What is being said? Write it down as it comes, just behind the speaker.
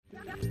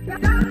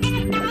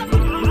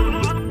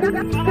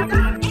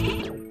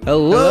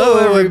Hello,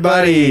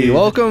 everybody.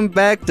 Welcome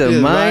back to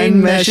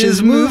Mind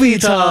Meshes Movie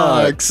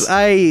Talks.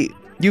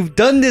 You've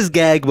done this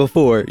gag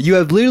before. You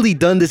have literally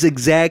done this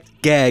exact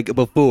gag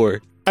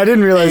before. I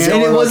didn't realize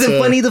and it wasn't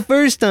funny the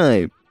first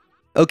time.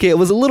 Okay, it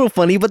was a little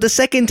funny, but the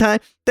second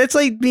time, that's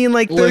like being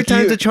like third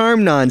time's a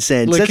charm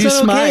nonsense. That's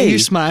not okay. You're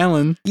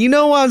smiling. You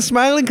know why I'm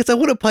smiling? Because I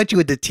want to punch you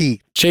with the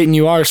teeth. Chayton,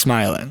 you are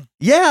smiling.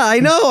 Yeah, I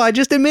know. I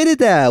just admitted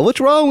that.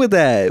 What's wrong with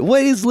that?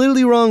 What is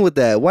literally wrong with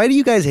that? Why do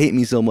you guys hate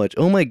me so much?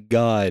 Oh my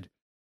god.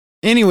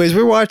 Anyways,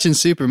 we're watching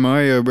Super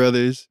Mario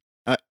Brothers.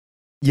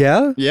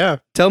 Yeah? Yeah.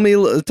 Tell me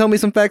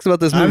some facts about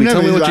this movie.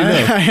 Tell me what you know.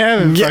 I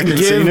haven't fucking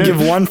seen it.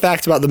 Give one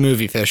fact about the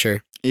movie,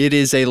 Fisher. It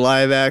is a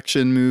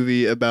live-action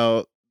movie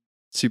about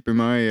Super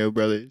Mario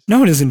Brothers.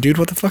 No, it isn't, dude.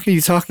 What the fuck are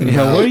you talking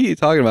about? Yeah, what are you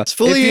talking about? It's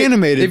fully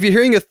animated. If you're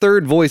hearing a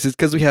third voice, it's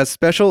because we have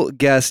special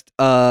guest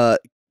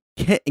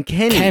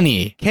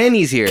Kenny.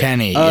 Kenny's here.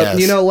 Kenny, yes.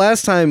 You know,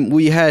 last time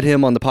we had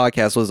him on the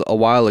podcast was a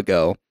while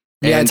ago.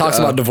 Yeah, and it talks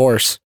about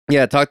divorce.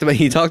 Yeah,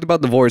 he talked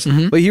about divorce.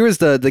 Mhm. But here was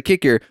the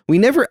kicker. We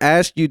never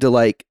asked you to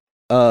like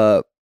be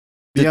on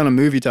a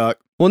movie talk.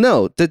 Well,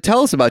 no, to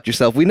tell us about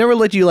yourself. We never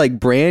let you like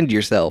brand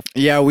yourself.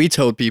 Yeah, we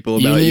told people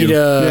about you.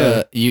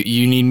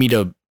 You need me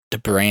to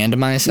brand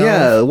myself?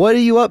 Yeah, what are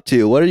you up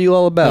to? What are you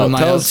all about? What am I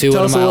Tell up us to? a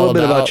What am I little all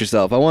bit about? about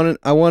yourself. I want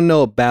to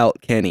know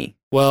about Kenny.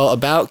 Well,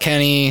 about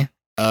Kenny,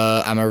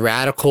 I'm a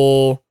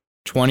radical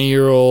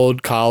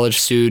 20-year-old college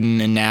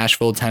student in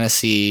Nashville,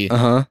 Tennessee.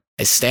 Uh-huh.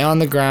 I stay on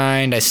the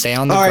grind. I stay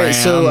on the All gram. right,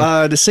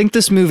 so to sync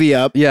this movie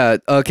up. Yeah,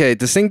 okay,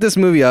 to sync this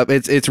movie up,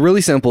 it's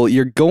really simple.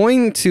 You're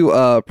going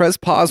to press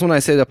pause when I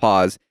say to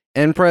pause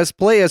and press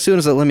play as soon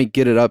as let me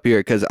get it up here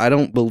because I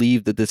don't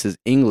believe that this is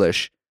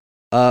English.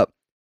 Pathe.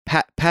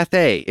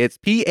 It's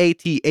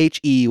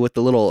P-A-T-H-E with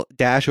the little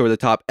dash over the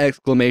top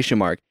exclamation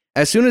mark.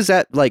 As soon as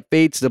that like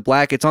fades to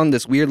black, it's on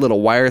this weird little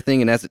wire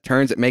thing, and as it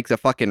turns, it makes a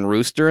fucking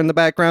rooster in the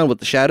background with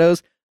the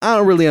shadows. I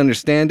don't really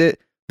understand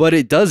it, but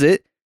it does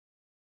it.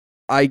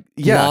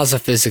 Laws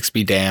of physics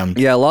be damned.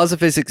 Yeah, laws of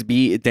physics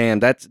be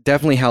damned. That's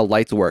definitely how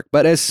lights work.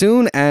 But as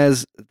soon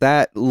as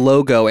that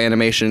logo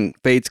animation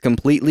fades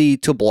completely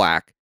to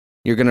black,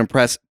 you're going to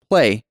press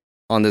play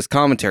on this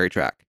commentary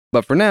track.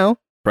 But for now,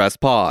 press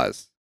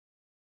pause.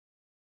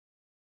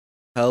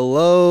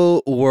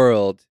 Hello,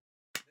 world.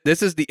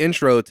 This is the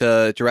intro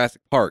to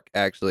Jurassic Park,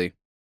 actually.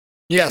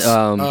 Yes.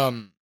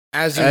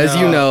 As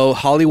you know,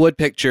 Hollywood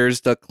Pictures,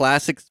 the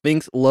classic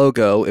Sphinx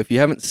logo. If you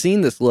haven't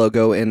seen this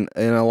logo in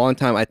a long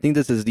time, I think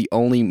this is the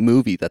only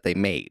movie that they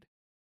made.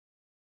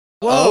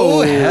 Whoa.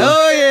 Oh,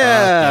 hell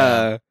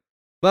yeah.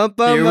 Here we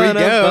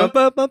go.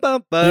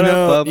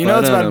 You know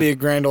it's about to be a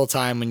grand old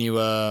time when you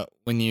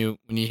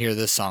hear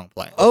this song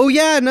playing. Oh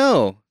yeah,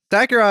 no.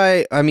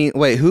 Sakurai, I mean,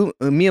 wait, who?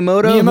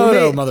 Miyamoto?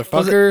 Miyamoto,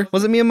 motherfucker.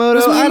 Was it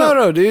Miyamoto? It was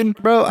Miyamoto, dude.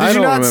 Bro, I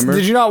don't remember.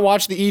 Did you not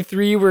watch the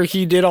E3 where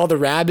he did all the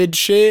rabid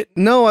shit?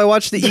 No, I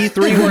watched the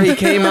E3 where he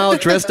came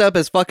out dressed up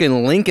as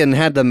fucking Link and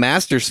had the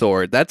Master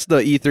Sword. That's the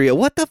E3.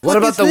 What the fuck What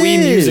about is the this? Wii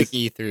Music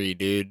E3,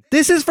 dude?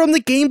 This is from the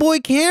Game Boy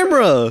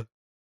camera.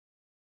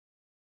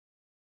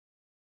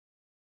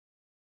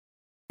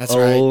 That's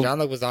right. John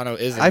Leguizamo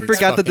is. I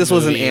forgot that this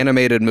was an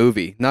animated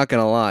movie. Not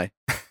gonna lie.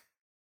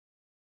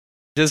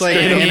 Just like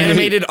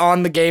animated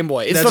on the Game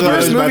Boy. It's the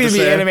first movie to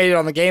be animated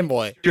on the Game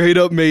Boy. Straight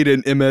up made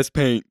in MS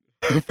Paint,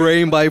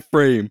 frame by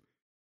frame.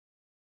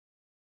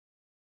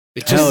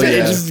 It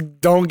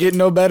just don't get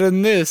no better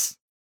than this,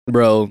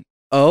 bro.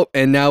 Oh,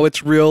 and now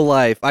it's real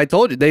life. I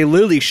told you they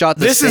literally shot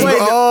the same.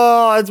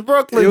 It's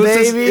Brooklyn,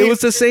 baby. It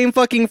was the same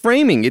fucking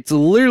framing. It's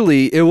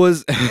literally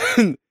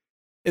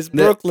It's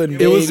Brooklyn,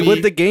 baby. It was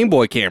with the Game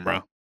Boy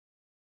camera.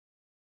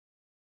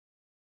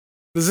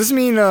 Does this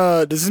mean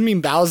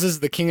Bowser's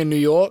the king of New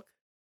York?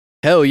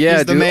 Hell yeah,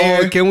 He's the dude. mayor.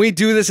 Oh, can we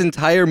do this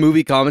entire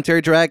movie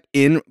commentary track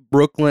in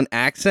Brooklyn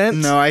accents?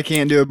 No, I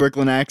can't do a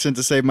Brooklyn accent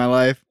to save my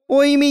life.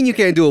 What do you mean you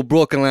can't do a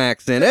Brooklyn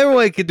accent?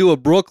 Everybody could do a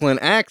Brooklyn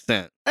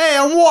accent. Hey,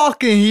 I'm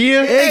walking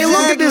here. Hey,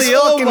 look at this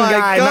fucking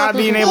guy not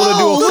being able to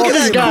do a look at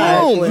fucking that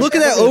chrome. chrome. Look at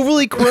that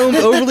overly chromed,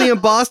 overly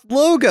embossed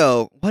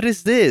logo. What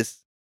is this?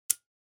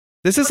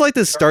 This is like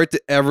the start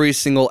to every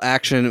single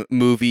action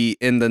movie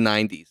in the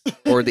 90s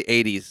or the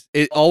 80s.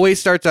 It always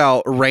starts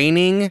out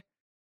raining.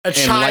 A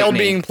child lightning.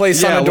 being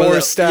placed on a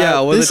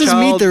doorstep. This is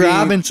Meet the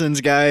Robinsons,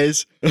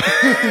 guys.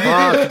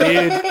 Fuck,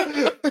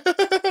 dude.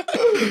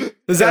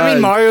 Does that mean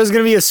Mario's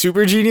gonna be a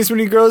super genius when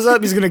he grows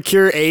up? He's gonna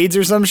cure AIDS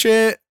or some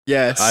shit?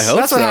 Yes. I hope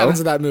That's so. what happens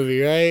in that movie,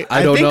 right?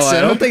 I don't think know. so.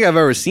 I don't think I've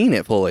ever seen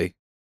it fully.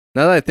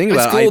 Now that I think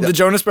It's about cool. it, The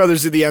Jonas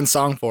Brothers did the end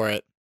song for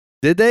it.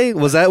 did they?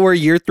 Was that where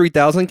Year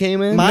 3000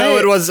 came in? No,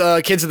 it was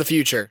Kids of the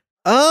Future.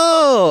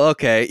 Oh,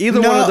 okay.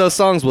 Either one of those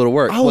songs would have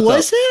worked. Oh, What's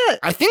was up? it?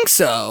 I think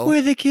so.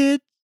 We're the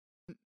kids.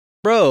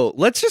 Bro,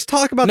 let's just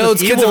talk about No,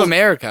 this it's Kids evil- of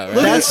America, right?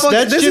 Look at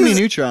That's this Jimmy is-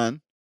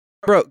 Neutron.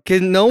 Bro,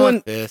 can no Fuck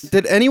one... this.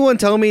 Did anyone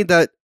tell me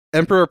that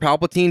Emperor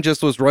Palpatine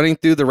just was running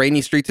through the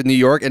rainy streets of New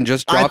York and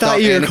just I dropped thought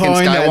off you were Anakin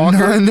calling that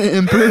Skywalker? nun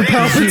Emperor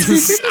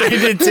Palpatine. I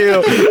did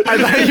too. I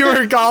thought you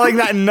were calling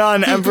that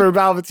nun Emperor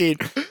Palpatine.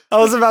 I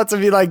was about to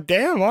be like,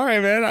 damn, all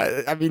right,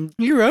 man. I mean,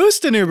 You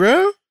roasting her,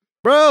 bro.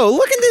 Bro,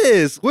 look at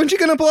this. When's she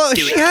gonna blow?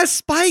 She has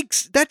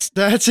spikes.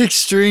 That's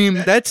extreme.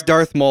 That's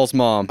Darth Maul's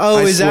mom. Oh,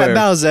 I is swear. that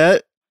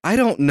Bowsette? I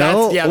don't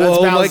know. That's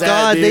oh my Bowsette,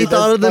 god, dude. they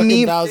thought That's of the fucking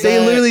meme. Bowsette. They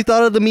literally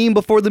thought of the meme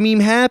before the meme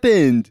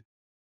happened.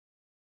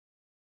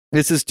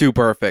 This is too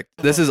perfect.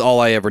 This is all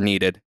I ever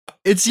needed.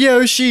 It's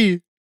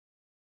Yoshi.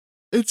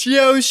 It's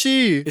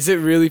Yoshi. is it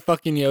really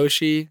fucking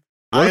Yoshi?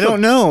 I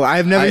don't know.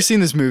 I've never I-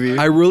 seen this movie.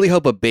 I really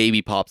hope a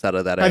baby pops out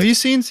of that egg. Have you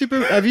seen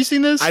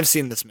this? I've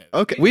seen this movie.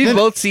 Okay. We've then-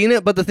 both seen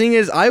it, but the thing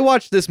is, I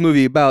watched this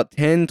movie about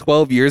 10,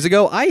 12 years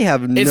ago. I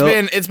have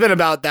It's been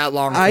about that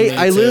long. For me,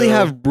 I literally too.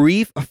 have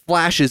brief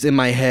flashes in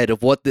my head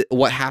of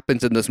what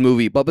happens in this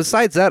movie, but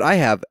besides that, I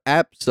have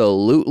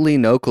absolutely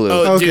no clue.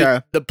 Oh, Okay.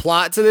 dude, the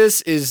plot to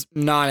this is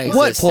non-existent.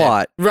 What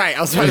plot? Right, I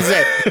was about to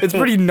say it's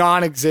pretty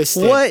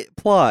non-existent. What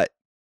plot?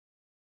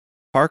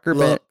 Parker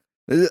Look.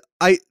 Bent.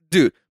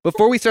 Dude,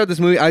 before we started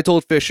this movie, I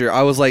told Fisher,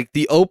 I was like,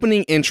 the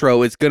opening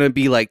intro is gonna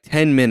be like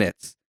 10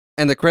 minutes,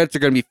 and the credits are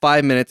gonna be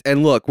 5 minutes.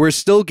 And look, we're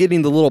still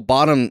getting the little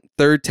bottom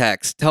third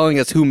text telling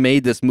us who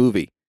made this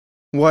movie.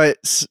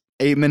 What?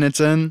 8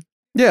 minutes in?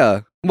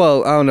 Yeah.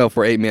 Well, I don't know if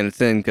we're 8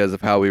 minutes in because of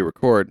how we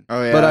record.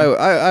 Oh yeah. But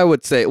I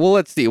would say, well,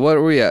 let's see. What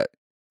are we at?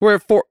 We're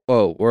at 4.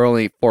 Oh, we're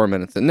only 4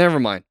 minutes in. Never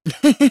mind.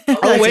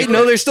 Oh, wait.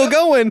 No, they're still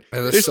going.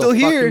 They're still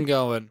here. fucking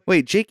going.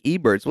 Wait, Jake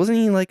Eberts. Wasn't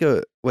he like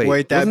a.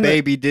 Wait, that wasn't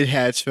baby did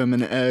hatch from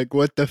an egg.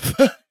 What the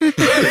fuck?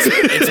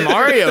 It's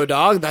Mario,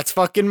 dog. That's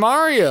fucking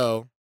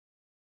Mario.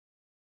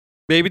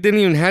 Baby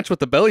didn't even hatch with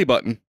the belly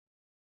button.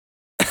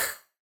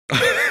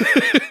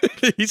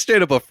 He's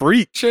straight up a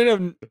freak. Straight up,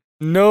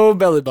 no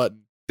belly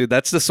button. Dude,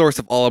 that's the source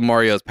of all of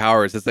Mario's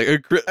powers. It's like,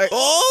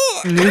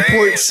 oh!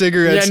 Newport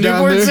cigarettes Yeah, down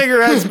Newport there.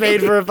 cigarettes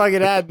paid for a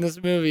fucking ad in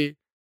this movie.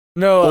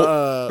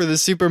 No, For the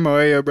Super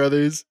Mario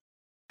Brothers.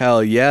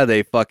 Hell yeah,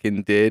 they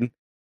fucking did.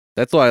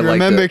 That's why I like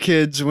Remember,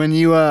 kids, when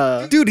you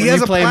Dude, he when has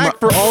you a play plaque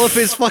for all of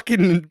his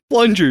fucking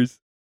plungers.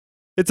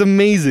 It's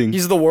amazing.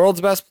 he's the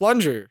world's best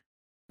plunger.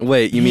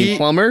 Wait, you mean He-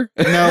 plumber?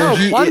 No,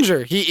 he,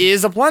 plunger. He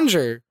is a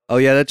plunger. Oh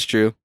yeah, that's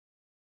true.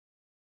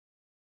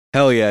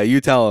 Hell yeah, you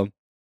tell him.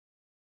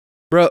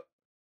 Bro.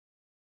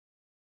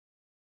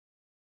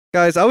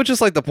 Guys, I would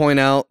just like to point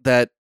out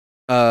that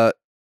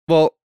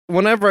well,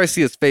 whenever I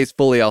see his face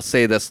fully, I'll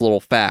say this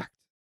little fact.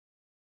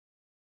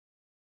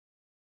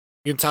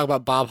 You can talk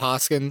about Bob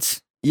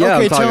Hoskins. Yeah,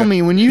 okay, I'm talking- tell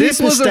me when you This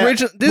eat was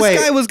original. This Wait,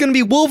 guy was gonna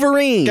be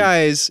Wolverine.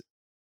 guys.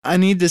 I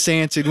need this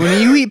answered.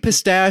 When you eat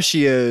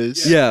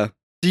pistachios, Yeah,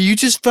 do you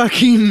just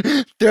fucking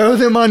throw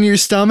them on your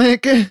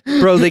stomach?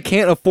 bro, they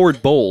can't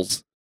afford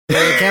bowls. They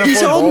can't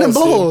He's afford holding a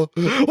bowls,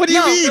 dude. bowl. What do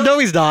you mean? No,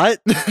 he's not.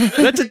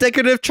 That's a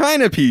decorative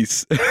china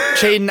piece.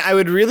 Chayden, I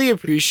would really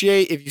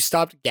appreciate if you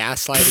stopped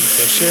gaslighting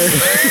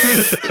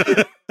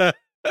Fisher.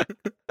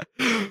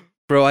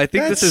 Bro, I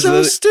think That's this is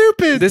so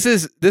stupid. this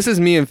is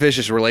me and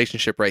Fish's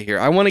relationship right here.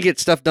 I want to get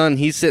stuff done.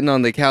 He's sitting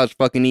on the couch,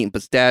 fucking eating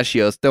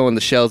pistachios, throwing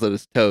the shells at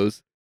his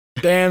toes.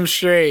 Damn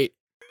straight.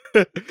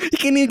 He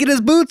can't even get his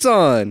boots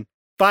on.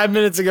 5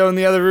 minutes ago in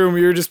the other room,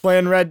 we were just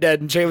playing Red Dead,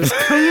 and Chay was,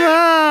 come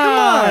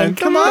on,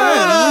 Come on.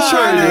 I'm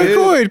trying to dude.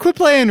 record. Quit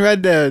playing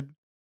Red Dead.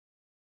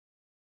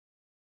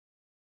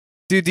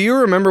 Dude, do you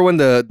remember when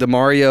the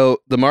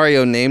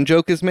Mario name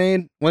joke is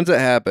made? When's it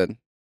happen?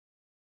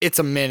 It's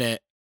a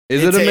minute.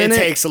 Is it a minute? It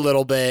takes a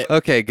little bit.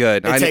 Okay,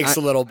 good. It takes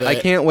a little bit. I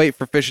can't wait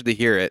for Fisher to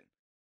hear it.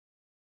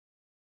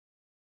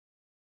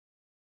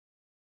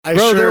 I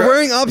Bro, sure- they're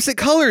wearing opposite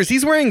colors.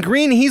 He's wearing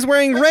green. He's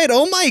wearing red.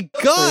 Oh my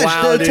gosh!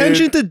 Wow, the dude.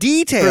 attention to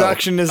detail.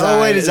 production design.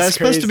 Oh wait, is that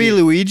supposed to be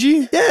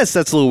Luigi? Yes,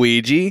 that's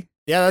Luigi.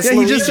 Yeah, that's Yeah,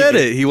 Luigi. he just said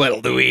it. He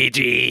went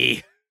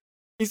Luigi.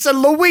 He said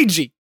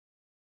Luigi.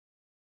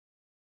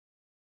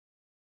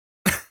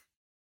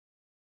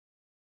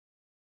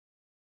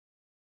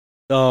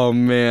 Oh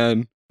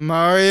man.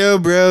 Mario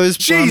Bros.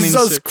 Plumbing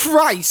Jesus Ser-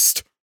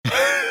 Christ.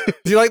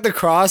 Do you like the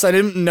cross? I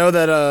didn't know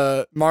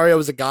that Mario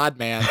was a god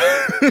man.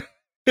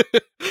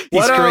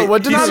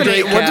 What he's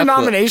straight Catholic.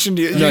 denomination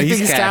do you, No, you he's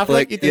think he's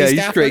Catholic. You think Yeah, he's he's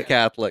Catholic? straight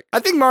Catholic. I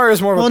think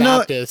Mario's more of Well, a no,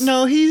 Baptist.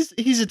 no, he's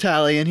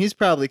Italian. He's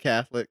probably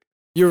Catholic.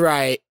 You're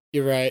right.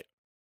 You're right.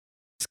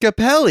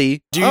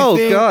 Scapelli. Do you Oh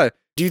think- god.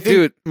 Do you think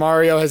Dude.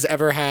 Mario has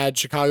ever had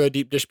Chicago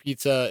deep dish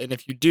pizza? And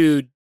if you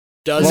do,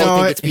 does he No,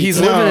 think it's pizza? he's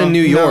living in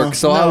New York,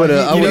 so I would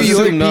New assume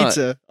York not.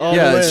 pizza. all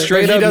Yeah, the it's way.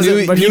 straight But he up doesn't-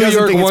 New, but he New doesn't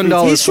York think it's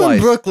 $1 He's from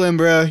slice. Brooklyn,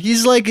 bro.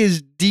 He's like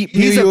as deep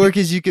New He's a- York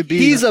as you could be.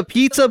 He's a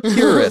pizza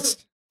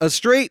purist. A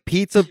straight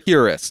pizza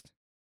purist.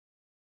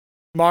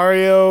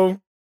 Mario,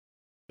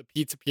 the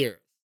pizza purist.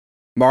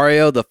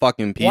 Mario the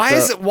fucking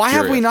pizza. Why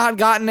have we purist. not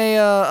gotten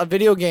a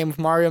video game with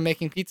Mario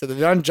making pizza? They've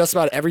done just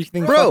about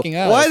everything Bro, fucking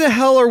else. why the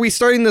hell are we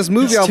starting this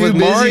movie He's off too with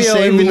busy Mario and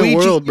saving the Luigi?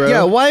 world, bro.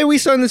 Yeah, why are we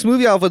starting this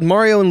movie off with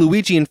Mario and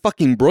Luigi in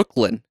fucking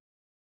Brooklyn?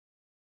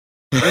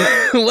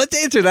 Let's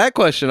answer that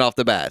question off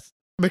the bat.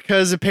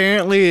 because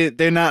apparently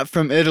they're not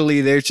from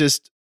Italy. They're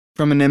just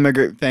from an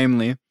immigrant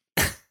family.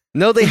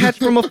 No, they hatched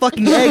from a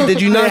fucking egg.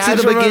 Did you They not see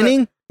hatched the from a-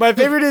 beginning? My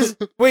favorite is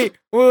wait.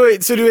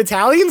 So do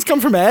Italians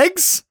come from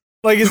eggs?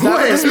 Like, is that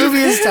what this movie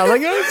is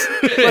telling us?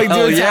 Like, do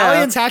Oh, yeah.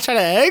 Italians hatch out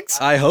of eggs?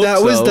 I hope That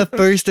so. was the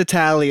first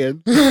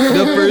Italian.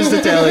 the first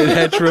Italian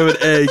hatch from an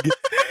egg.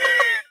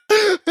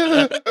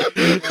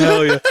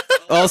 Hell yeah.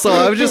 Also,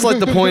 I would just like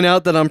to point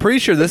out that I'm pretty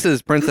sure this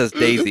is Princess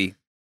Daisy.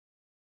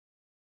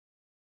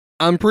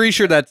 I'm pretty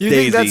sure that's You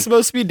Daisy. think that's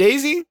supposed to be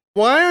Daisy?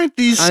 Why aren't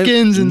these I'm-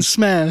 skins in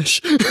Smash?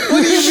 Shut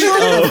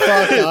the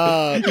fuck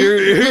up.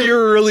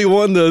 You're really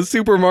wanting the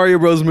Super Mario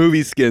Bros.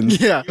 Movie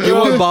skins. Yeah. You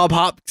want Bob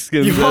Hopkins.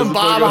 You want as-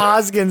 Bob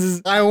Hoskins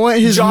as I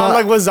want his John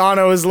mo-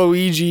 Leguizamo as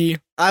Luigi.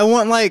 I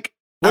want like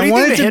What do I you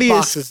want think it the to be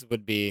hitboxes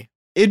would be?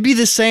 it'd be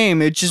the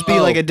same. It'd just be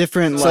Oh. like a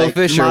different So like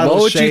Fisher, model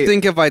what would you shape.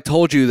 think if I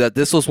told you that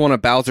this was one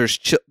of Bowser's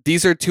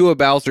these are two of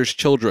Bowser's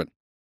children?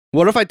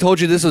 What if I told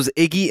you this was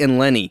Iggy and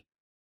Lenny?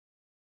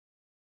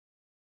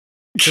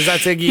 Because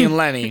that's Iggy and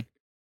Lenny.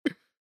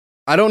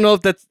 I don't know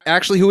if that's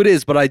actually who it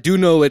is, but I do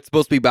know it's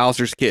supposed to be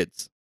Bowser's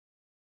kids.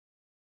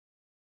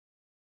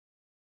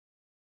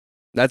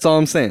 That's all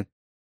I'm saying.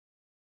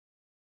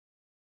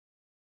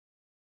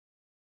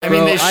 I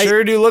mean, Bro, they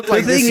sure do look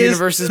like this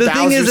universe's the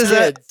thing Bowser's is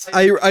that kids.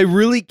 I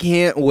really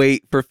can't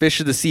wait for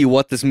Fisher to see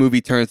what this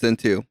movie turns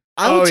into.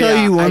 I will tell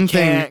you one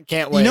thing.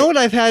 Can't wait. You know what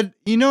I've had?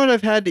 You know what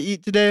I've had to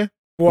eat today?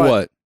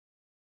 What?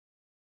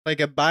 Like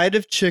a bite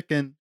of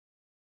chicken,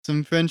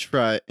 some French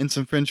fries,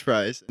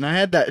 and I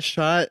had that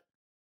shot.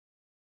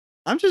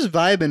 I'm just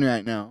vibing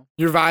right now.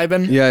 You're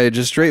vibing? Yeah,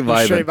 just straight You're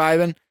vibing. straight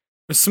vibing?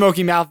 With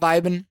Smoky Mouth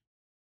vibing?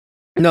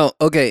 No,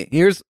 okay.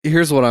 Here's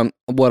what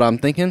I'm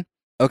thinking.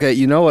 Okay,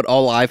 you know what?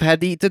 All I've had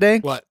to eat today: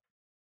 What?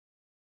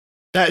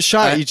 That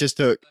shot you just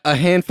took. a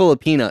handful of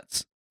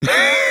peanuts.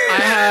 I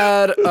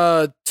had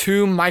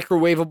 2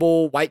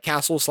 microwavable White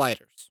Castle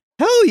sliders.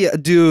 Hell yeah,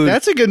 dude!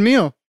 That's a good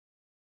meal.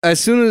 As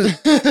soon as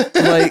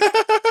like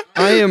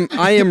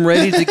I am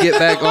ready to get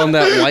back on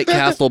that White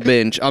Castle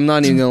binge. I'm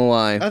not even gonna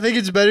lie. I think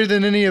it's better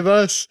than any of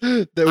us.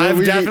 I've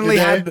definitely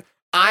had.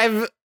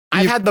 I've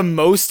had the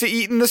most to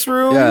eat in this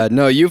room. Yeah,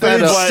 no, you've But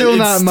had it's a, still it's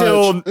not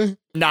still much.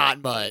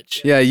 not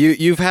much. yeah,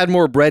 you've had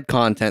more bread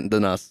content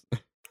than us.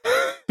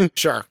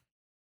 Sure.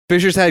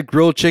 Fisher's had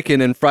grilled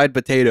chicken and fried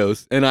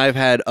potatoes, and I've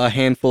had a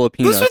handful of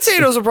peanuts. Those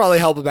potatoes will probably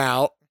help him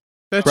out.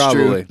 That's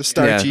Probably. true. The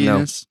Yeah, no.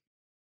 starchiness.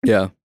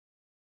 Yeah.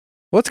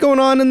 What's going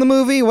on in the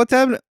movie? What's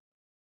happening?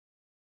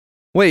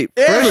 Wait,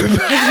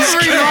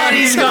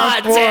 Everybody's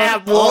got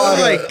tap water. Oh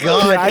my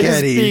God, I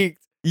just Kenny.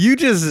 peeked. you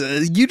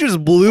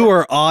just blew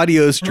our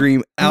audio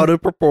stream out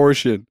of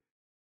proportion.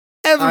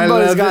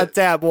 Everybody's love got it.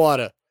 tap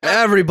water.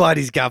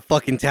 Everybody's got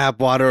fucking tap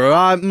water.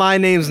 or my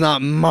name's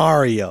not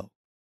Mario.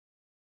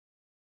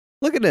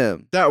 Look at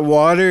him. That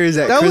water is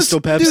at That Crystal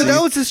was, Pepsi. dude.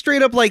 That was a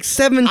straight up like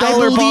 $7 I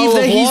believe bottle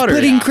that of he's water.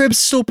 putting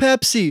Crystal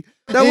Pepsi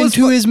That was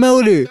into his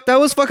motor. That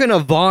was fucking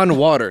Avon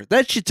water.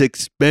 That shit's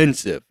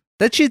expensive.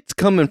 That shit's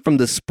coming from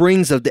the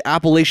springs of the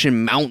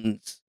Appalachian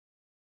Mountains.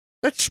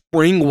 That's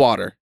spring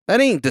water. That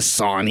ain't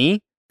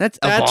Dasani. That's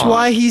That's Avon.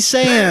 why he's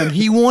saying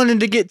he wanted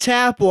to get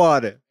tap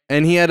water.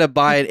 And he had to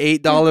buy an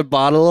 $8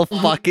 bottle of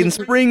fucking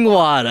spring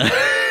water.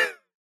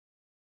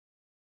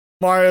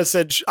 Mario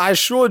said, I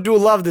sure do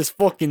love this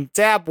fucking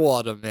tap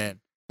water,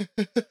 man.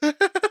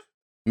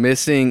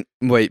 Missing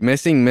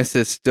Miss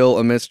is still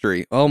a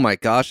mystery. Oh my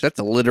gosh, that's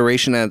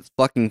alliteration at its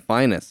fucking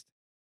finest.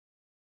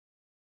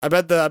 I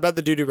bet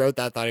the dude who wrote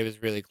that thought he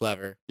was really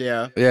clever.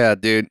 Yeah. Yeah,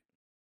 dude.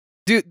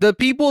 Dude, the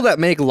people that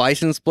make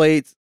license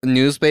plates,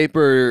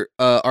 newspaper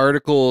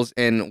articles,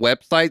 and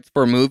websites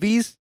for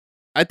movies,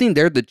 I think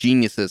they're the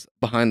geniuses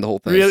behind the whole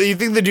thing. Really? You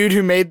think the dude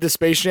who made the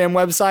Space Jam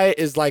website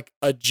is like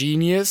a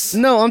genius?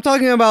 No, I'm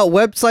talking about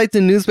websites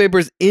and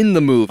newspapers in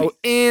the movie. Oh,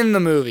 in the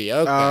movie.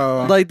 Okay.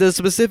 Oh. Like the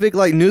specific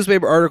like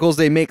newspaper articles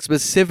they make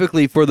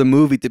specifically for the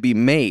movie to be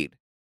made.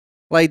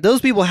 Like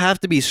those people have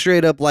to be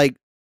straight up like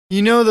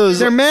You know those.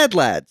 they're mad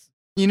lads.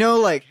 You know,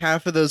 like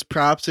half of those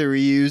props are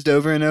reused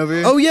over and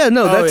over. Oh yeah,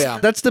 no, Oh, that's yeah.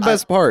 that's the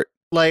best part.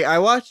 Like I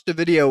watched a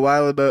video a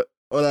while ago.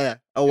 A You have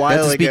while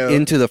to speak ago.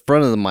 into the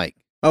front of the mic.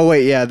 Oh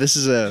wait, yeah. This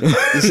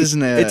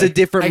isn't a. It's a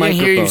different I can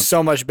microphone. hear you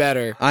so much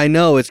better. I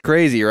know, it's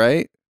crazy,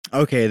 right?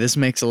 Okay, this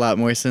makes a lot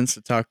more sense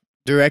to talk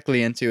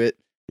directly into it.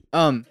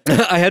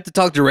 I had to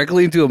talk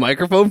directly into a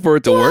microphone for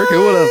it to work. Who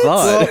would have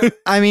thought? Well,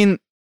 I mean,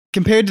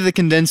 compared to the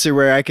condenser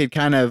where I could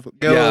kind of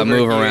go. yeah, over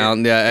move here,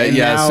 around. Yeah, And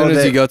yeah. As now soon as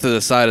that- you go to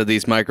the side of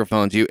these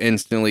microphones, you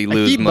instantly I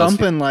lose keep most.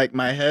 bumping like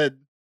my head.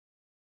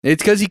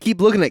 It's because you keep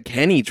looking at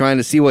Kenny trying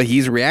to see what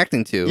he's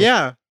reacting to.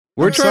 Yeah,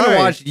 we're I'm trying sorry. to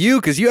watch you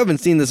because you haven't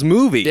seen this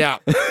movie. Yeah.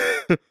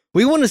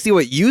 We want to see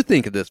what you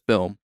think of this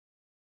film.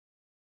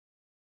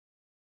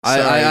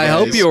 Sorry, I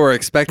hope guys. you were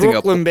expecting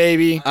Brooklyn,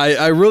 baby.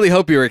 I really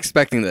hope you were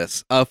expecting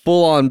this. A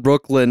full-on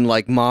Brooklyn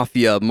like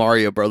mafia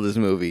Mario Brothers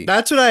movie.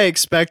 that's what I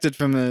expected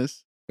from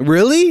this.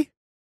 Really?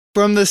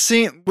 From the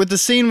scene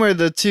where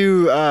the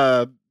two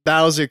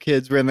Bowser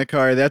kids were in the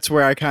car. That's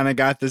where I kind of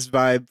got this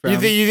vibe from. You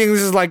think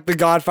this is like The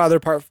Godfather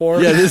Part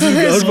 4? Yeah, this is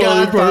It's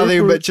Godfather Godfather,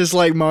 Part- but just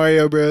like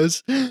Mario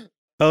Bros.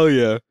 Oh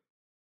yeah.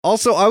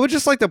 Also, I would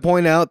just like to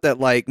point out that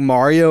like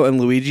Mario and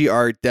Luigi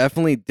are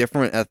definitely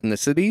different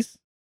ethnicities.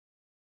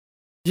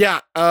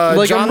 Yeah.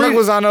 Like, John I'm reading-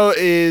 Leguizamo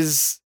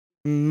is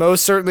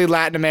most certainly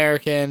Latin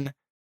American.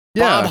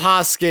 Yeah. Bob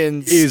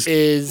Hoskins Is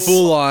is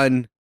full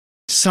on.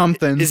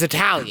 Something. is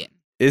Italian.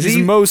 Is He's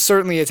he? most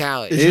certainly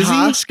Italian. Is Is he?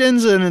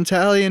 Hoskins an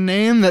Italian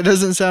name? That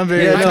doesn't sound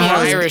very. Yeah, Might no, be an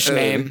Hoskins- Irish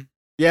name.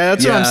 Yeah,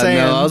 that's what I'm saying.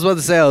 No, I was about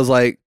to say. I was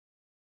like,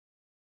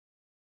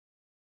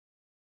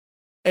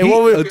 Hey,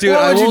 what would, Dude, what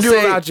I would you will do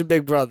say, about your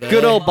big brother?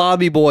 good eh? old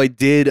Bobby Boy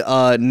did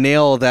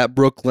nail that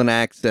Brooklyn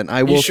accent.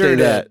 I will sure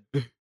say that.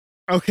 did.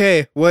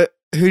 Okay,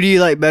 who do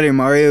you like better,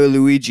 Mario or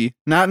Luigi?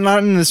 Not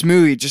in this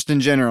movie, just in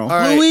general. All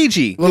right.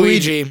 Luigi.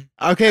 Luigi.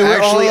 Okay, we're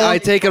Actually, all, I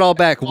take it all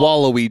back.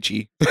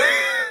 Waluigi.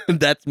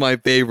 That's my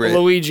favorite.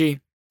 Luigi.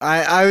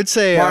 I would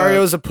say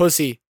Mario's a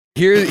pussy.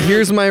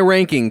 Here's my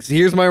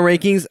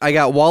rankings. I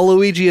got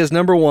Waluigi as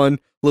number 1,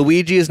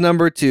 Luigi is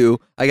number 2,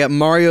 I got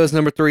Mario as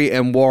number 3,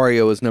 and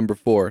Wario is number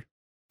 4.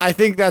 I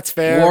think that's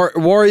fair.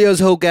 Wario's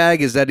whole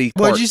gag is that he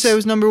What'd you farts. say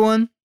was number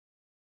 1?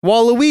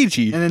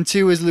 Waluigi. And then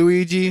 2 was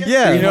Luigi.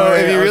 Yeah. You know,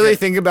 if you Okay. really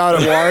think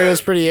about it,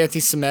 Wario's pretty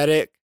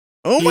anti-Semitic.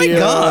 Oh my He,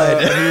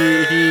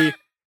 god.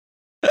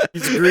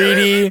 He's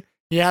greedy.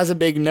 He has a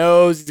big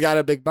nose. He's got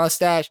a big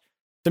mustache.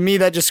 To me,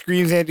 that just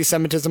screams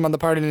anti-Semitism on the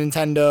part of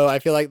Nintendo. I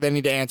feel like they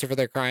need to answer for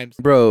their crimes.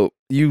 Bro,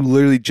 you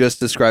literally just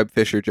described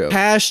Fisher Joe.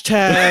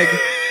 Hashtag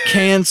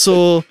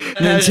cancel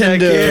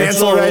Nintendo.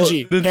 Cancel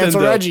Reggie. Nintendo.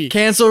 Cancel Reggie.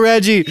 Cancel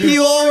Reggie. He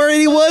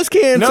already was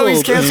canceled. No,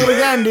 he's canceled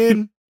again,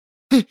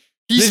 dude.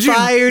 He's Did you-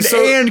 fired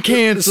so- and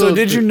canceled. So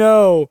did you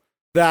know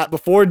that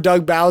before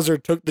Doug Bowser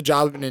took the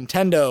job at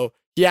Nintendo,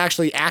 he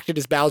actually acted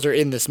as Bowser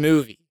in this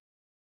movie?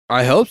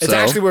 I hope so. It's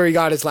actually where he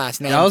got his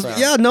last name I was, from.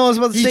 yeah, no, I was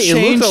about to He say it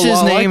changed looks a his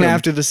lot like name him.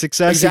 after the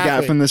success he got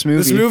Exactly. from this movie.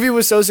 This movie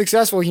was so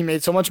successful, he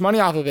made so much money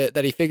off of it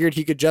that he figured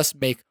he could just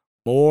make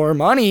more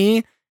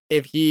money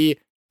if he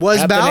was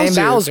kept the name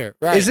Bowser. Bowser.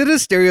 Right. Is it a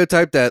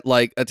stereotype that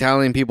like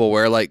Italian people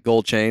wear like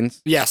gold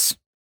chains? Yes.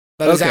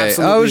 That is Okay,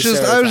 absolutely I a was just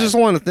stereotype.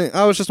 want to think.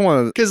 I was just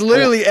want to. Because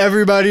literally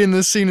everybody in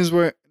this scene is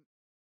wearing.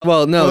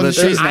 Well, no, Well, the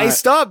she's not.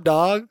 Iced up,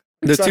 dog.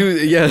 the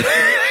two, yeah.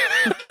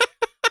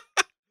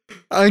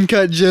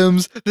 Uncut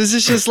gems. This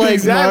is just like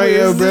Exactly,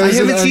 Mario this is- Bros. I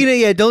and haven't seen it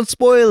yet. Don't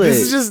spoil it.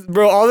 This is just,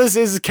 bro. All this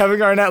is Kevin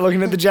Garnett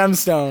looking at the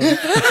gemstone.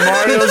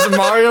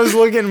 Mario's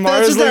looking. That's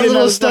Mario's what that looking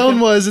little at stone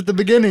was at the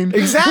beginning.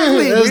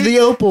 Exactly, That was dude. the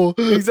opal.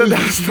 Except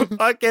that's the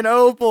fucking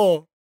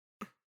opal.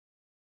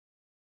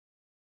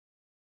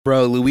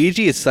 Bro,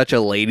 Luigi is such a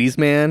ladies'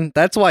 man.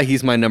 That's why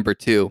he's my number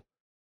 2.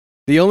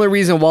 The only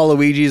reason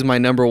Waluigi is my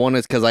number 1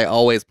 is because I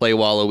always play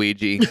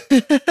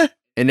Waluigi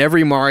in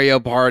every Mario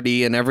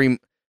Party and every.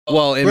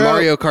 Well, in Bro.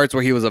 Mario Karts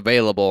where he was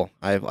available,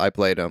 I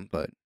played him.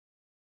 But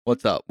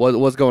what's up?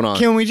 What's going on?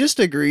 Can we just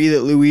agree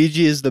that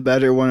Luigi is the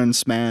better one in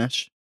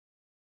Smash?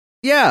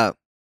 Yeah,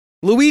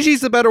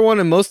 Luigi's the better one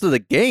in most of the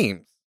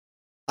games.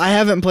 I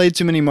haven't played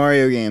too many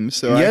Mario games,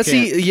 so yes, I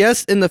can't.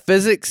 yes, in the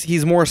physics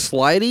he's more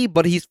slidey,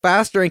 but he's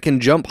faster and can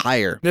jump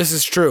higher. This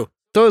is true.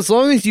 So as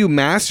long as you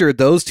master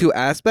those two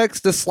aspects,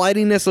 the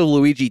slidiness of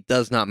Luigi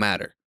does not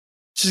matter.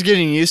 Just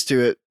getting used to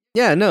it.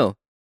 Yeah, no.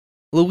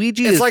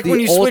 Luigi It's is like the when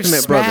you switch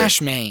ultimate brother.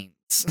 Smash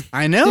mains.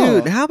 I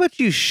know. Dude, how about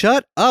you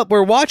shut up?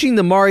 We're watching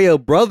the Mario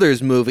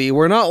Brothers movie.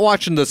 We're not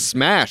watching the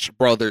Smash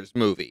Brothers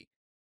movie.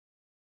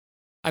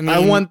 I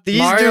mean, want these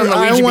Mario dude- and I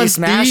Luigi be want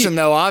smashing the-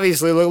 though.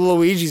 Obviously, look what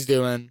Luigi's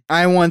doing.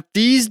 I want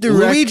these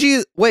directors.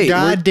 Luigi, wait,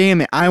 God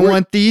damn it! I we're-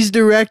 want these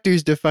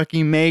directors to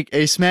fucking make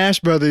a Smash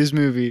Brothers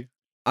movie.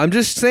 I'm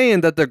just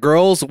saying that the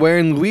girl's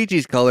wearing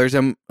Luigi's colors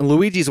and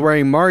Luigi's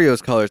wearing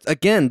Mario's colors.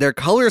 Again, they're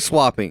color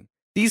swapping.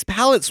 These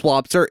palette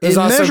swaps are There's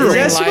also immeasurable.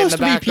 green That's light in the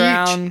supposed to be Peach.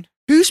 background.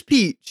 Who's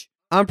Peach?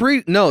 I'm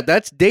pretty. No,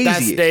 that's Daisy.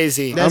 That's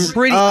Daisy. That's-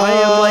 I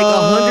am like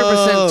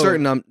 100% Oh.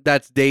 certain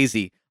that's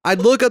Daisy. I'd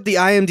look up the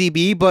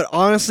IMDb, but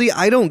honestly,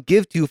 I don't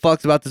give 2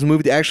 fucks about this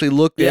movie to actually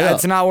look it yeah, up.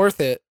 it's not worth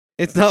it.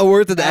 It's not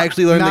worth it to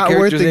actually learn the Not worth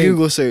character's the name.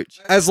 Google search.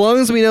 As long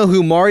as we know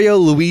who Mario,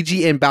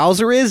 Luigi, and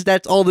Bowser is,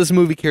 that's all this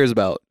movie cares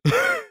about.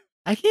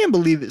 I can't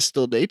believe it's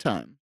still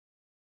daytime.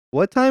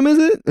 What time is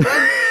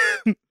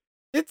it?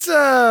 It's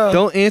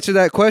Don't answer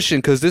that question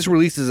because this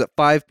releases at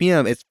 5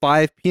 p.m. It's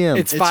 5 p.m.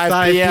 It's It's 5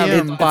 5 p.m.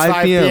 p.m. It's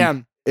 5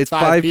 p.m. It's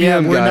 5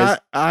 p.m. We're guys.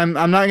 not. I'm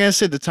not gonna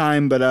say the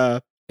time,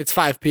 but It's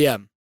 5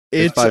 p.m.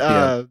 it's 5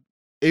 p.m.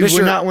 Fisher,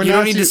 we're not. We're you not.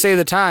 don't need to say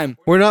the time.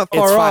 We're not It's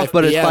far 5 off,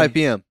 but it's p.m. 5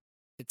 p.m.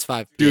 It's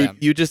 5 Dude, p.m.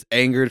 you just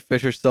angered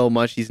Fisher so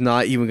much he's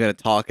not even gonna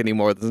talk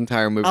anymore this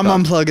entire movie. I'm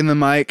unplugging the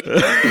mic.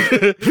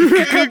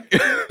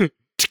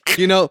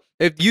 You know,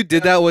 if you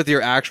did that with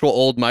your actual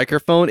old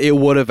microphone, it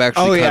would have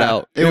actually Oh, cut yeah.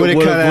 out. It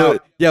would've cut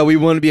out. Yeah, we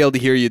wouldn't be able to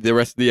hear you the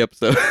rest of the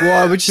episode.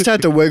 Well, I would just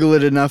have to wiggle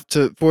it enough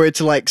for it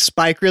to like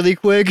spike really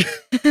quick,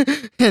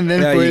 and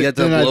then Yeah, for you it, get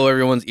to then I'd- blow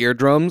everyone's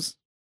eardrums.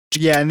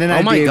 yeah, and then Oh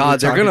I'd my be able god,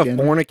 to they're talk gonna again.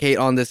 fornicate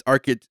on this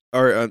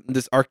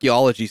this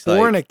archaeology site.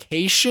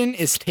 Fornication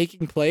is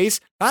taking place.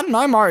 Not in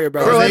my Mario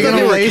Bros. Bro, Bro, are I they thought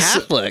gonna they were race-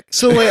 Catholic.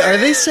 So wait, are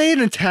they saying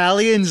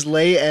Italians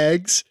lay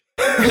eggs?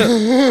 Bro,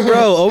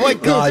 oh my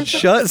god,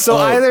 shut So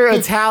up. either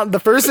the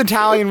first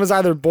Italian was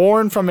either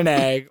born from an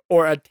egg,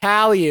 or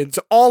Italians,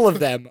 all of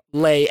them,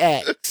 lay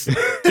eggs.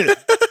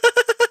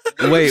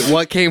 Wait,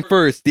 what came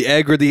first, the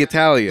egg or the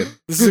Italian?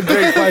 This is a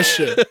great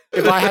question.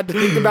 If I had to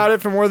think about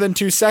it for more than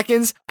 2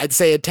 seconds, I'd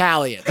say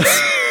Italians.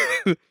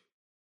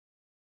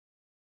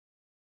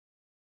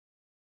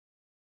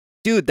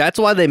 Dude, that's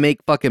why they make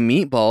fucking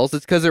meatballs.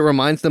 It's because it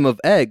reminds them of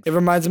eggs. It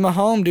reminds them of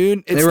home,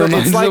 dude. It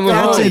reminds them of that.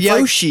 home. That's a It's like-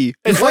 Yoshi.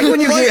 It's like when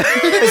you get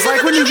it's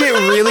like when you get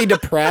really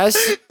depressed,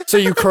 so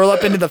you curl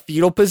up into the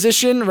fetal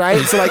position,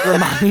 right? To like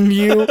remind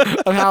you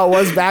of how it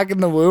was back in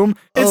the womb.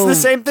 It's Oh. the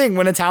same thing.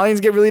 When Italians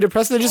get really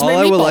depressed, they just All make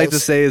I would meatballs. like to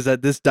say is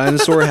that this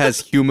dinosaur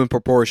has human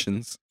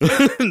proportions.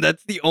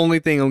 That's the only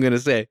thing I'm gonna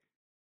say.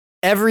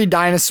 Every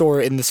dinosaur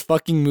in this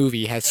fucking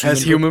movie has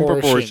human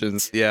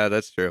proportions. Yeah,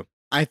 that's true.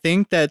 I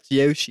think that's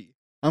Yoshi.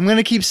 I'm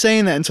gonna keep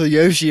saying that until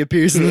Yoshi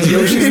appears in this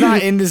movie. Yoshi's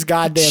not in this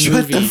goddamn Shut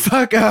movie. the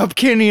fuck up,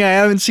 Kenny. I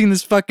haven't seen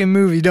this fucking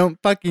movie. Don't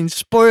fucking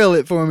spoil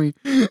it for me.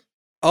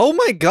 Oh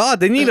my god,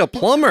 they need a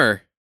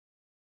plumber.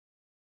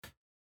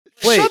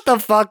 Wait, Shut the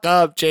fuck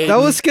up, Jaden. that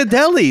was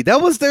Scadelli. That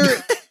was their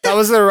that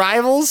was their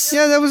rivals.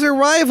 yeah, that was their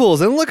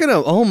rivals. And look at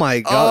them. Oh my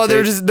god.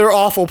 Oh, they're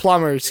awful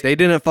plumbers. they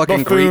didn't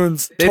fucking grease.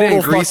 Buffoons. They didn't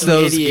Total grease fucking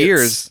those idiots.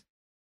 gears.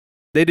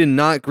 They did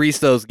not grease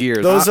those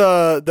gears.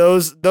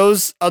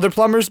 Those other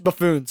plumbers,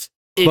 buffoons.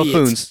 Idiots.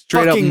 Buffoons,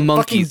 straight up Fucking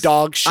monkeys.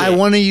 dog shit. I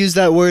want to use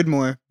that word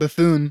more.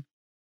 Buffoon.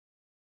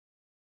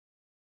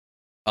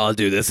 Oh,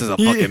 dude, this is a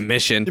Yeah. fucking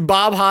mission.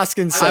 Bob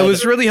Hoskins said, I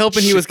was really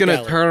hoping he was gonna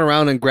Scadelli. turn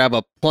around and grab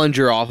a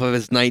plunger off of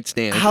his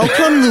nightstand. How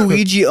come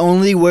Luigi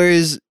only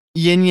wears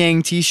yin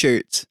yang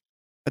t-shirts?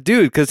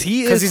 Dude, because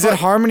he because is. he's in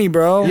Harmony,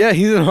 bro. yeah,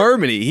 he's in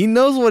Harmony. He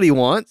knows what he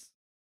wants.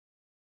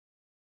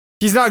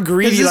 He's not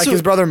greedy this like wa-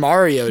 his brother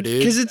Mario, dude.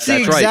 Because it's the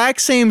That's right.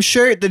 exact same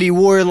shirt that he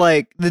wore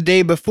like the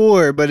day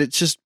before, but it's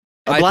just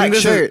a I black think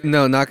this shirt. Is,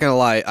 no, not gonna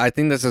lie. I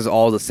think this is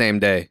all the same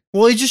day.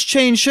 Well, he just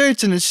changed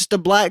shirts and it's just a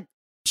black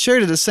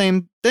shirt of the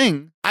same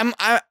thing.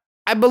 I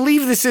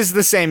believe this is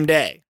the same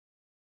day.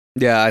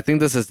 Yeah, I think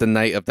this is the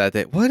night of that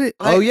day. What? I-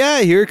 Oh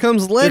yeah, here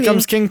comes Lenny. Here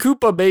comes King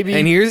Koopa, baby.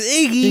 and here's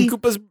King Iggy.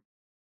 Koopa's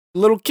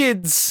little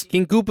kids.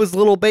 King Koopa's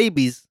little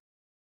babies.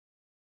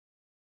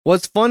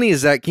 What's funny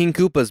is that King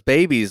Koopa's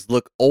babies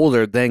look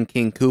older than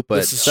King Koopa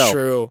This itself. is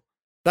true.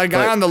 That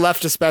guy But- on the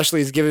left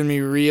especially is giving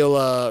me real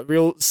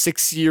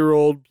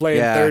 6-year-old playing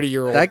Yeah,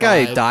 30-year-old. That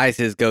guy vibe. dyes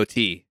his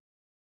goatee.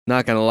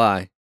 Not gonna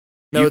lie.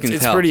 No, You it's, can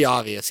it's tell. pretty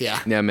obvious,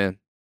 yeah. Yeah, man.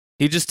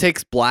 He just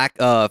takes black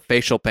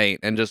facial paint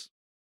and just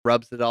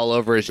rubs it all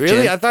over his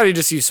Really? chin. I thought he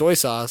just used soy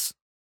sauce.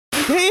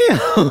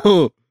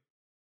 Damn.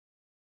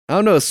 I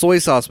don't know if soy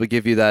sauce would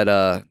give you that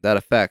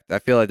effect. I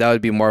feel like that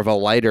would be more of a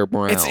lighter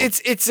brown.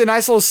 It's a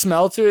nice little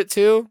smell to it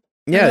too.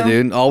 yeah, you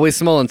know? dude. Always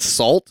smelling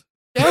salt.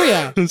 Oh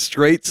yeah.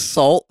 Straight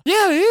salt.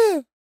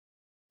 Yeah.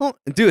 Oh,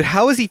 dude,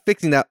 how is he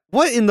fixing that?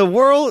 What in the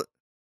world?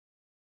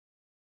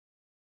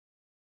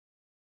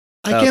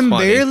 I That's can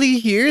funny. barely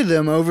hear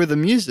them over the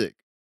music.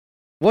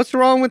 What's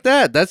wrong with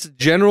that? That's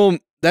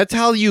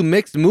how you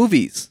mix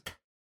movies.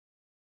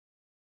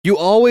 You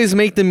always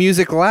make the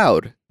music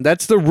loud.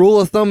 That's the rule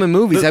of thumb in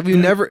movies. The- Have you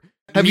not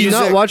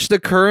music- watched the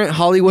current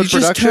Hollywood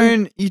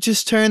production? You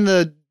just turn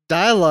the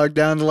dialogue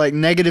down to like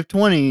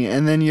 -20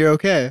 and then you're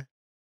okay.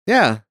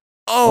 Yeah.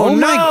 Oh, Oh my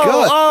no.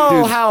 God,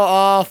 Oh, dude. how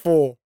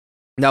awful.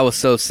 That was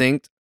so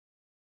synced.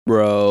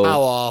 Bro.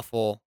 How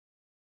awful.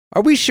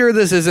 Are we sure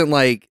this isn't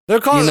like They're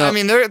calling. You know- I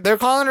mean, they're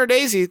calling her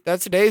Daisy.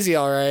 That's Daisy,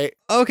 all right.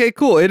 okay,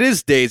 cool. It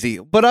is Daisy.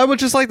 But I would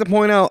just like to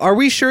point out, are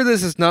we sure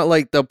this is not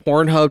like the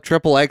Pornhub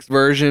XXX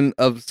version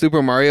of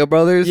Super Mario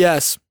Brothers?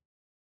 Yes,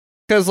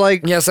 Because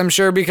like yes, I'm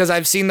sure because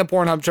I've seen the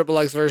Pornhub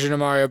XXX version of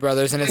Mario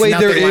Brothers, and it's wait,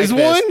 nothing there like is this.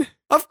 one?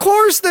 Of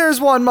course,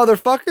 there's one,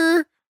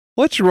 motherfucker.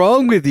 What's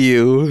wrong with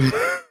you?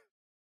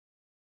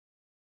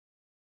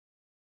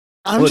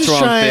 What's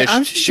wrong, Fish?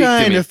 I'm just Speak to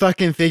trying me. to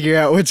fucking figure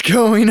out what's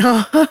going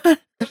on.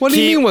 What do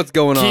you Keep- mean what's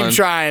going Keep on?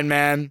 trying,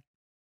 man.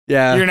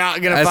 Yeah. You're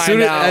not gonna as find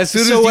soon out. as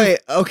soon So as you, wait,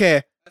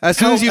 okay. as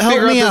soon as you help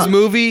figure out me this out.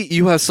 movie,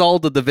 you have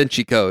solved the Da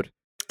Vinci Code.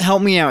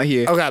 Help me out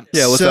here. Okay.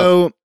 Yeah, what's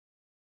so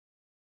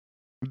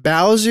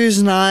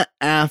Bowser's not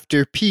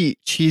after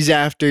Peach, he's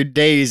after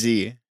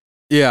Daisy.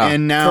 Yeah.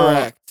 And now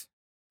Correct.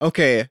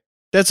 okay,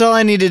 that's all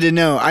I needed to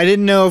know. I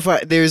didn't know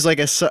if there's like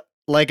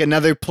like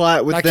another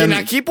plot with Now, them.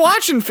 now keep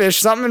watching, Fish.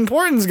 Something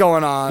important's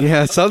going on.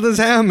 yeah, something's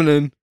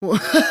happening. What?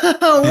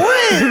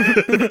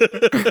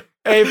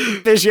 Hey,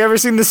 Fish, you ever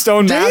seen the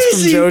stone mask from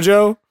Daisy!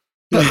 JoJo?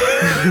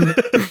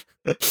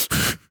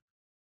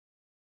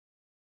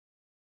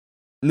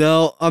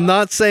 No, I'm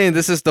not saying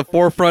this is the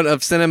forefront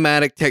of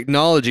cinematic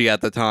technology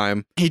at the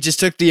time. He just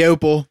took the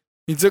opal.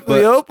 He took But-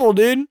 the opal,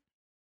 dude.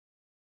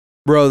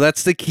 Bro,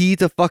 that's the key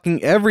to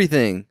fucking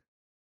everything.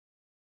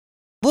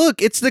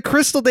 Look, it's the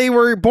crystal they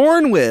were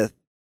born with.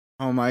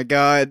 Oh my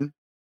god.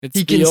 It's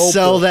He the can opal.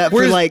 sell that for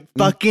Where's- like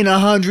fucking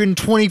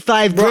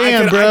 125 Bro,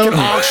 grand, I bro. can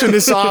auction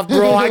this off,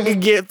 bro. I could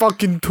get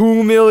fucking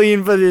 $2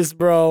 million for this,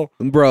 bro.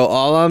 Bro,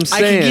 all I'm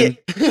saying.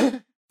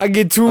 I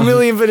get $2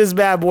 million for this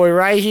bad boy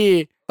right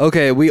here.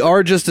 Okay, we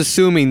are just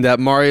assuming that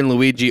Mario and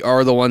Luigi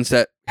are the ones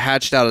that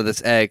hatched out of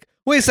this egg.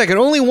 Wait a second,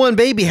 only one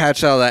baby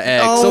hatched out of that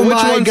egg. Oh so which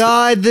my one's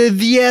god, the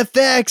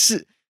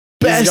VFX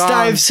best gone.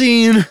 I've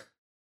seen.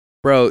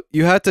 Bro,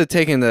 you have to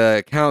take into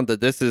account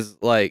that this is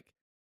like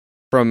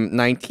from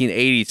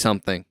 1980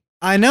 something.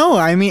 I know.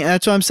 I mean,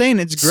 that's what I'm saying.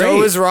 It's great.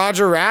 So is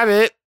Roger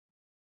Rabbit.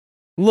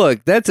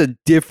 Look, that's a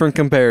different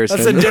comparison.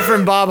 That's a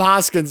different Bob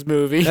Hoskins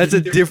movie. That's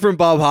a different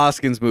Bob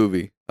Hoskins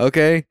movie.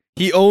 Okay?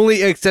 He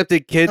only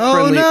accepted kid oh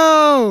friendly.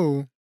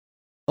 no!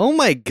 Oh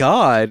my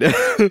god.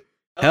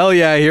 Hell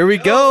yeah, here we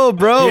go,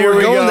 bro. Here We're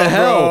we going go, to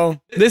hell.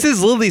 bro. This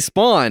is Lily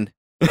Spawn.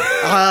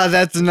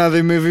 That's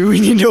another movie we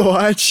need to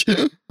watch.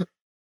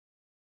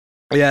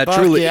 Yeah, Fuck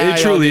truly, yeah,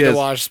 it truly y'all need is. to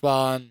watch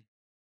Spawn.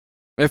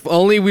 If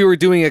only we were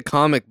doing a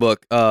comic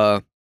book.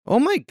 Oh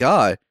my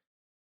god.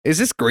 Is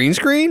this green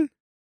screen?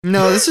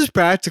 No, this is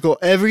practical.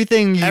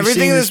 Everything you've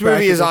Everything seen in this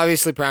movie is practical.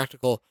 obviously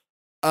practical.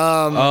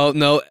 Oh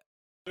no.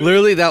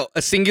 Literally that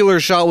a singular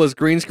shot was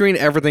green screen,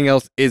 everything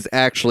else is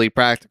actually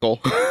practical.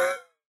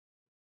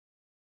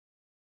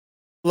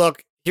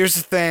 Look, here's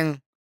the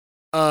thing.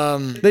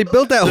 They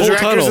built that The whole directors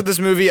tunnel. of this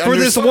movie For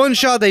this one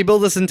shot, they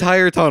built this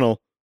entire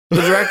tunnel.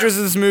 The directors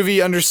of this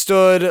movie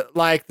understood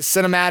like the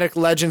cinematic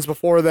legends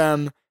before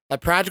them, that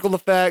practical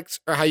effects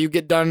are how you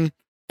get done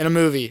in a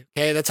movie.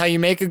 Okay, that's how you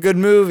make a good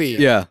movie.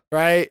 Yeah.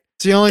 Right.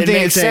 It's the only It thing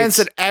makes it sense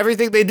takes. that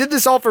everything they did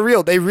this all for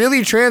real. They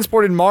really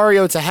transported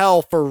Mario to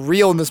hell for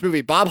real in this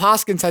movie. Bob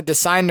Hoskins had to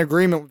sign an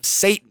agreement with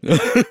Satan so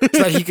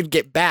that he could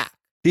get back.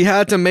 He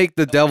had to make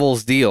the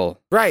devil's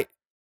deal. Right.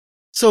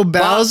 So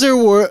Bowser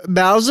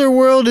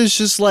World is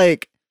just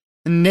like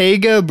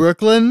Nega,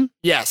 Brooklyn.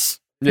 Yes.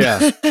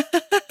 Yeah.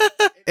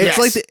 It's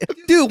Yes. like,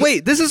 dude,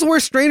 wait, this is where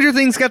Stranger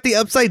Things got the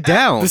upside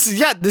down. This is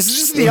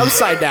just the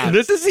upside down.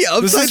 This is the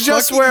upside This is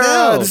just fucking where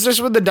down. this is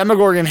just where the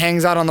Demogorgon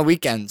hangs out on the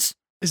weekends.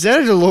 Is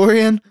that a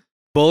DeLorean?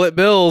 Bullet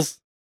bills.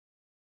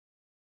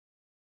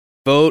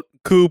 Vote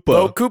Koopa.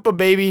 Vote Koopa,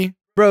 baby.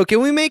 Bro,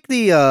 can we make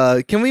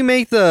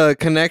the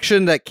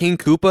connection that King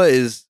Koopa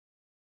is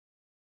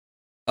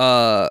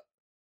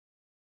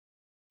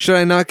should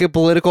I not get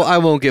political? I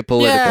won't get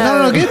political. Yeah.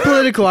 No, get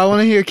political. I want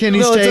to hear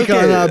Kenny's No, it's take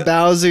okay. on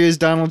Bowser as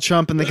Donald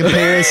Trump and the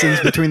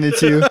comparisons between the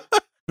two.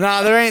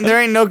 Nah, there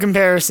ain't no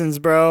comparisons,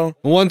 bro.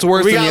 One's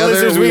worse We than the got other.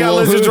 lizards. We got will-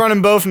 lizards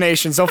running both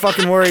nations. Don't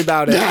fucking worry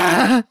about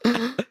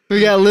it.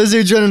 We got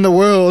lizards running the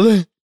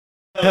world.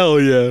 Hell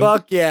yeah.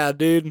 Fuck yeah,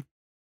 dude.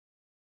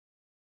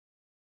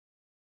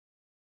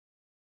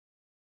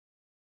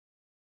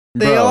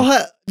 They Bro. all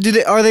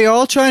are they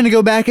all trying to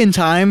go back in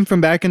time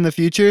from back in the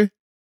future?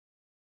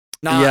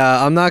 Nah,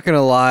 Yeah, I'm not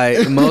gonna lie.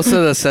 Most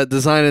of the set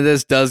design of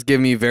this does give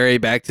me very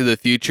Back to the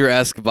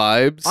Future-esque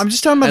vibes. I'm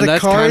just talking about And the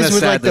that's kinda cars with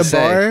sad like to the say.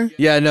 bar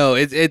Yeah, no,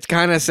 it's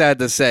kind of sad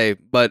to say,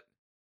 but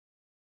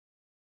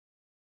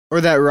or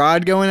that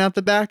rod going out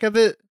the back of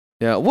it.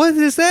 yeah, what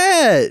is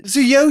that? It's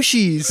a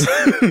Yoshi's.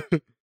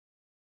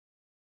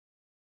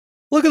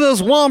 Look at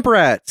those womp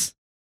rats.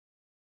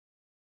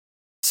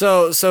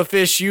 So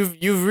Fish,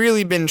 you've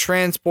really been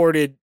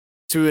transported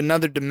to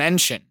another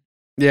dimension.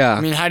 Yeah,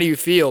 I mean, how do you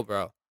feel,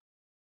 bro?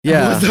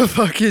 yeah. What the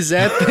fuck is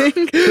that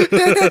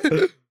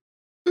thing?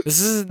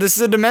 This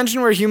is a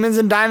dimension where humans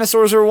and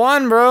dinosaurs are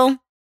one, bro.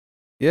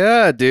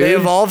 Yeah, dude. They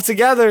evolved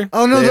together.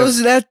 Oh no,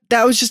 They-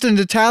 that was just an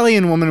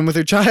Italian woman with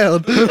her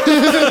child.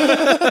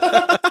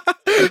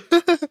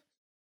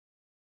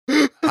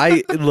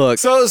 I look.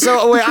 So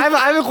wait, I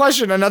have a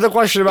question. Another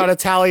question about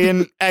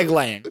Italian egg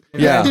laying.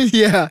 Yeah.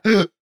 yeah.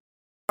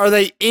 Are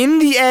they in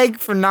the egg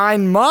for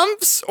 9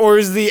 months, or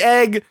is the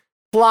egg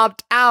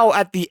plopped out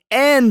at the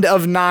end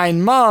of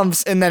 9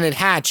 months and then it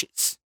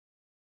hatches?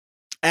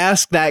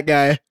 Ask that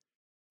guy.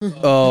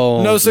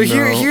 Oh No, so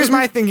here's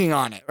my thinking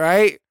on it,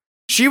 right?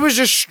 She was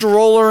just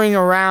strolling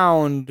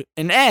around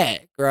an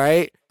egg,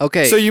 right?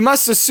 okay. So you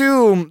must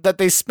assume that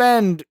they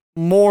spend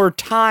more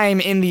time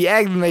in the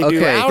egg than they do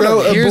Okay, out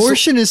Bro, of it. here's-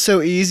 abortion is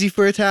so easy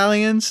for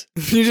Italians.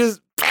 You just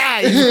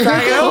crack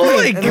it Oh open,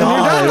 my and then you're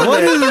god, done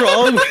what with it. is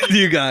wrong with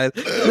you guys?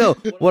 No,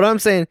 what I'm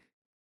saying,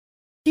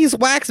 he's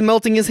wax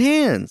melting his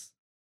hands.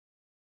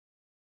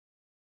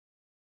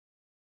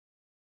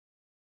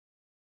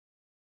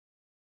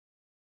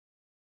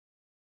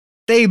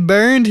 They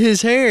burned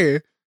his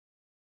hair.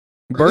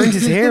 Burned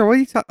his hair? What are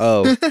you talking?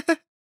 Oh.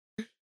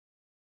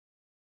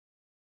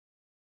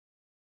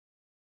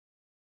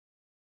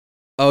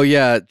 Oh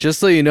yeah, just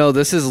so you know,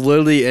 this is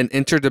literally an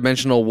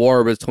interdimensional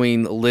war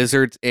between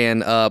lizards and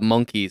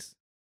monkeys.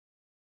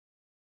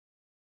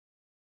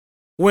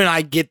 When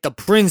I get the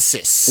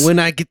princess. When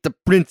I get the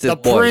princess, the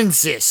boy.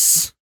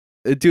 princess.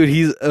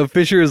 Dude,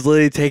 Fisher is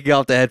literally taking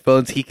off the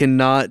headphones. He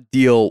cannot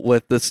deal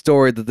with the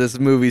story that this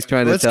movie's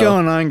trying to What's tell.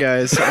 going on,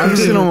 guys? I'm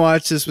just gonna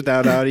watch this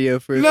without audio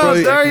for No,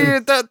 probably-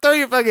 throw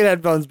your fucking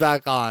headphones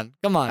back on.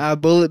 Come on.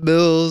 bullet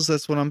bills.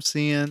 That's what I'm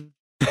seeing.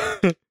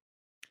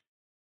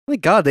 Oh my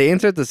god, they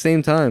answer at the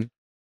same time.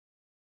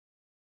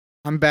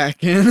 I'm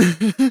back in.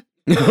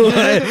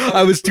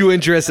 I was too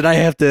interested. I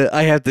have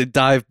to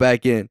dive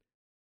back in.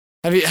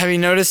 Have you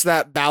noticed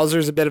that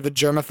Bowser's a bit of a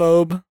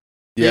germaphobe?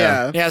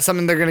 Yeah. Yeah, it's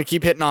something they're gonna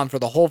keep hitting on for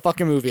the whole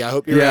fucking movie. I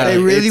hope you're Yeah. They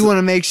ready. really it's- want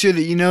to make sure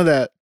that you know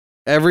that.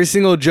 Every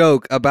single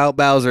joke about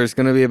Bowser is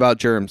going to be about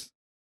germs.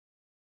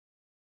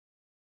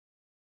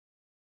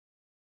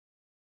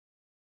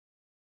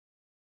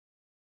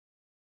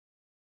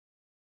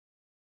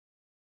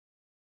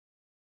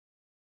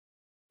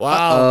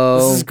 Wow,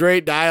 this Uh-oh. is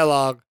great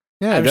dialogue.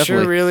 Yeah, I'm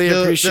definitely. sure really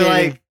They're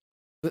appreciating.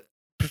 like,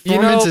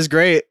 performance is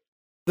great.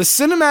 The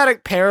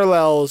cinematic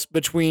parallels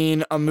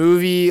between a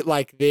movie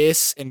like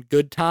this and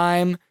Good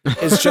Time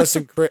is just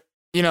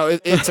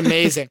it's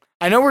amazing.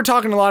 I know we're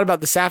talking a lot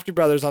about the Safdie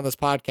brothers on this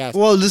podcast.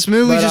 Well, this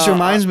movie But, just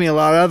reminds me a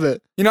lot of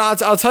it.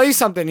 I'll tell you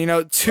something. Two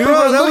Bro,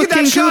 brothers. that Look was at that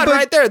King shot Koopa.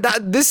 right there.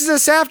 This is a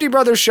Safdie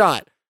brother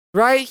shot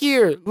right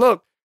here.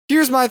 Look,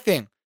 here's my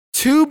thing.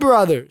 Two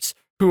brothers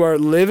who are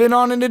living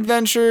on an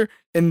adventure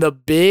in the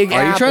big.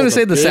 Are you apple, trying to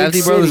say the big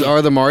Safdie brothers city.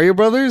 are the Mario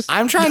brothers?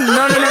 I'm trying.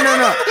 No.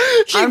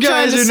 You I'm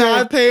trying guys to are say-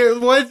 not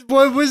paying. What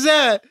was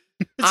that?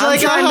 It's I'm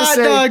like a trying to hot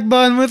say- dog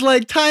bun with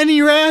like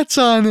tiny rats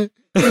on it.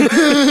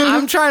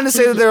 I'm trying to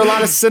say that there are a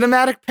lot of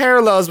cinematic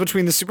parallels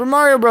between the Super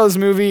Mario Bros.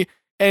 Movie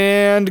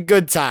and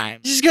Good Time.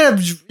 You're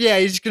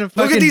just gonna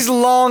fucking Look at these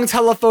long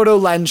telephoto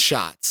lens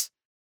shots.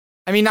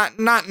 I mean,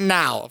 not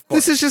now, of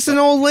course. This is just an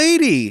old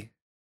lady.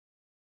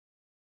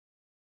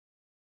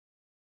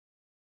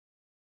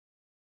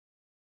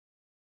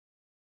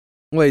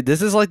 Wait,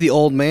 this is like the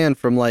old man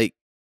from like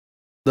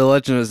The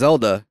Legend of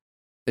Zelda.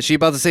 Is she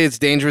about to say it's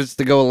dangerous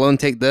to go alone?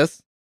 Take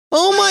this.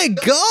 Oh my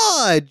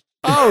god!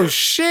 Oh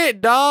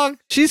shit, dog!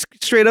 She's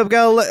straight up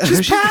got a.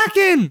 She's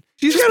packing.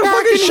 she's she's got a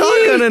fucking packing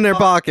shotgun heat. in her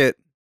pocket.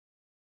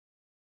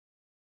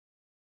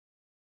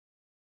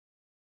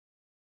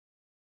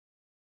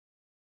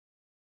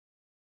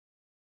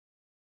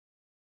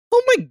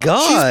 Oh my She's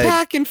god!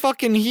 packing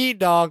fucking heat,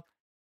 dog.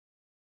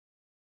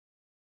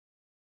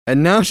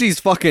 And now she's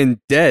fucking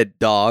dead,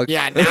 dog.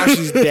 Yeah, now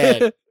she's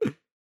dead.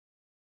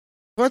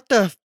 what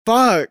the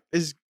fuck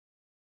is?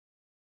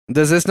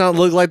 Does this not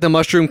look like the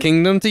Mushroom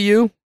Kingdom to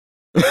you?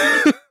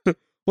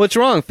 What's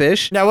wrong,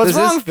 fish? Now, what's Does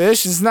wrong,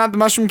 fish? Is not the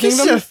Mushroom This is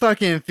Kingdom? a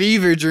fucking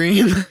fever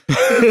dream.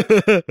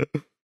 This...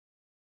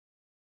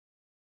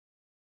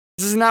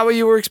 This is not what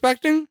you were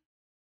expecting?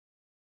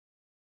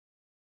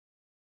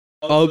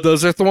 oh,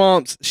 those are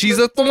thwomps. She's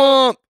a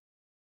thwomp.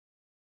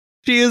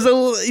 She is a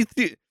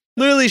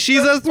literally.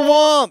 She's a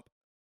thwomp.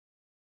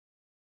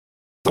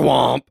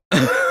 Thwomp.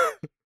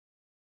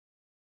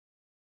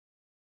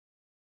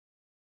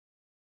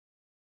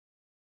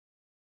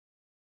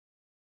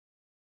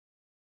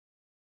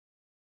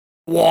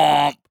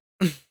 Womp.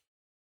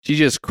 She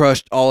just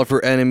crushed all of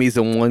her enemies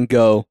in one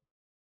go.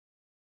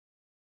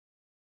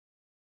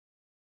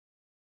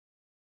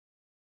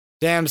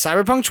 Damn,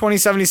 Cyberpunk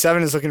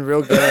 2077 is looking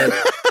real good.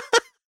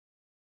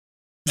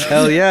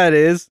 Hell yeah, it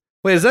is.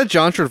 Wait, is that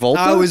John Travolta?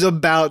 I was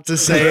about to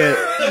say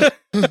it.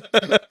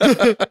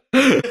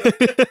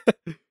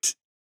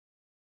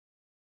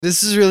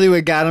 This is really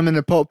what got him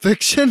into Pulp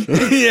Fiction.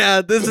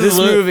 yeah, this This is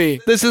movie.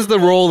 This is the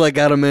role that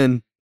got him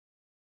in.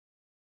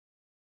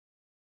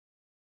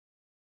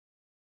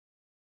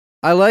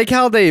 I like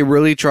how they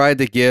really tried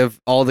to give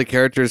all the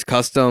characters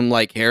custom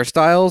like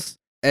hairstyles,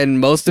 and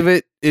most of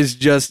it is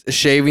just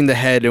shaving the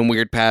head in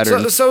weird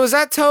patterns. So is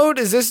that Toad?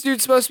 Is this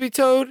dude supposed to be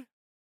Toad?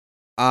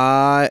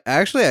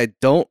 Actually, I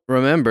don't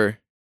remember.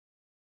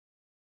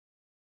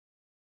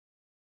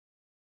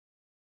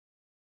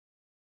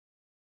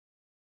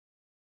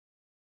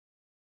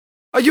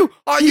 Are you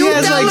He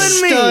has telling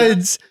like me?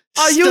 studs.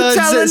 Are you studs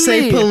telling that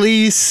say me?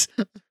 police.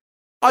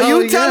 Are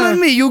you Oh, telling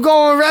yeah. me you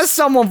gonna arrest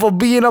someone for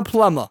being a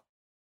plumber?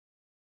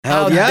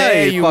 Hell How yeah,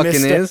 dare it you, fucking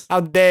mister. is. How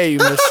dare you,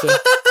 mister?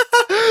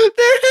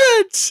 Their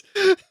heads.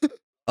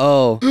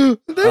 Oh,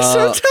 They're so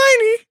Uh,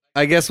 tiny.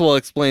 I guess we'll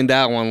explain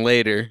that one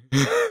later.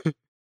 Are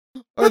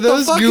What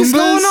those the fuck Goombas? is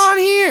going on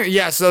here?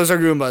 Yes, those are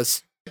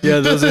Goombas. yeah,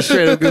 those are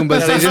straight up Goombas.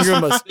 Yeah, They those are just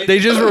Goombas. they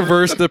just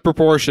reversed the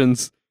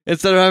proportions.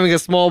 Instead of having a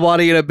small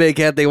body and a big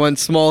head, they went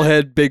small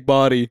head, big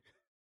body.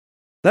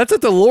 That's a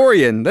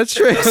DeLorean. That's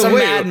straight. Some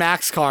Wait, Mad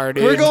Max car,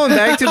 dude. we're going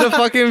back to the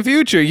fucking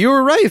future. You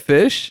were right,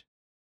 fish.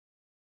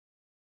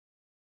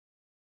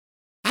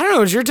 I don't know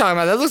what you're talking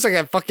about. That looks like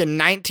a fucking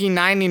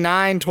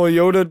 1999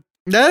 Toyota.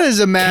 That is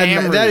a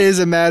Camry. That is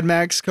a Mad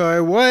Max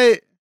car. What?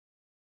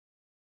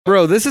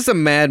 Bro, this is a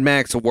Mad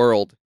Max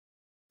world.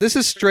 This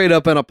is straight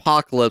up an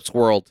apocalypse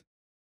world.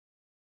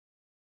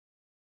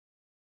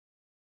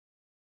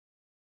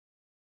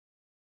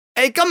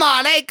 Hey, come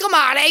on. Hey, come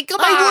on. Hey,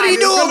 come on. Hey, what are you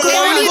doing? What Come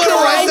on, are you come doing?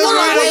 on, Hey, come come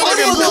on, on. Hey, come come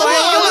on,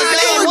 on. come on,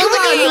 Hey, come on, come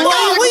come on. on, Hey, come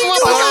on, what are you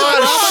come on,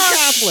 doing? I'm a Shh.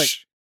 Catholic.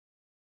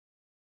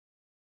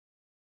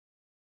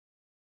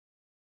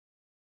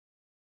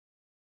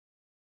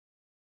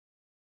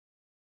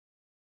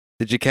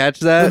 Did you catch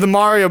They're that? the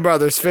Mario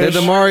Brothers, They're fish.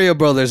 the Mario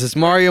brothers. It's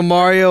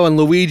Mario and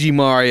Luigi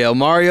Mario.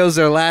 Mario's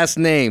their last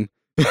name.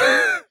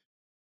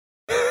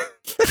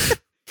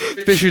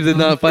 Fisher did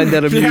not find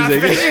that amusing. Yeah,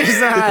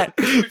 Fisher's not.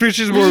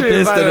 Fisher's more Fisher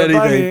pissed find than it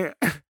anything.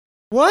 funny.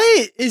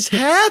 What is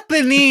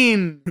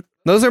happening?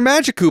 Those are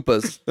Magic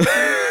Koopas.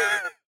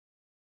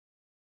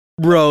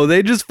 Bro,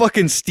 they just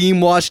fucking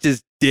steam washed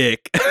his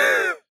dick.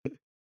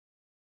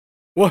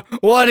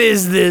 What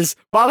is this?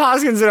 Bob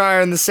Hoskins and I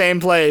are in the same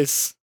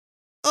place.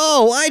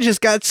 Oh, I just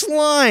got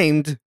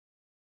slimed.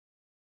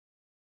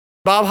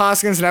 Bob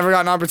Hoskins never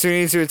got an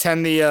opportunity to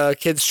attend the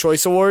Kids'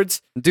 Choice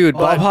Awards. Dude,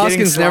 But Bob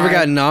Hoskins getting never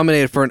got slimed-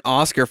 nominated for an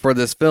Oscar for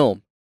this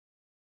film.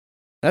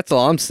 That's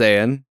all I'm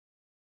saying.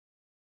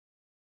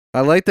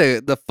 I like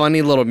the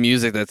funny little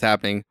music that's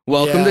happening.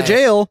 Welcome to Yes.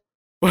 jail.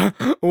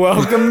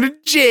 Welcome to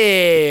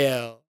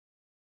jail.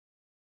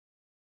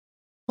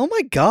 Oh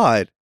my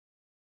god.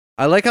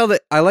 I like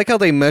how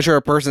they measure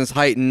a person's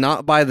height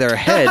not by their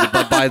head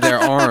but by their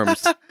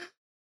arms.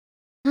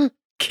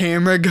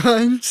 Camera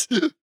guns.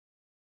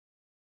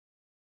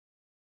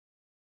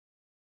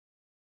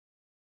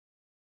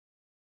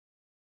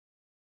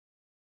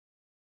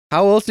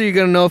 How else are you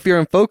gonna know if you're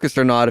in focus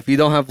or not if you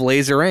don't have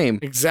laser aim?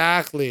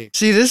 Exactly.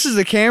 See, this is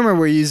the camera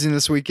we're using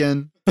this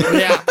weekend.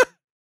 Yeah.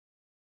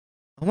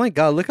 Oh my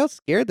god, look how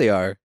scared they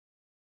are.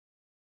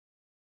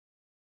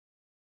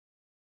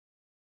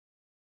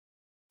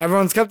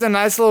 Everyone's kept in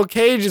nice little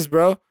cages,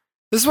 bro.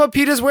 This is what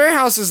PETA's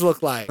warehouses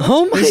look like.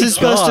 Oh my god. This is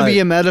supposed to be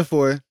a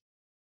metaphor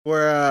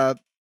for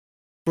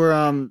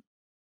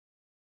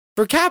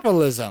For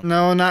capitalism.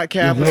 no, not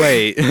capital.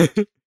 Wait.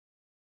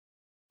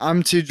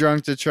 I'm too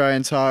drunk to try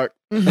and talk.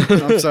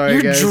 I'm sorry,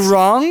 You're guys.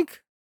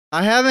 drunk?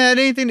 I haven't had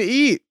anything to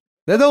eat.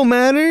 That don't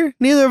matter.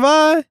 Neither have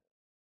I.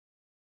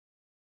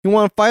 You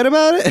want to fight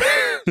about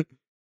it?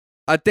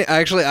 I think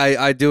actually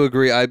I do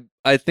agree.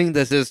 I think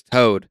this is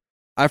Toad.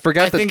 I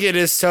forgot I that think it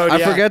is Toad. I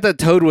yeah. forgot that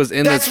Toad was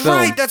in That's this film.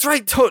 right. That's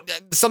right. Toad.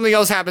 Something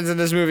else happens in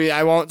this movie.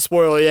 I won't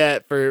spoil it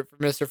yet for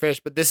Mr. Fish,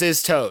 but this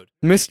is Toad.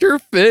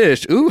 Mr.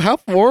 Fish. Ooh, how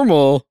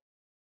formal.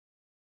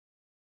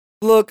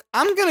 Look,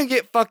 I'm gonna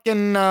get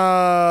fucking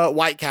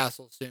White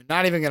Castle soon.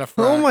 Not even gonna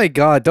front. Oh my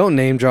god, don't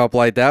name drop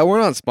like that. We're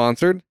not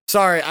sponsored.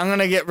 Sorry, I'm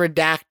gonna get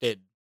redacted.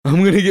 I'm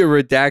going to get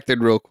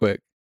redacted real quick.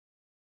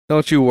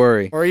 Don't you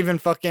worry. Or even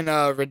fucking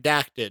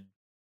redacted.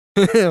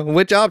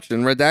 Which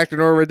option? Redacted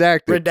or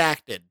redacted?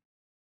 Redacted.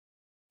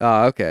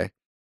 Oh, okay.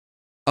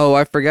 Oh,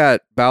 I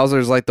forgot.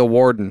 Bowser's like the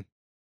warden.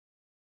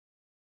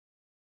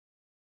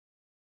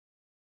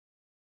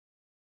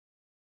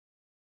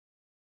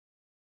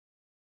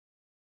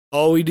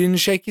 Oh, he didn't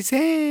shake his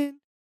hand.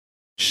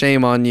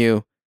 Shame on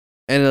you.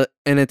 And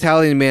an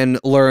Italian man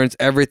learns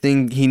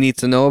everything he needs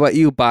to know about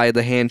you by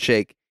the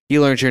handshake. He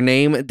learns your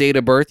name, date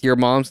of birth, your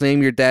mom's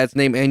name, your dad's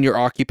name, and your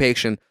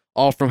occupation,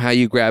 all from how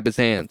you grab his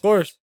hand. Of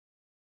course.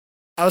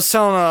 I was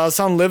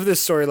telling Liv this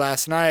story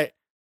last night,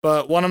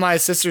 but one of my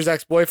sister's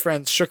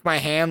ex-boyfriends shook my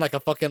hand like a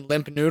fucking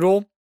limp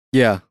noodle.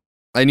 Yeah.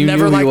 And you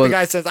Never knew he liked was... the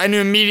guy since. I knew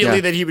immediately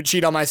Yeah. that he would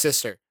cheat on my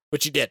sister,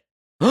 which he did.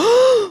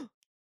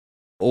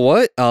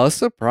 What a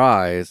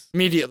surprise.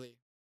 Immediately.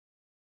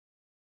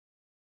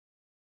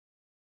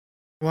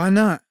 Why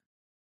not?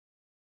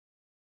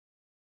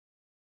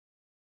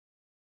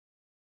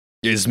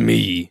 Is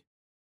me.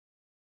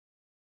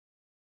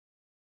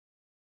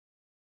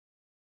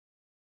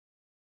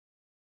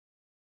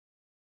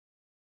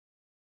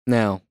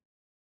 Now.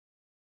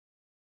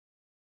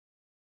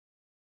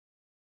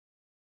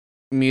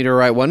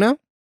 Meteorite, what now?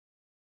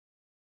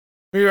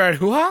 We were at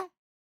hoo-ha?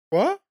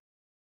 What?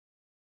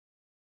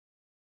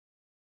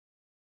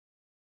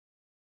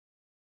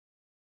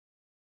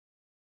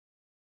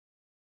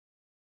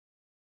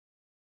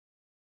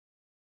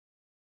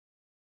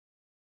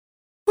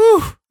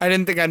 Whew. I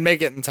didn't think I'd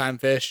make it in time,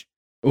 Fish.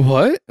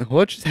 What?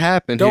 What just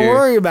happened Don't here?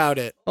 worry about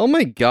it. Oh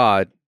my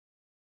god.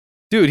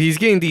 Dude, he's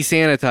getting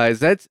desanitized.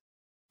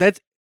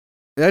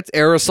 That's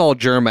aerosol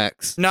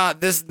Germex. Nah,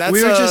 that's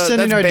We were just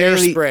sending that's our bear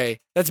daily- spray.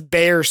 That's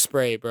bear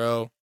spray,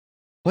 bro.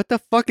 What the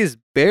fuck is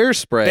bear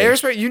spray? Bear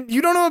spray.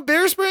 You don't know what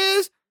bear spray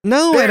is?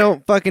 No, I bear-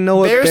 don't fucking know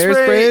what bear bear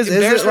spray- spray is. Is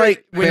bear it spray-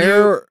 like when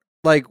bear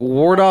like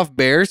ward off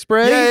bear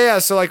spray? Yeah.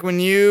 So like when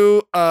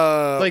you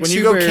Like when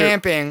you go super-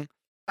 camping,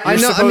 I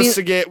you're know- I supposed mean-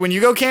 to get when you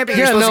go camping. Yeah,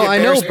 you're supposed no, to get I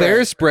bear know spray.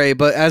 bear spray,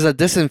 but as a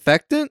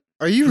disinfectant?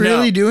 Are you No.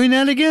 really doing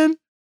that again?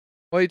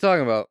 What are you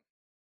talking about?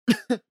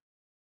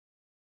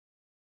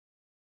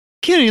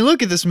 Kenny,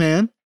 look at this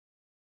man.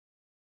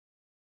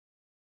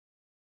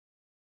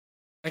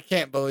 I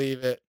can't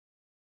believe it.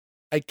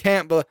 I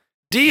can't believe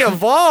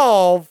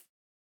de-evolve.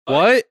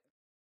 What?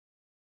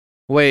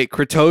 Wait,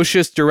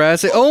 Cretaceous,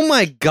 Jurassic? Oh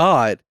my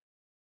god.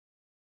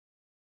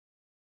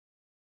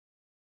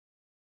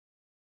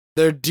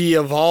 They're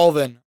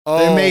de-evolving. Oh,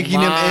 They're making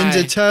him my.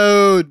 into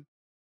Toad.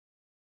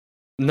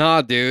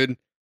 Nah, dude.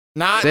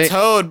 Not They-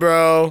 Toad,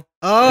 bro.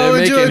 Oh,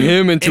 They're making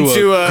him into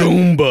into a a-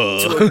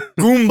 Goomba. To a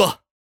Goomba.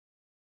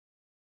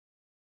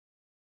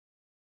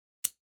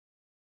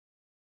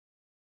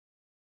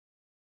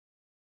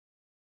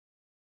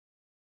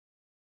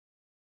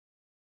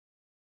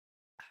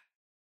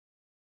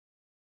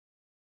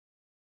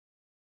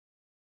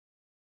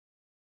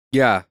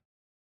 Yeah.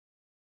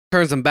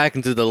 Turns them back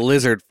into the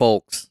lizard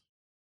folks.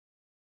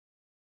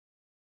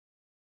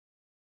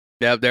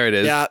 Yep, there it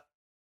is. Yeah.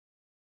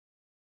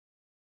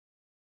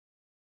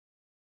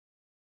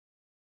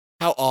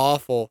 How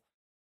awful.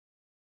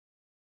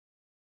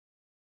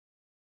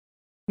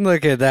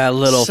 Look at that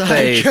little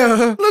face.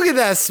 Psycho. Look at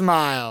that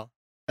smile.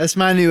 That's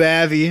my new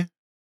Abby.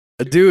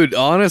 Dude,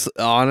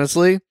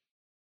 honestly,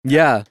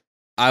 yeah.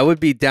 I would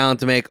be down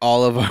to make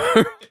all of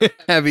our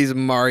Abby's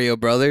Mario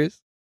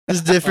Brothers.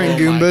 It's different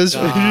Oh my Goombas.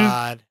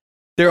 God.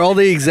 They're all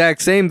the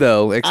exact same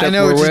though, except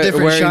know, we're it's just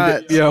different wearing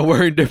shots.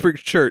 wearing different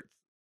shirts.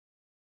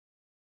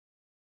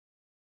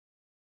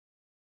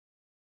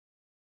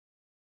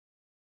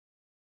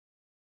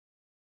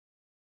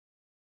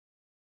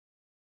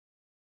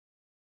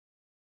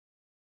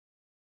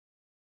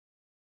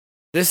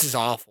 This is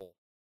awful.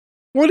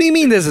 What do you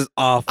mean this is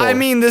awful? I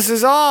mean, this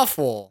is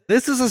awful.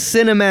 this is a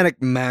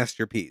cinematic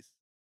masterpiece.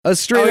 A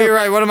straight Oh, you're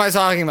up, right. What am I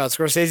talking about?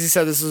 Scorsese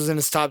said this was in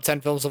his top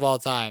 10 films of all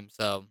time.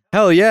 So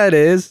hell yeah, it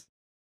is.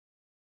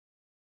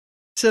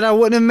 Said I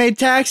wouldn't have made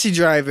Taxi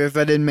Driver if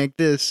I didn't make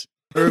this.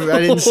 Or if I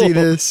didn't see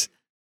this.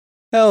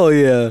 Hell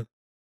yeah.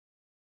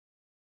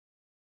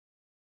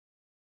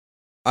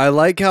 I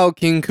like how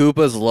King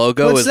Koopa's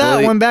logo What's is that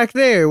literally- one back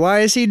there? Why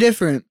is he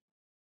different?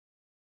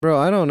 Bro,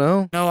 I don't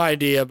know. no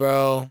idea,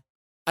 bro.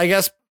 I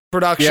guess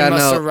production Yeah,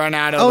 must no. have run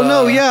out of. Oh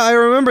no, yeah, I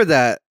remember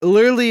that.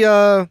 Literally,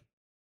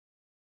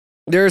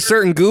 there are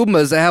certain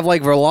Goombas that have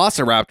like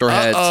Velociraptor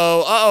heads.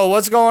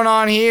 What's going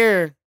on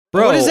here?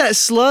 Bro, What is that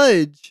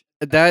sludge?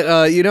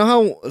 That you know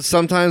how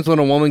sometimes when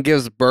a woman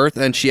gives birth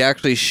and she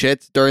actually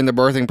shits during the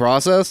birthing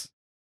process?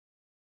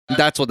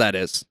 That's what that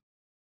is.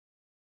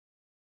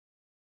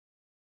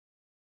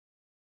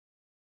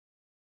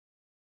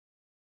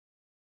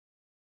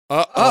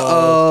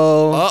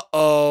 Uh-oh.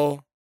 Uh-oh.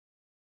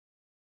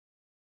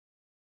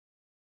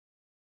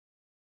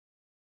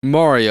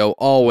 Mario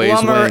always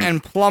Plumber wins.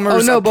 and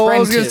plumber's Oh no, but what I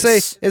was gonna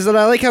apprentice. say is that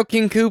I like how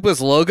King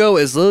Koopa's logo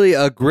is literally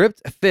a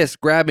gripped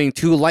fist grabbing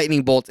two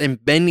lightning bolts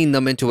and bending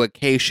them into a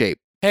K shape.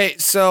 Hey,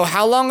 so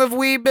how long have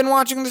we been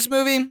watching this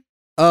movie?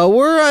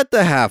 We're at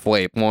the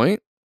halfway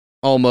point.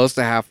 Almost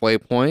the halfway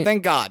point.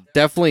 Thank God.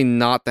 Definitely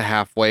not the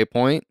halfway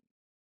point.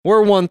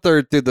 We're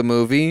 1/3 through the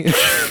movie.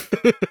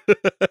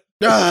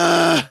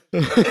 Ah!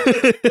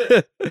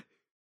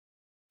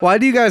 Why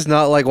do you guys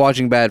not like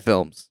watching bad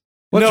films?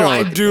 What's No, wrong I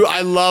with you? do.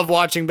 I love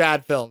watching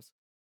bad films.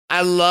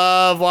 I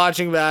love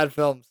watching bad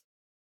films.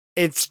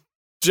 It's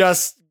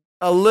just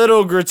a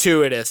little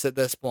gratuitous at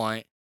this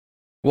point.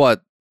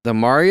 What? The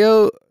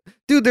Mario?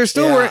 Dude, they're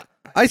still Yeah. wearing.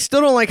 I still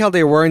don't like how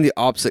they're wearing the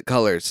opposite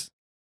colors.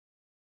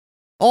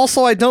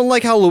 Also, I don't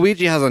like how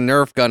Luigi has a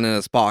Nerf gun in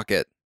his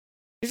pocket.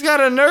 He's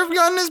got a Nerf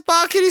gun in his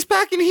pocket. He's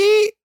packing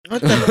heat.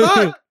 What the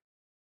fuck?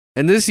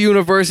 In this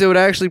universe, it would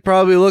actually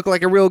probably look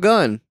like a real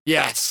gun.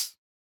 Yes.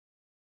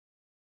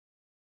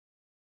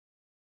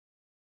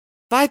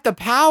 Fight the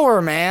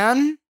power,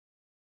 man.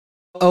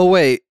 Oh,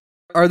 wait.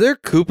 Are there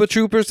Koopa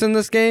Troopers in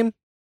this game?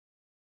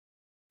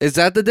 Is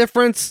that the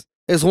difference?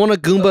 Is one a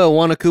Goomba and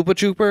one a Koopa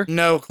Trooper?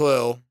 No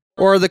clue.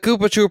 Or are the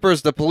Koopa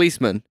Troopers the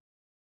policemen?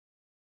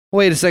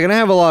 Wait a second, I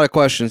have a lot of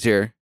questions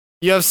here.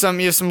 You have some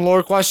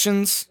lore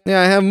questions?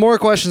 Yeah, I have more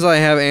questions than I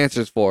have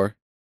answers for.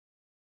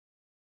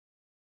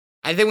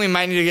 I think we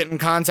might need to get in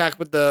contact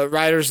with the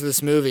writers of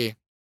this movie.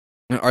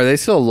 Are they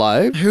still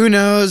alive? Who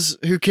knows?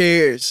 Who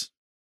cares?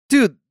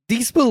 Dude,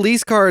 these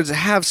police cars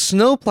have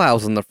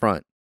snowplows in the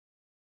front.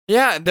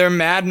 Yeah, they're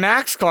Mad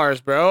Max cars,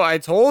 bro. I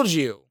told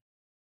you.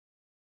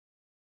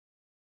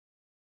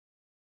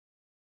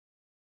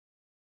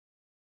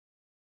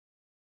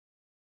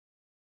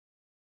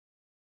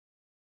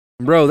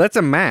 Bro, that's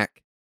a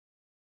Mac.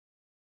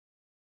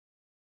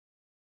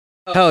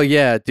 Hell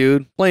yeah,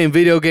 dude. Playing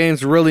video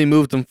games really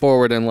moved them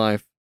forward in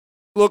life.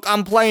 Look,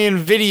 I'm playing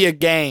video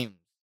games.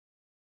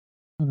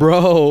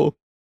 Bro.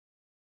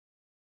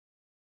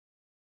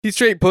 He's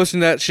straight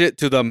pushing that shit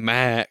to the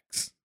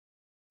max.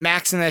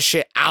 Maxing that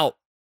shit out.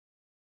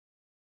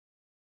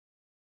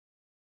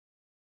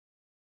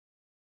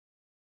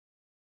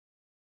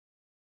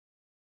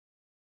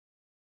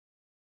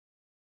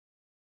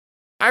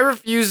 I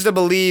refuse to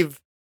believe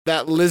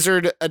that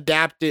lizard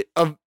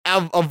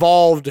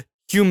evolved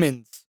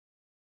humans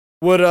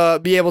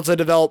would be able to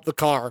develop the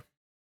car.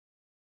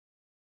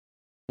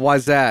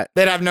 Why's that?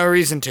 They'd have no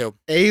reason to.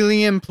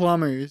 Alien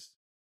plumbers.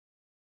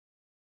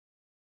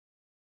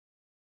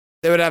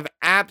 They would have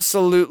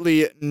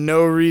absolutely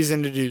no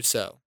reason to do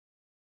so.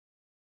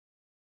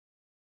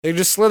 They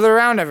just slither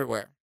around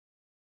everywhere.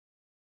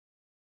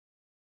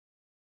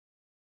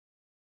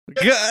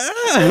 Wow,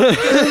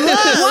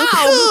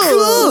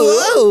 cool.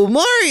 Whoa,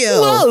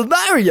 Mario. Whoa,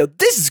 Mario,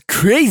 this is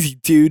crazy,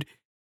 dude.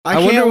 I, I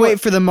wonder can't what- wait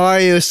for the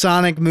Mario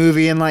Sonic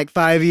movie in like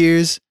 5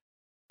 years.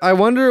 I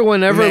wonder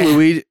whenever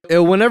Man.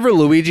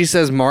 Luigi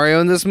says Mario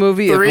in this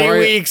movie, if 3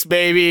 Mario, weeks,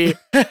 baby.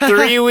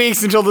 3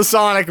 weeks until the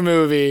Sonic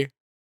movie.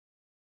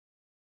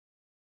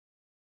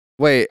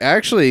 Wait,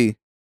 actually,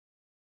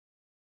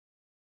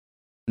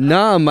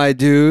 nah, my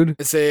dude.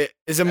 Is it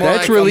more That's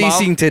like a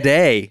releasing month?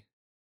 today.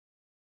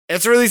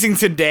 It's releasing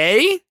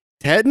today?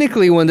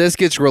 Technically, when this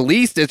gets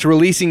released, it's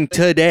releasing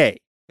today.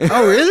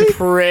 Oh, really?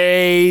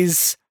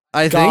 Praise.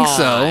 I think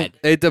so. God.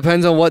 It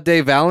depends on what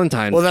day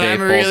Valentine's Well, then Day I'm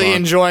falls really on.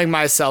 enjoying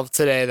myself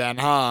today then,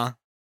 huh?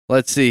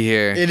 Let's see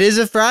here. It is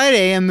a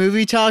Friday, and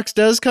Movie Talks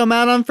does come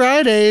out on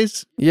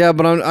Fridays. Yeah,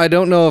 but I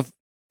don't know if.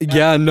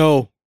 Yeah,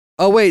 no.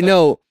 Oh wait,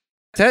 no.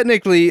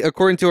 Technically,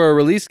 according to our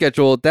release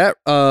schedule, that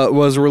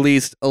was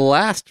released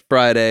last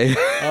Friday.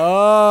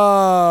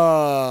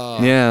 Oh.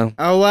 Yeah,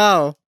 Oh,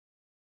 wow.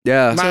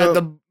 yeah. Might have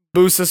to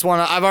boost this one.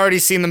 I've already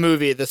seen the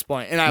movie at this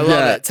point, and I love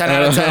Yeah, it. 10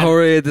 out of 10.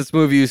 Already at this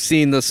movie, you've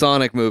seen the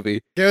Sonic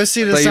movie, Go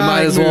see the so you Sonic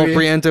might as well movie.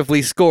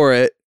 preemptively score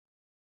it.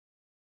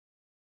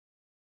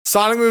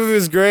 Sonic movie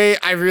was great.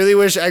 I really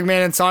wish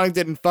Eggman and Sonic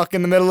didn't fuck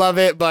in the middle of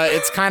it, but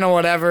it's kind of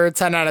whatever.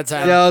 10 out of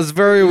 10. Yeah, it was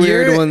very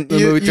weird when the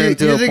movie turned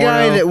into you're a the porno.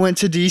 guy that went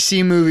to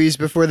DC movies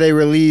before they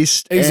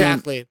released.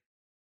 Exactly.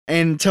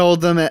 And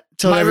told My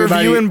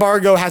everybody. review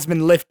embargo has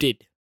been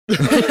lifted.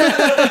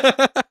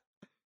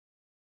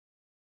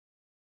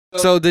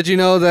 So did you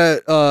know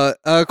that,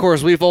 of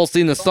course, we've all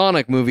seen the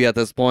Sonic movie at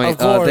this point. Of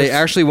course. They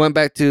actually went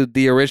back to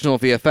the original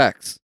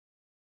VFX.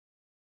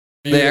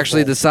 They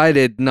actually Beautiful.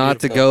 decided not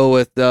to Beautiful. go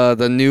with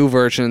the new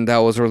version that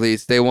was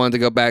released. They wanted to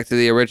go back to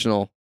the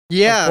original. Of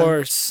yeah,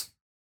 course.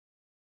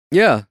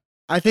 Yeah.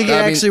 I think I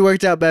it mean- actually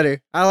worked out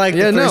better. I like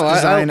Yeah, the first no, I-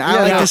 design. I, yeah,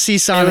 like no. to see It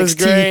Sonic's was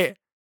teeth. great.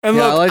 And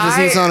Yeah, look, I like to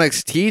see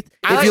Sonic's teeth.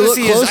 I If like you to look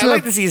see close his, I like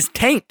enough, to see his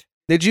taint,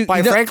 did you?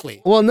 quite no,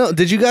 frankly. Well, no.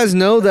 Did you guys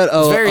know that It's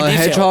a very detailed.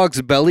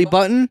 hedgehog's belly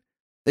button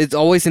is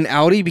always an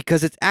outie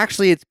because it's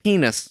actually its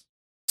penis?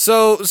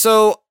 So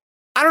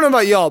I don't know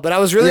about y'all, but I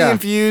was really Yeah.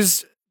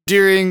 confused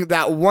during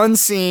that one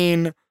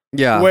scene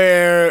Yeah.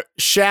 where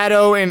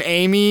Shadow and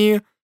Amy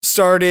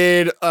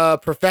started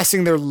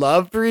professing their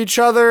love for each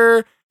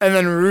other, and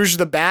then Rouge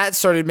the Bat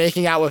started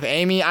making out with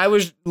Amy.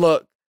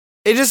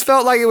 It just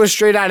felt like it was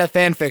straight out of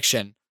fan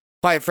fiction,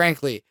 quite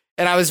frankly,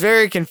 and I was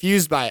very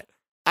confused by it.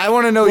 I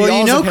want to know Well, y'all's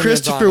you know opinions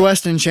Christopher on it.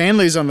 Weston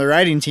Chandler's on the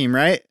writing team,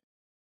 right?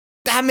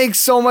 That makes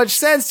so much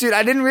sense, dude.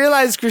 I didn't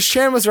realize Chris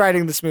Chan was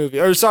writing this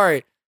movie. Or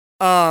sorry,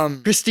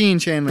 Christine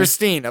Chandler.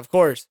 Christine, of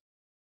course.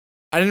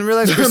 I didn't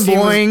realize Christine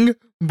was boing,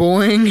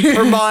 boing.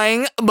 for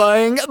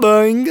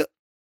buying.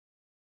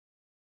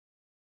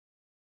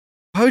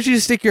 Why would you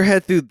stick your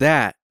head through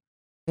that?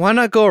 Why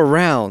not go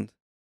around?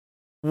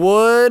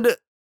 Would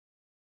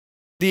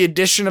the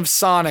addition of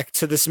Sonic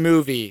to this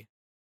movie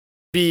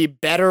be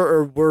better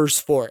or worse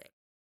for it?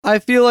 I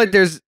feel like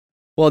there's.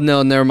 Well,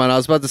 no, never mind. I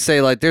was about to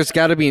say, like, there's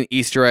got to be an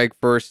Easter egg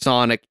for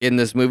Sonic in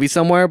this movie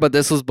somewhere, but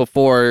this was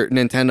before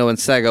Nintendo and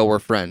Sega were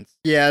friends.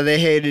 Yeah, they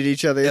hated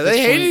each other. Yeah, at they this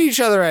hated point. each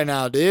other right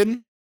now,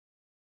 dude.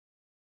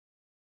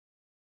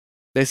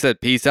 They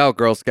said, "Peace out,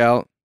 Girl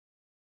Scout."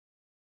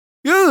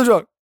 Get the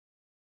truck.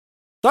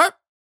 Start.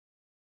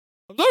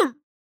 I'm sorry.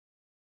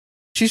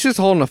 She's just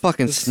holding a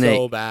fucking This is snake.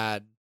 so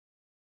bad.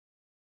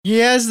 He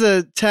has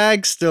the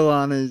tag still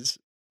on his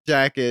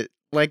jacket,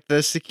 like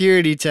the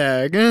security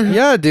tag.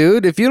 Yeah,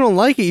 dude. If you don't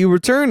like it, you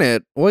return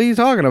it. What are you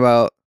talking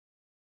about?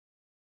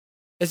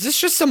 Is this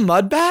just a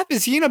mud bath?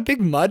 Is he in a big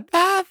mud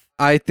bath?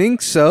 I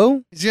think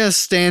so, He's gonna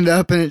stand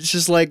up and it's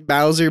just like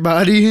Bowser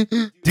body.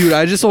 dude.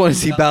 I just want to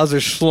see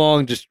Bowser's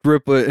schlong just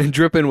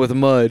dripping with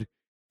mud.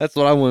 That's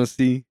what I want to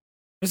see.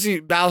 Is he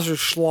Bowser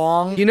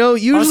Schlong? You know, I wanna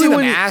see usually them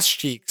when ass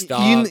cheeks,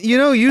 dog. you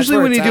know, usually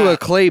where when you it's do a at.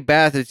 clay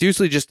bath, it's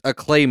usually just a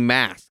clay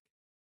mask.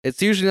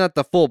 It's usually not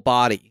the full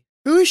body.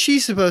 Who is she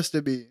supposed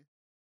to be?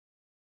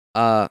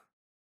 I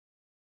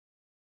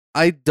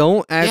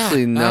don't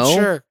actually Yeah, know. Not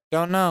sure.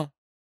 Don't know.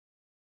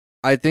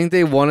 I think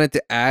they wanted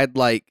to add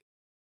like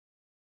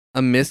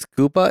a Miss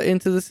Koopa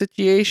into the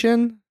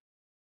situation.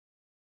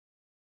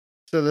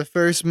 So the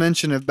first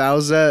mention of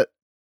Bowsette.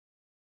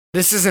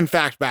 This is in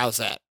fact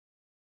Bowsette.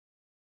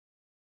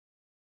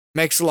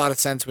 Makes a lot of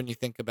sense when you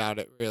think about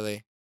it,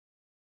 really.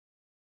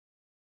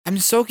 I'm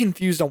so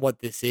confused on what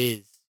this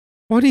is.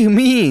 What do you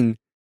mean?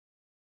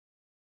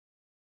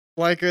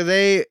 Like, are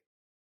they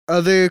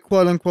other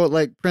quote unquote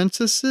like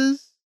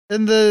princesses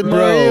in the Bro,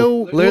 Mario?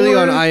 literally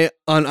on lore?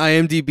 on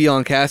IMDb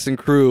on cast and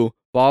crew,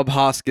 Bob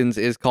Hoskins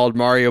is called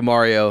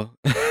Mario.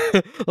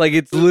 Like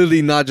it's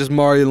literally not just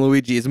Mario and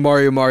Luigi, it's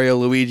Mario,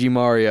 Luigi,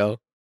 Mario.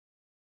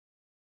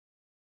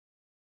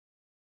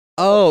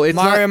 Oh, it's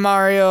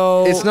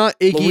Mario. not it's not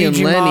Iggy and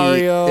Luigi Lenny.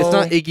 Mario. It's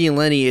not Iggy and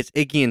Lenny, it's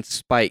Iggy and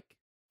Spike.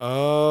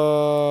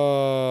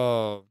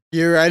 Oh.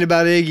 You're right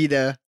about Iggy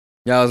though.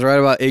 Yeah, I was right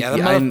about Iggy. Yeah, the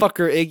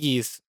motherfucker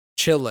Iggy's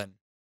chilling.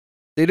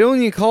 They don't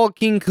even call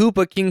King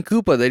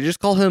Koopa. They just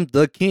call him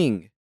the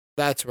King.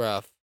 That's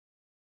rough.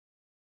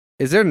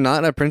 Is there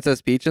not a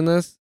Princess Peach in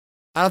this?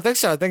 I don't think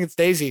so. I think it's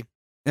Daisy.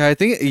 Yeah, I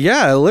think.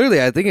 Yeah,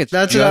 literally, I think it's.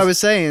 That's just, what I was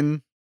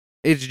saying.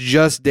 It's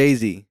just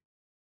Daisy.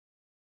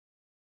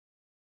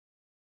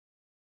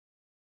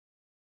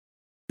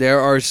 There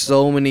are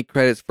so many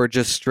credits for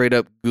just straight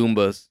up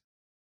Goombas.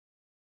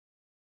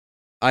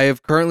 I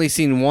have currently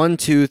seen 1,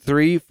 2,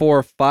 3,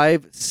 4,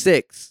 5,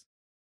 6.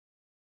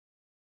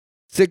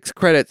 6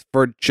 credits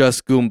for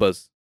just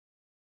Goombas.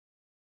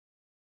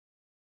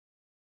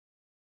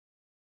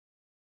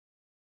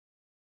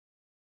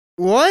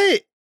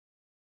 What?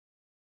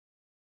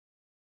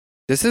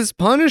 This is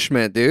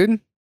punishment, dude.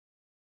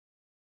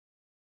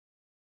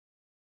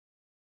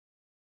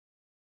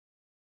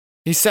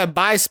 He said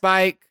bye,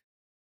 Spike.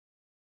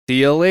 See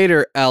you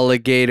later,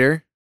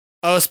 alligator.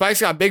 Oh,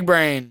 Spike's got big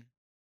brain.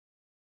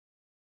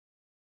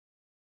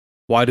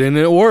 Why didn't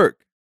it work?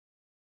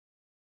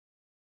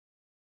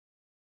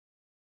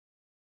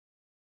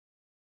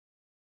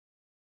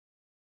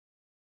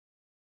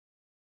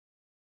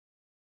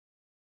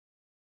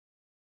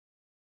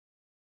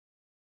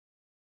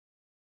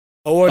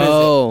 Oh, what is it?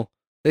 Oh,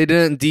 They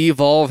didn't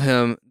devolve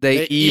him.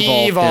 They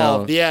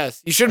evolved him.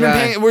 Yes. You should have been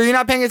Yeah. paying. Were you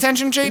not paying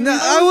attention, Jaden? No,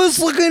 I was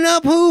looking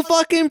up who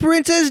fucking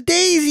Princess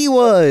Daisy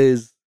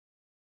was.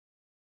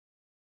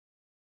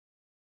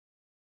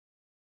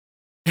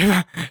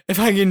 If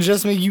I can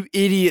just make you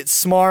idiots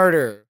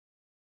smarter.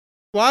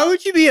 Why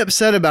would you be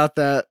upset about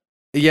that?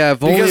 Yeah,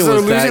 if only Because it they're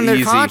was that losing their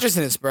easy.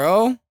 consciousness,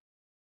 bro.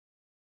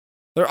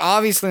 They're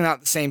obviously not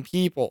the same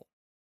people.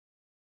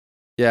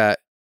 Yeah,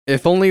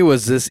 if only it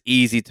was this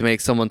easy to make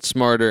someone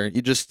smarter.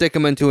 You just stick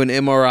them into an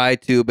MRI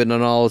tube, and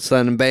then all of a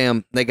sudden,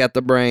 bam, they got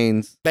the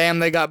brains. Bam,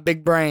 they got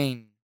big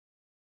brain.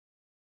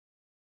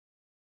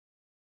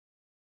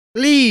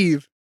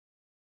 Leave.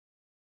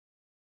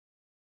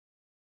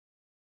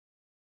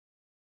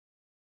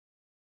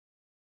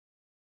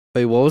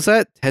 Wait, what was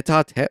that?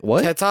 Tete-a-tete?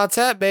 What?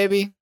 Tete-a-tete,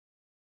 baby.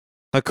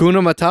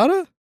 Hakuna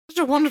Matata? Such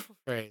a wonderful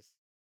phrase.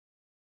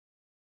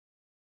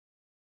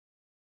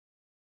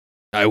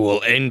 I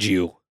will end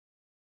you.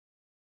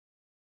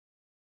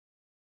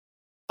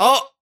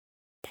 Oh,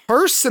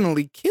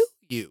 personally kill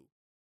you.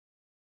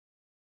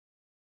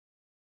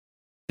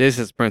 This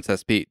is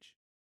Princess Peach.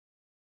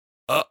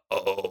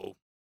 Uh-oh.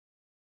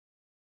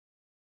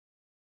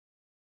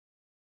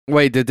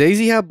 Wait, did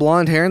Daisy have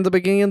blonde hair in the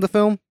beginning of the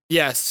film?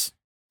 Yes.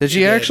 Did she She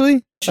did.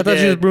 actually? She I thought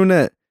she was did.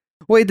 brunette.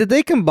 Wait, did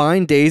they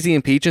combine Daisy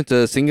and Peach into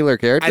a singular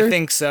character? I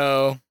think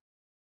so.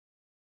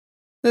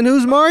 Then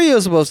who's Mario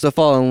supposed to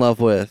fall in love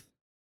with?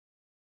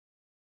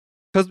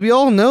 Because we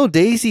all know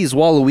Daisy's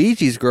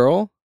Waluigi's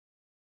girl.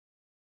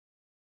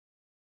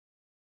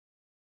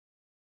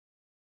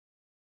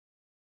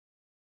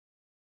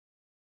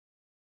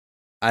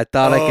 I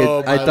thought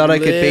Oh, I my thought I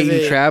could bait and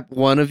living. trap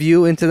one of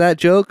you into that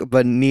joke,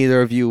 but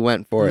neither of you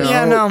went for it. No.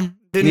 Yeah, no.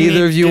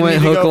 Neither of you didn't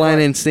went need to hook, go line,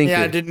 for it. and sinker.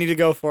 Yeah, I didn't need to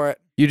go for it.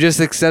 You just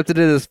accepted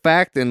it as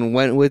fact and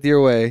went with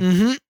your way.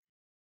 Mm-hmm.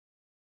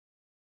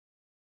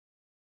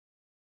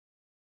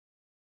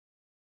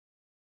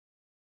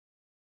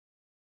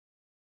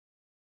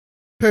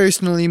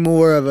 Personally,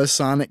 more of a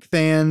Sonic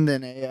fan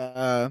than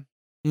a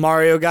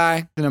Mario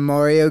guy.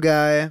 Mario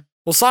guy.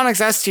 Well,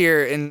 Sonic's S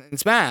tier in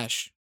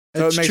Smash.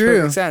 So That's it makes true.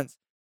 perfect sense.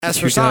 As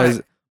for You guys-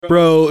 Sonic.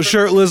 Bro,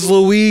 shirtless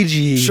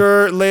Luigi.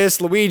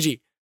 Shirtless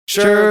Luigi.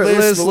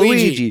 Shirtless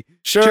Luigi.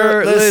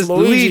 Shirtless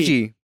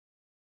Luigi.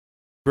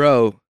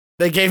 Bro,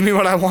 They gave me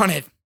what I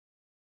wanted.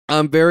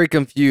 I'm very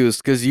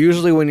confused because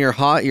usually when you're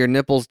hot, your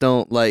nipples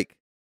don't like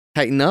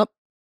tighten up,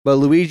 but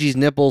Luigi's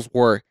nipples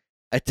were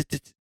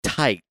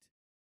tight.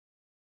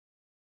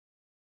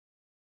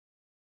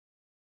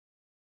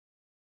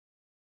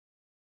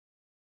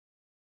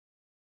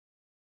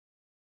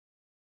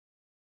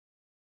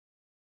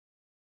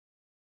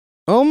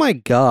 Oh my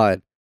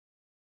god.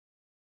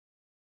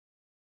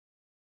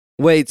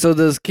 Wait, so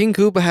does King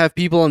Koopa have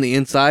people on the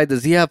inside?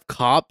 Does he have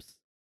cops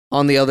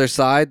on the other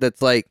side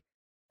that's like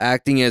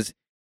acting as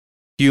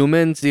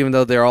humans, even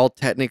though they're all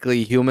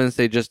technically humans?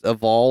 They just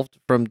evolved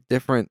from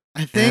different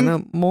I think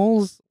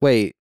animals?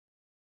 Wait.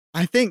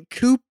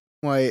 Coop.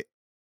 Wait,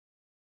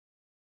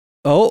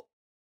 Oh.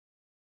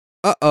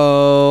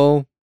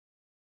 Uh-oh.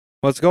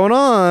 What's going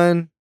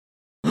on?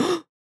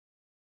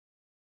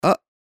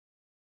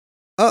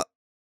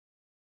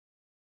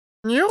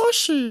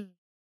 Yoshi.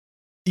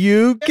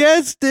 You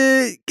guessed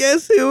it.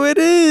 Guess who it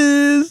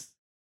is?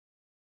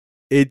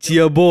 It's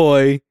your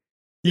boy,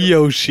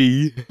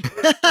 Yoshi.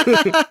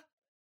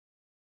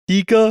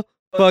 Pika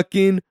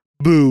fucking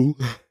boo.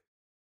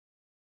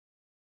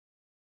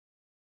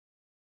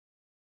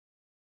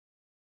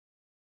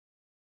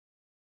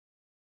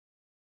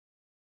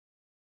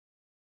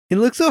 He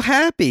looks so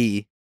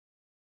happy.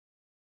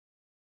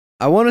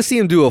 I want to see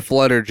him do a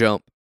flutter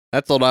jump.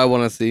 That's what I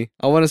want to see.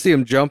 I want to see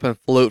him jump and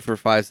float for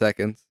 5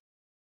 seconds.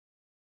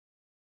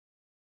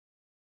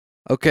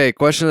 Okay,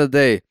 question of the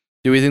day.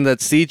 Do we think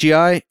that's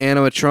CGI,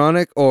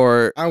 animatronic,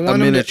 or I a want him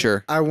to-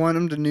 miniature? I want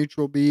him to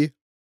neutral B.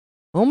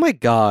 Oh my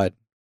god.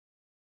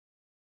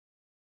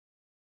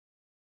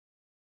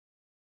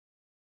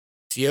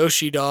 It's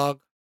Yoshi,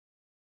 dog.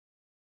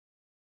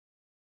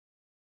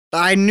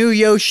 I knew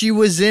Yoshi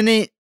was in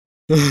it.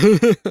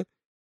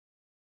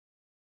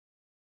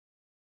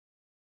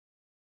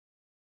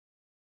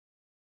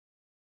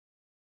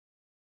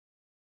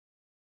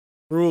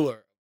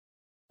 Ruler.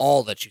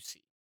 All that you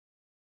see.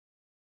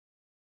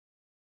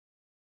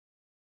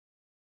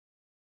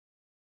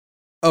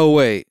 Oh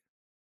wait.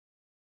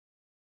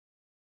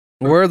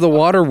 Where are the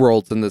water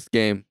worlds in this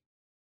game?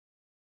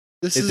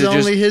 This Is is it just-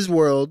 only his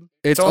world.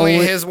 It's only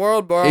his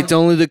world, bro. It's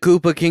only the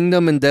Koopa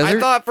Kingdom and desert. I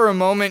thought for a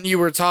moment you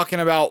were talking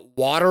about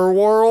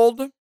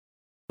Waterworld.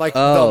 Like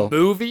Oh. the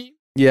movie.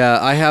 Yeah,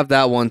 I have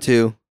that one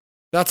too.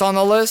 That's on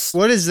the list.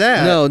 What is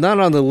that? No, not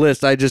on the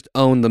list. I just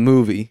own the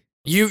movie.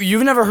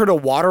 You've never heard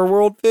of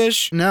Waterworld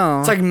fish? No.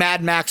 It's like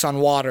Mad Max on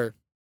water.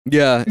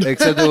 Yeah,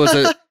 except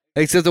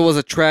it was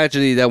a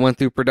tragedy that went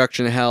through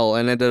production hell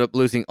and ended up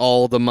losing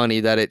all the money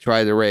that it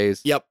tried to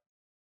raise. Yep.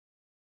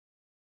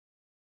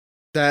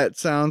 That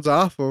sounds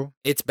awful.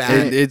 It's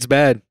bad. It's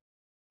bad.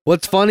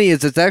 What's funny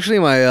is it's actually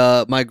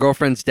my my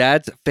girlfriend's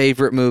dad's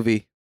favorite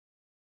movie.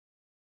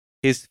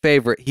 his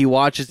favorite. He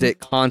watches it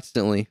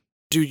constantly.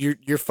 Dude,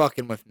 you're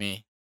fucking with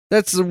me.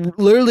 That's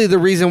literally the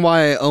reason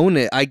why I own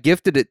it. I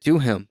gifted it to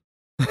him.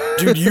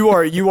 Dude, you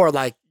are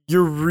like,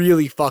 you're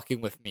really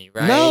fucking with me,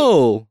 right?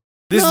 No.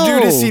 This no.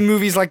 dude has seen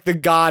movies like The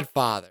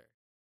Godfather.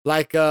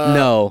 Like,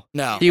 no.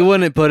 No. He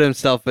wouldn't put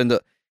himself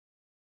into.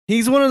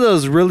 He's one of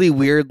those really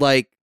weird,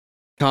 like,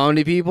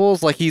 comedy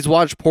peoples. Like, he's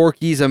watched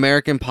Porky's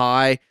American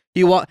Pie.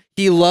 He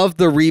loved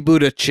the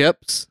reboot of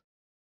Chips.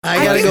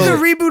 I think the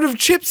reboot of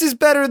Chips is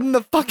better than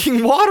the fucking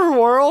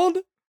Waterworld.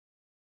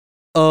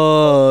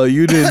 Oh,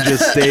 you didn't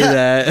just say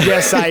that.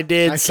 Yes, I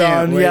did,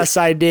 son. Yes,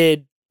 I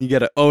did. You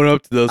gotta own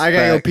up to those. I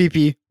gotta go facts. pee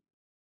pee.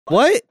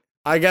 What?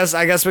 I guess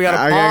we gotta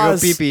I pause. gotta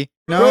go pee pee.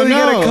 No, Bro, you no.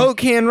 got a Coke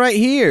can right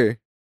here.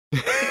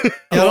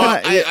 Well,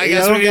 I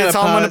guess we need to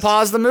tell him when to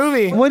pause the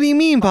movie. What do you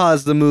mean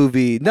pause the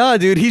movie? Nah,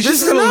 dude, he's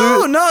just gonna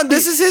lose. No,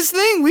 this is his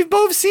thing. We've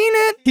both seen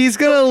it. He's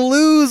gonna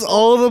lose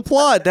all the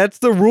plot. That's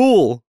the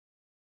rule.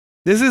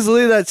 This is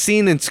literally that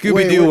scene in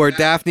Scooby Doo what- where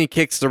Daphne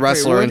kicks the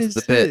wrestler Wait, into what the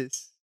is pit.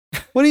 this?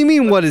 What do you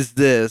mean? What is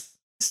this?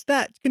 It's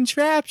that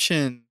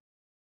contraption.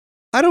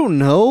 I don't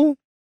know.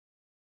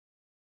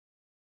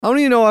 I don't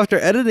even know after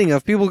editing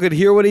if people could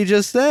hear what he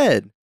just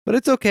said, but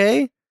it's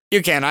okay.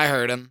 You can. I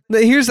heard him.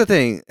 Here's the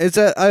thing: it's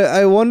that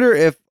I wonder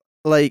if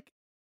like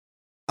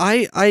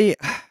I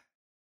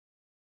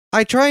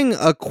try and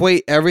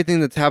equate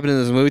everything that's happened in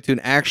this movie to an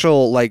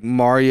actual like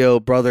Mario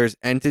Brothers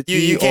entity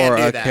You can't or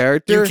do a that.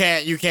 character.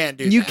 You can't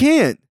do You that.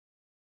 can't.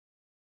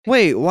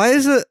 Wait, why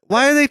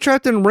are they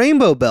trapped in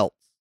rainbow belts?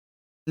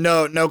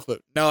 No clue.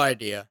 No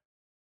idea.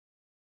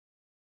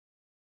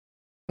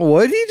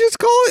 What did you just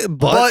call it?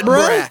 Butt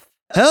breath? breath.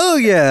 Hell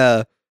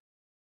yeah.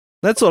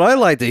 That's what I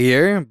like to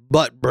hear.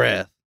 Butt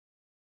breath.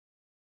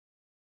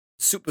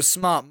 Super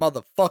smart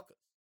motherfucker.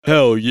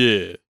 Hell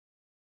yeah.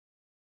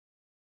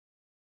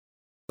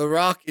 The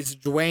Rock is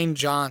Dwayne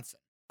Johnson.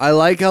 I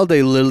like how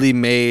they literally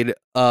made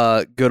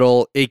good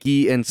old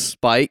Icky and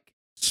Spike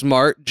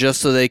smart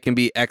just so they can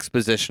be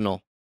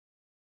expositional.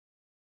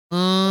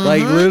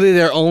 Like literally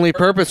their only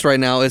purpose right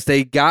now is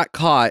they got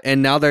caught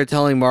and now they're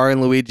telling Mario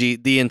and Luigi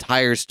the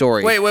entire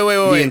story. Wait.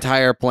 The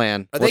entire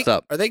plan. What's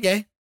up? Are they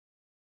gay?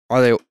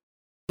 Are they?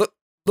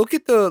 Look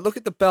at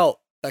the belt.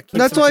 That keeps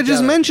That's them what I just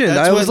together. mentioned.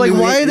 That's I was what like,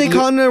 why are they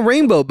caught in a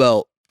rainbow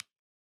belt?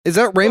 Is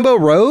that Rainbow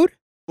Road?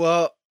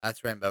 Well,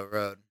 That's Rainbow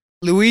Road.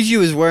 Luigi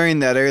was wearing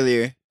that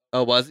earlier.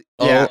 Oh, was it?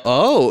 Yeah.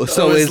 Oh,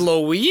 So so is is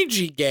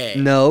Luigi gay?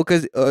 no,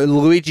 because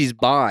Luigi's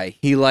bi.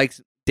 He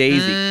likes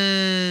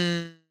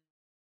Daisy.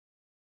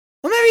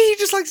 Well, maybe he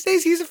just likes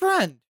Daisy. He's a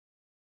friend.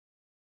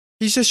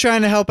 He's just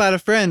trying to help out a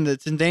friend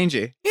that's in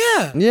danger.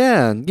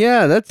 Yeah.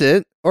 Yeah, that's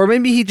it. Or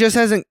maybe he just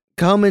hasn't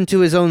come into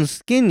his own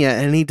skin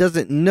yet, and he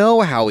doesn't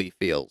know how he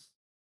feels.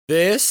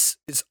 This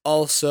is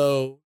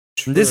also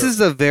true. This is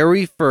the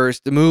very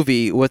first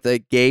movie with a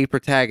gay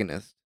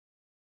protagonist.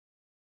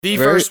 the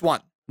very- first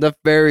one. The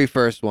very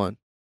first one.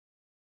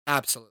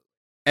 Absolutely.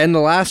 And the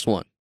last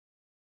one.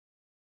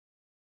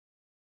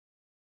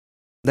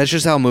 That's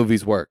just how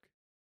movies work.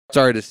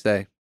 Sorry to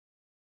say.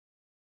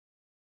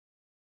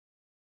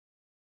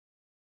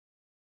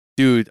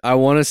 Dude, I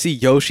want to see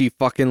Yoshi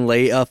fucking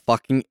lay a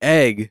fucking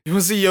egg. You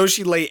want to see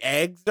Yoshi lay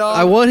eggs, dog?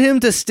 I want him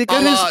to stick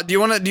out his... Do you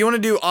want to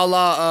do a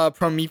la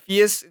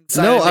Prometheus?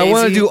 inside No, of I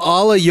want to Daisy? do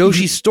a la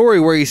Yoshi's story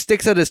where he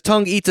sticks out his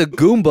tongue, eats a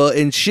Goomba,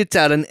 and shits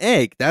out an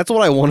egg. That's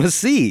what I want to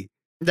see.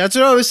 That's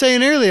what I was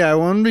saying earlier. I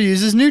want him to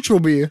use his neutral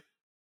beer.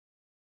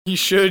 He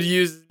should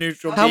use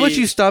neutral. How B. about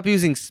you stop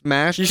using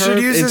Smash You should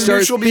terms use and his start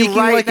neutral B speaking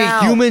right like now.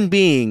 a human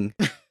being?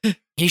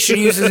 He should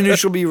use his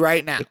neutral B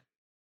right now.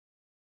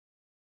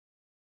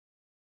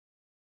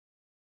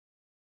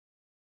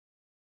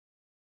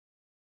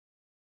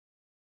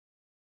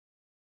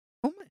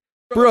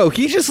 Bro,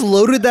 he just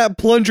loaded that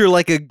plunger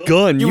like a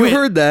gun. You went,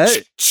 heard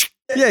that?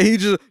 Yeah, he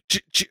just...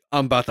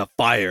 I'm about to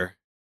fire.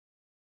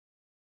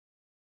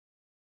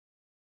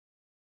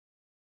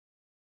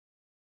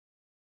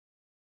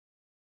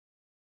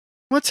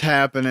 What's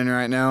happening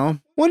right now?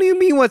 What do you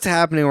mean what's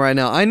happening right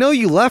now? I know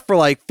you left for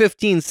like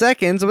 15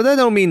 seconds, but that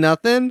don't mean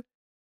nothing.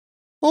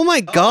 Oh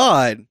my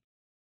god.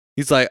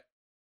 He's like...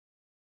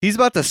 He's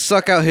about to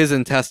suck out his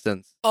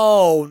intestines.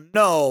 Oh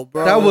no,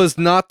 bro. That was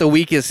not the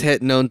weakest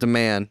hit known to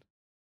man.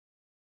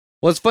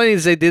 What's funny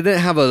is they didn't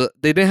have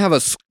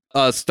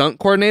a stunt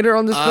coordinator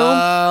on this film,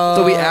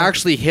 so we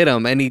actually hit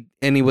him, and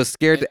he was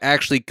scared to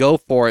actually go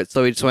for it,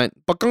 so he just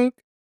went "Bakunk."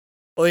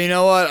 Well, you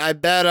know what? I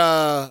bet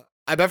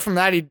from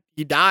that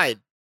he died.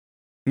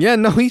 Yeah,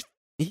 no, he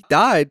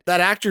died.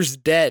 That actor's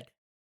dead.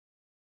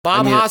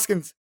 Bob I mean-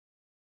 Hoskins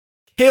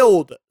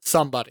killed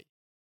somebody.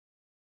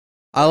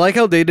 I like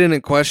how they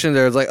didn't question.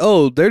 They're like,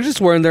 oh, they're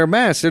just wearing their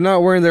masks. They're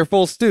not wearing their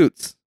full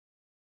suits.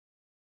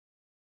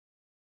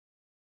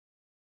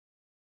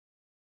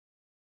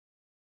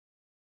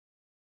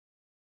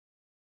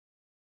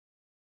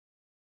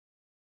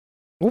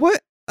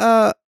 What?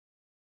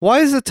 Why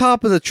is the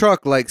top of the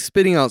truck like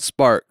spitting out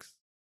sparks?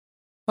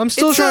 I'm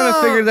still It's, trying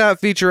to figure that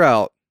feature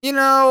out. You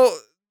know,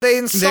 they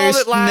installed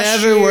They're it last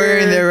never year.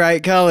 wearing their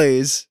right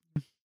colors.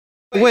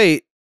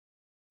 Wait,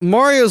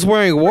 Mario's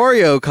wearing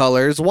Wario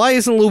colors. Why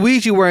isn't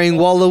Luigi wearing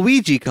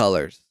Waluigi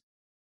colors?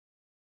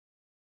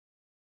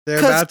 They're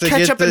 'Cause about to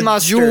ketchup get and the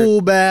mustard.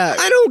 jewel back.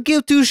 I don't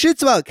give two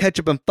shits about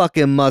ketchup and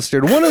fucking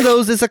mustard. One of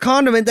those is a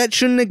condiment that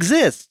shouldn't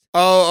exist.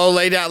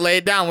 Lay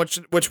it down.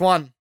 Which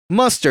one?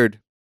 Mustard.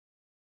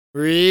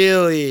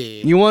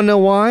 Really? You want to know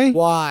why?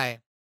 Why?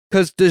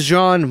 Because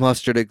Dijon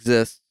mustard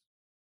exists.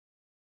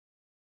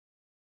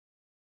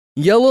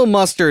 Yellow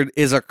mustard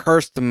is a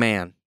cursed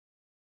man.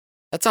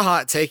 That's a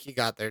hot take you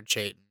got there,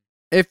 Chayton.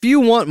 If you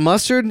want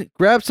mustard,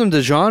 grab some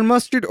Dijon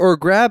mustard or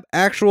grab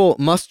actual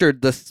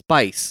mustard, the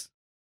spice.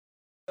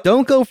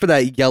 Don't go for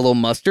that yellow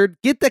mustard.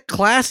 Get the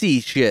classy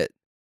shit.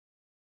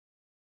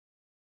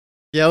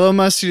 Yellow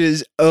mustard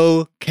is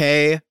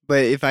okay,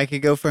 but if I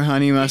could go for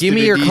honey mustard Give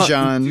me your or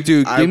Dijon,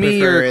 dude. I Give me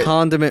prefer your it.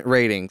 condiment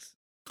ratings.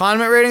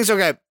 Condiment ratings?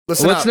 Okay,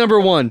 listen What's up. number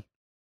one?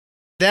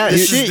 That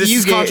This is- shit this you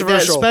is get,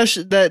 controversial.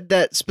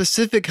 that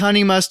specific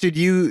honey mustard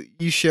you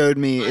showed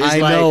me is I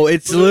like, know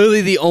it's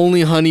literally the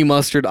only honey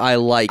mustard I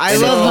like. I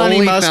and love it's honey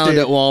only mustard. found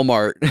at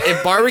Walmart.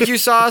 If barbecue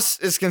sauce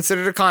is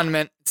considered a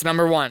condiment, it's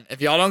number one. If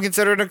y'all don't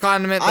consider it a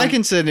condiment, I then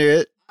consider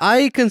it.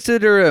 I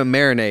consider it a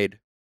marinade.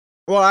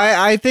 Well,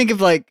 I think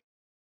of like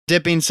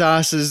dipping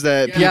sauces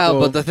that people, Yeah,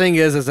 but the thing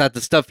is that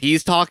the stuff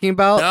he's talking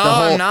about, No, the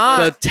whole I'm not.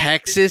 the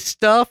Texas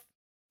stuff.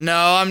 no,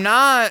 I'm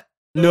not.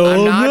 No,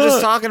 I'm not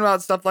just talking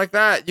about stuff like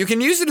that. You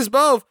can use it as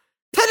both.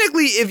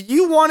 Technically, if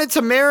you wanted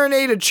to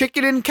marinate a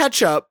chicken in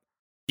ketchup,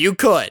 you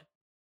could.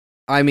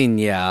 I mean,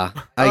 yeah,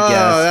 I oh,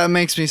 guess. that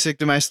makes me sick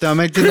to my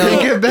stomach to No.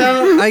 think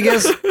about. I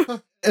guess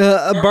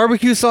a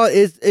barbecue sauce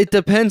it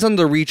depends on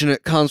the region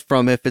it comes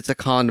from if it's a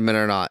condiment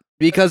or not.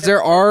 Because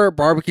there are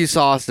barbecue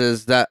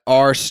sauces that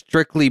are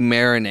strictly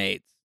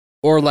marinades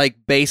or like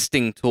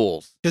basting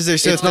tools. Because they're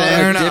so It's not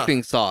Fair a enough.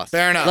 dipping sauce.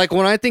 Fair enough. Like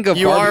when I think of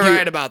You are barbecue,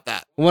 right about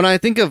that. when I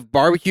think of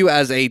barbecue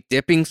as a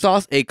dipping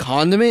sauce, a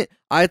condiment,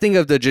 I think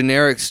of the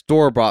generic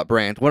store-bought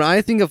brand. When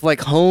I think of like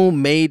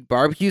homemade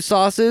barbecue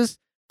sauces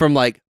from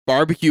like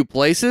barbecue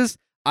places,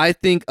 I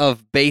think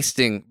of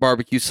basting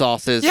barbecue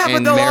sauces Yeah, but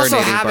and they'll marinating also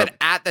have barbe- it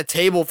at the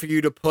table for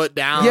you to put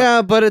down.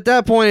 Yeah, but at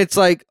that point it's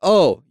like,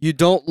 oh, you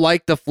don't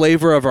like the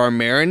flavor of our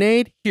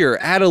marinade? Here,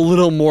 add a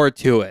little more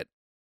to it.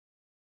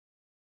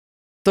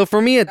 So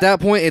for me at that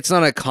point it's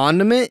not a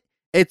condiment,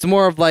 it's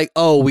more of like,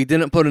 oh, we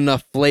didn't put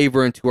enough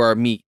flavor into our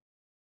meat.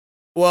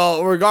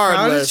 Well,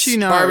 regardless, she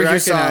not barbecue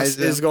recognize sauce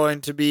them? is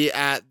going to be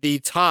at the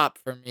top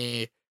for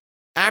me.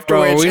 After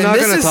Bro, which, are we and not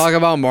this gonna is- talk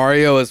about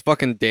Mario as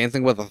fucking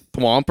dancing with a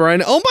thwomp right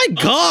now? Oh my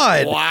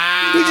god!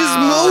 Wow, He just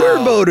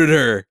motorboated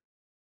her.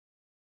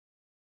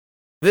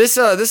 This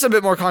is a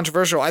bit more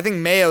controversial. I think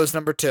mayo is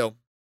number 2,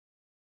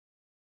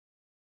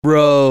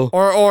 Bro.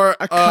 or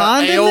A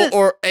condiment?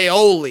 or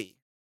aioli,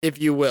 if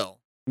you will.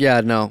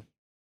 Yeah, no.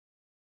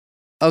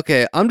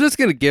 Okay, I'm just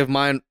gonna give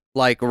mine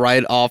like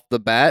right off the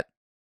bat.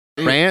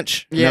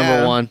 Ranch, Yeah.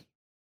 number 1.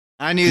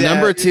 I knew that.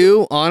 Number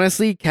 2,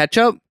 honestly,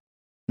 ketchup.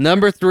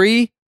 Number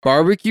 3,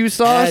 barbecue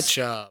sauce.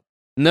 Ketchup.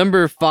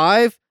 Number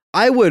 5,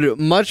 I would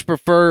much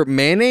prefer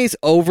mayonnaise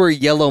over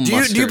yellow Do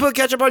mustard. you put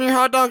ketchup on your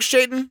hot dogs,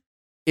 Chayton?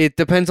 It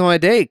depends on my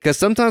day, because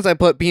sometimes I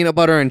put peanut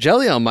butter and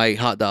jelly on my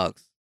hot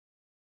dogs.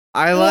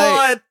 I like.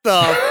 What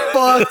the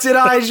fuck did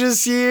I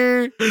just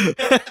hear?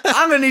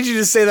 I'm gonna need you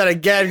to say that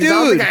again because I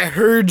don't think Dude. I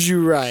heard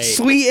you right.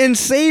 Sweet and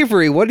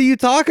savory. What are you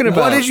talking about?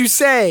 What did you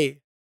say?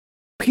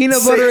 Peanut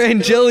Say- butter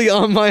and jelly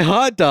on my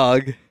hot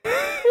dog.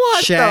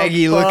 What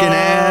Shaggy the looking fuck?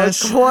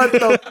 ass. What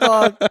the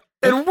fuck?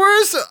 And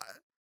where's?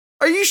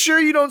 Are you sure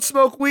you don't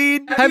smoke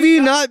weed? Have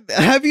you not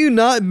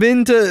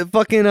been to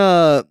fucking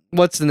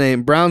what's the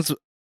name? Brown's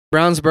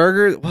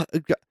Burger? What?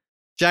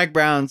 Jack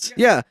Brown's.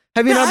 Yeah.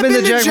 Have you Yeah, not I've been to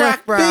been to Jack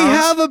Jack Brown's? They Brown's.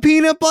 have a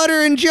peanut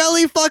butter and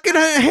jelly fucking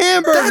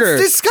hamburger.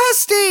 That's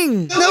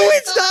disgusting. No,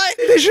 it's not.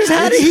 Fisher's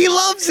had it. He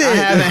loves it. I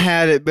haven't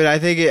had it, but I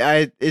think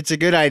it's a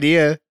good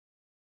idea.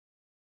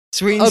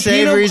 Sweet and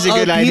savory is a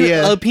good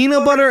idea. A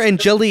peanut butter and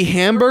jelly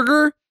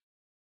hamburger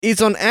is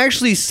on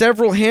actually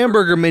several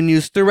hamburger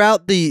menus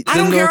throughout the I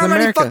don't North care how many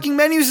America. fucking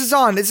menus it's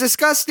on. It's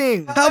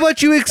disgusting. How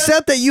about you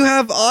accept that you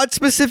have odd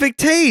specific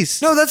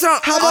tastes? No, that's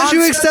not. How about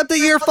you accept that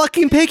you're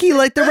fucking picky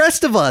like the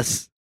rest of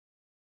us?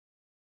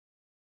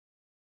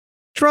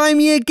 Try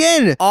me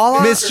again, All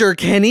I- Mr.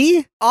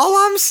 Kenny. All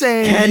I'm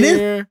saying Kenneth?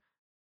 here.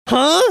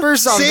 Huh?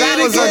 First off, Say that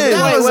it was again.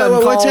 that was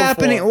what's uncalled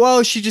happening? for.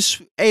 Whoa, she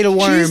just ate a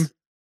worm.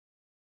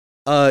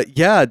 She's-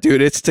 Yeah,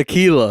 dude, it's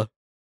tequila.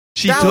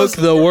 She That took was-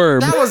 the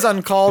worm. That was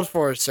uncalled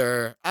for,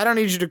 sir. I don't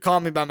need you to call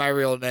me by my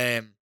real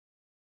name.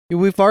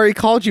 We've already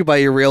called you by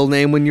your real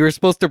name when you were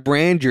supposed to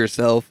brand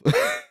yourself.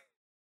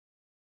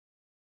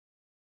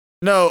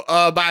 No,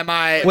 by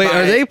my. Wait, my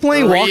are they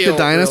playing Walk the real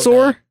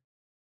Dinosaur? name.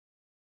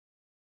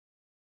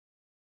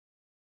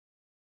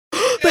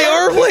 They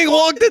are playing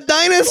Walk the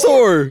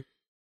Dinosaur.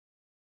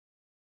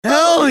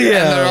 Hell And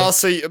they're yeah.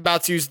 also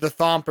about to use the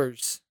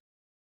Thompers.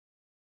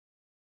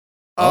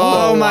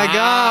 Oh my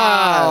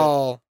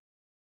God!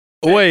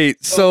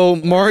 Wait, so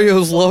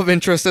Mario's love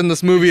interest in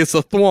this movie is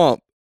a thwomp.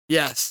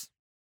 Yes.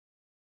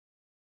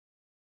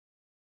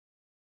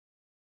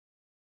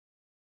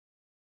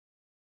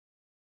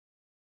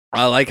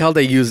 I like how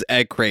they use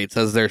egg crates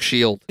as their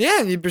shield.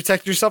 Yeah, you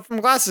protect yourself from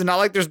glasses. Not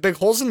like there's big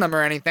holes in them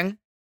or anything.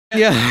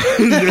 Yeah,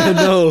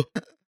 no.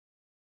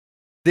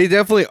 They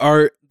definitely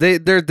are. They're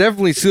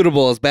definitely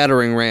suitable as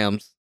battering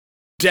rams.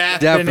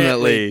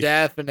 Definitely.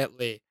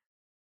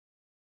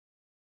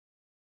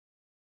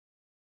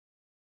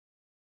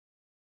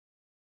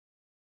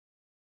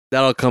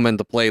 That'll come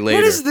into play later.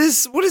 What is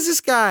this? What is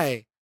this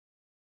guy?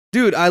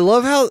 Dude, I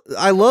love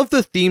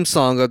the theme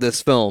song of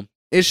this film.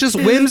 It's just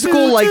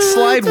whimsical like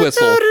slide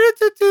whistle.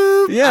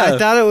 I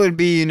thought it would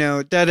be,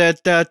 da da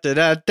da da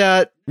da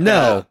da.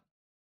 No.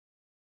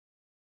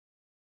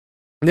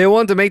 They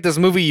wanted to make this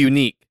movie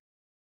unique.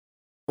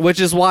 Which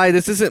is why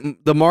this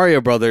isn't the Mario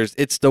Brothers,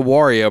 it's the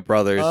Wario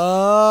Brothers.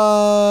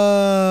 Oh.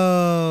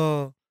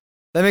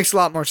 That makes a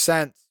lot more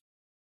sense.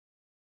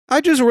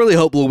 I just really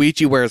hope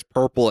Luigi wears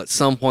purple at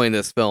some point in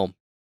this film.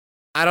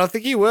 I don't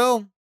think he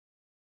will.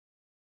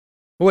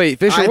 Wait,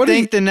 Fisher, I what do you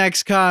think the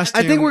next costume.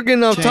 I think we're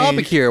getting off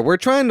topic change. here.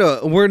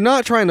 We're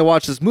not trying to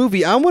watch this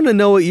movie. I want to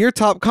know what your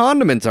top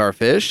condiments are,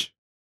 Fish.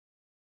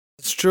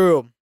 It's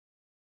true.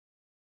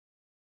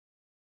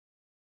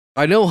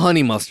 I know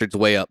honey mustard's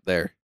way up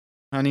there.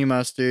 Honey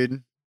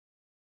mustard.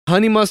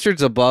 Honey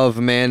mustard's above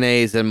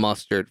mayonnaise and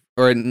mustard,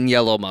 or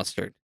yellow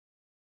mustard.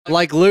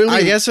 Like literally,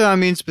 I guess I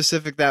mean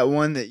specific that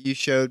one that you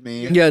showed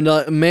me. yeah,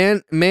 no,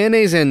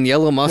 mayonnaise and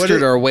yellow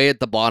mustard are way at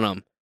the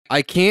bottom.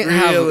 I can't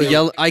have Really?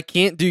 yellow. I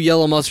can't do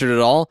yellow mustard at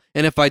all.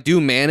 And if I do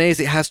mayonnaise,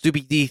 it has to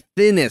be the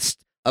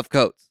thinnest of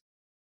coats.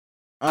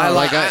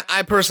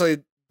 I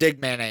personally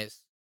dig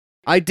mayonnaise.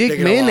 I dig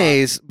Dig it a lot.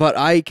 mayonnaise, but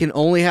I can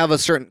only have a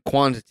certain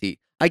quantity.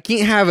 I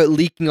can't have it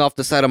leaking off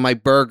the side of my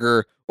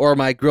burger or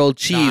my grilled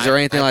cheese or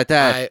anything like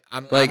that.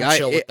 I'm Like,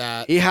 chill with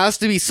that. It has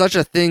to be such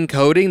a thin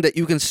coating that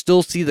you can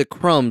still see the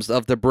crumbs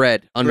of the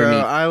bread underneath.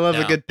 Bro, I love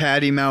Yeah. a good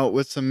patty melt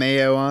with some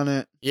mayo on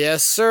it.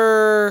 Yes,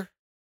 sir.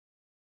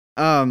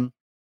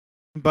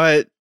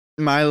 But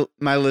my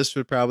list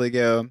would probably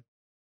go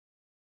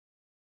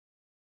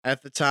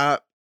at the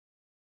top.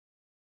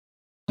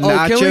 Oh,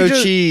 can we Nacho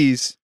just-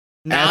 cheese.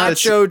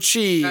 Nacho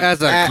cheese.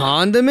 As a at-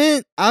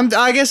 condiment?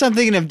 I guess I'm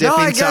thinking of dipping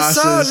No, I guess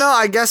sauces. so. No,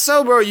 I guess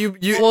so, bro. You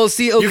Well,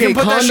 see, okay, you can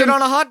put that shit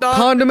on a hot dog.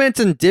 condiments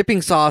and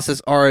dipping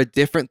sauces are a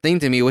different thing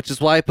to me, which is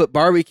why I put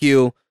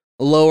barbecue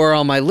lower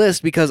on my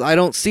list because I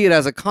don't see it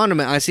as a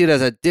condiment. I see it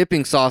as a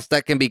dipping sauce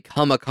that can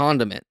become a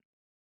condiment.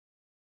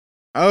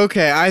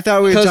 Okay, I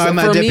thought we were 'Cause talking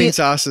about for me- dipping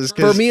sauces. For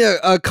 'cause me,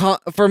 a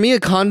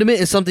condiment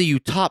is something you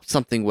top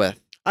something with.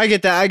 I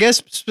get that. I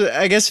guess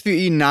if you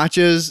eat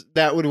nachos,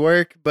 that would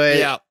work. But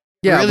yeah.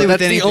 Yeah, Really but with that's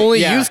the anything- only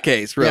yeah. use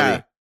case, really.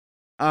 Yeah.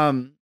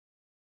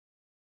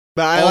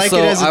 But I Also,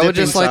 like it as a I would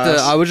dipping just like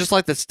sauce. to I would just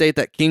like to state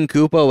that King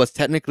Koopa was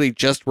technically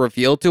just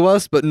revealed to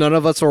us, but none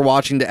of us were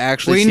watching to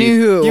actually we see.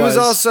 knew who it He was.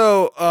 was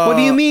also. What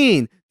do you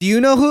mean? Do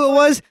you know who it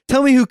was?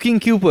 Tell me who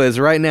King Koopa is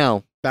right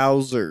now.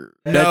 Bowser.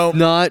 No, That's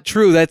not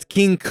true. That's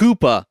King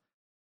Koopa.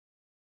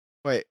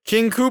 Wait,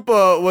 King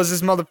Koopa was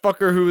this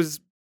motherfucker who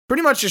was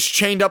pretty much just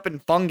chained up in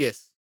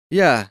fungus.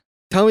 Yeah.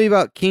 Tell me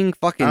about King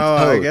fucking oh,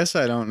 Toad. I guess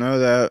I don't know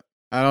that.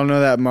 I don't know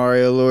that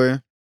Mario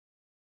lore.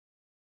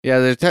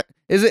 Yeah,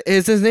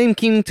 is his name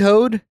King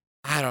Toad?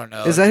 I don't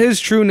know. Is that his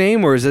true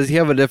name or does he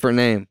have a different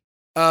name?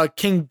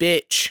 King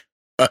Bitch?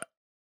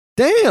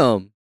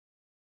 Damn.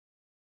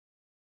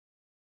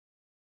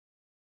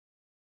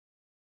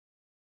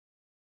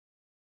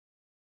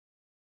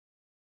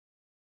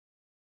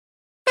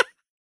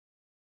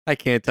 I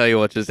can't tell you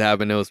what just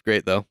happened. It was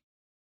great though.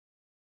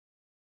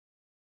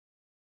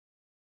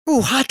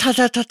 Ooh, hot ta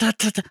ta ta ta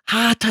ta ta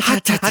hot ta ta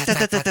ta ta ta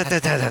ta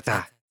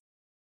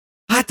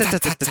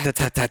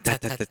ta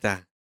ta ta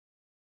ta.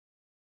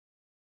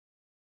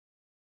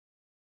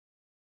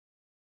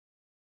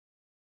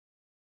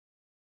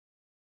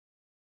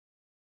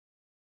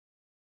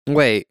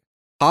 Wait,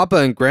 Papa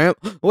and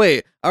Grandpa.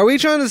 Wait, are we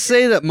trying to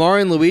say that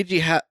Mario and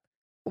Luigi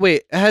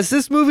Wait, has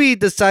this movie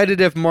decided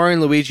if Mario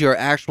and Luigi are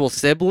actual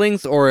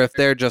siblings or if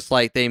they're just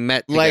like they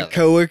met together? Like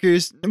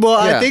coworkers.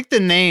 Well, Yeah. I think the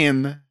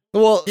name.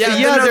 Well, Yeah,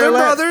 they're they're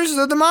like- brothers.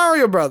 They're the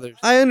Mario brothers.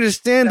 I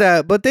understand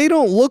that, but they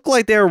don't look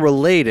like they're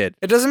related.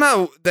 It doesn't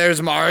matter.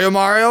 There's Mario,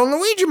 and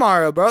Luigi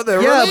Mario, bro.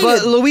 They're Yeah, related.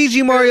 but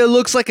Luigi Mario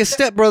looks like a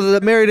stepbrother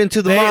that married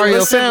into the Hey, Mario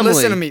listen, family.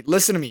 Listen to me.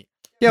 Listen to me.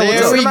 Yeah, what's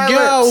there up? we my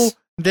go. lips.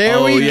 There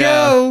Oh, we yeah.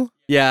 go.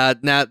 Yeah,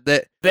 now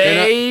that they're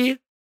not- They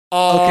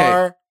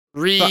are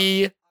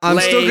related. I'm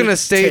still gonna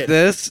state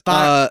this.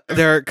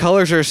 Their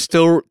colors are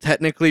still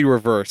technically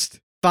reversed.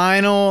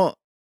 Final.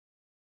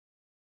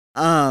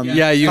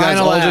 Yeah, you guys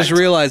final all act. just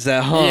realized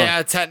that, huh?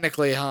 Yeah,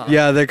 technically, huh?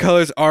 Yeah, their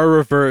colors are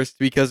reversed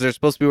because they're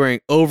supposed to be wearing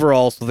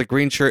overalls with a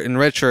green shirt and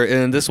red shirt,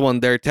 and in this one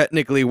they're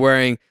technically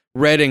wearing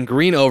red and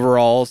green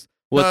overalls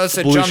with No, it's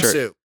a blue jumpsuit.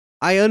 shirt.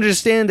 I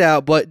understand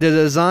that, but the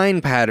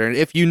design pattern,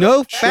 if you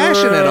know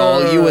fashion at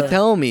all, you would Sure.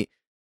 tell me.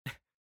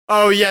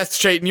 Oh yes,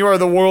 Chayton, you are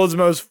the world's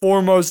most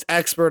foremost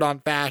expert on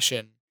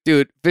fashion.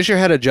 Dude, Fisher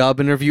had a job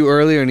interview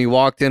earlier and he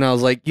walked in. I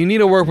was like, you need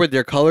to work with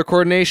your color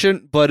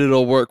coordination, but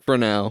it'll work for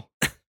now.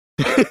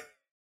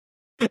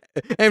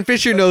 And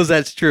Fisher knows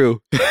that's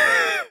true.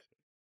 At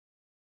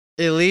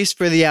least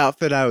for the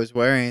outfit I was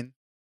wearing.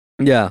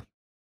 Yeah.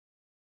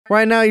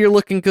 Right now you're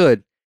looking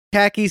good.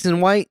 Khakis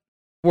and white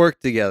work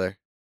together.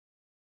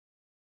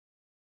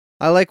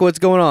 I like what's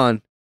going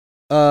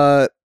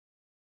on.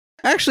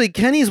 Actually,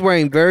 Kenny's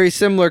wearing very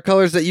similar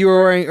colors that you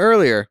were wearing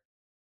earlier,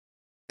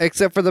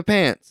 except for the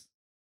pants.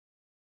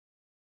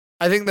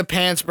 I think the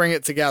pants bring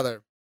it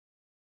together.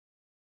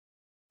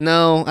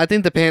 No, I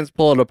think the pants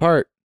pull it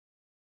apart.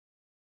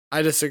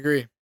 I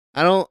disagree.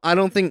 I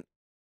don't think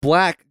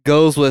black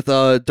goes with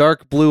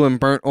dark blue and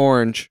burnt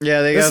orange.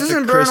 Yeah, they This got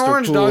isn't the burnt crystal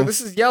orange, pool. dog.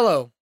 This is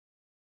yellow.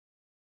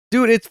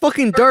 Dude, it's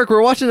fucking dark.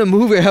 We're watching a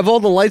movie. I have all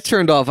the lights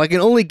turned off. I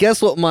can only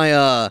guess what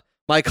my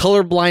my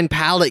colorblind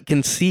palette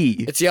can see.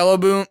 It's yellow,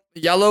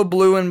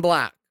 blue, and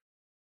black.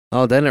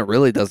 Oh, then it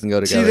really doesn't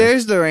go See, together.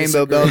 there's the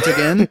rainbow Disagree. belt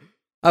again.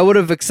 I would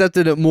have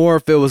accepted it more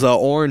if it was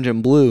orange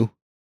and blue.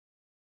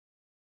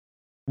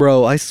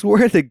 Bro, I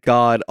swear to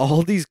God,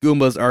 all these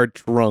Goombas are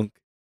drunk.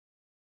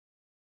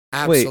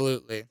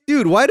 Absolutely.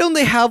 Dude, why don't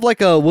they have like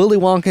a Willy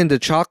Wonka and the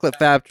Chocolate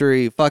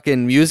Factory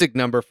fucking music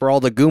number for all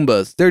the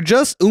Goombas? They're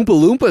just Oompa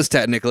Loompas,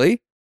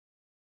 technically.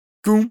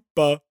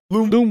 Goomba,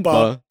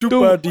 loomba,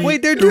 doomba-dee,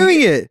 Wait, they're doom.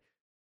 doing it.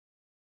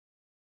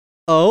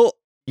 Oh,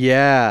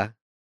 yeah.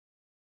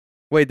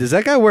 Wait, does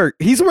that guy wear...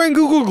 He's wearing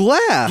Google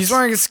Glass. He's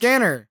wearing a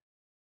scanner.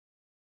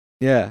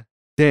 Yeah,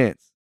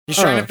 dance. He's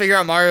trying to figure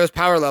out Mario's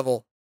power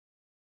level.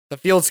 The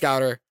field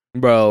scouter.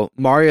 Bro,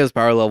 Mario's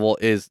power level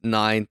is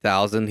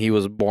 9,000. He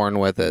was born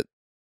with it.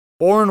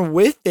 Born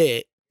with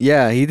it.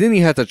 Yeah, he didn't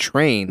even have to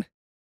train.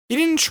 He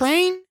didn't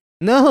train?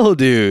 No,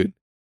 dude.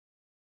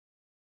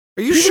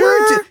 Are you He's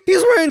sure? Wearing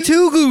he's wearing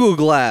 2 Google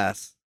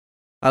Glass.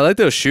 I like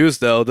those shoes,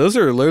 though. Those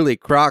are literally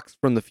Crocs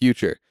from the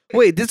future.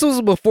 Wait, this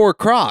was before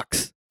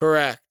Crocs.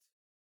 Correct.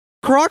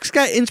 Crocs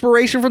got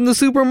inspiration from the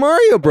Super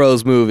Mario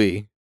Bros.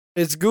 Movie.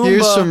 It's Goomba.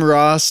 Here's some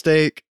raw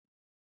steak.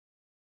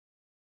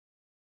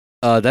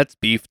 That's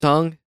beef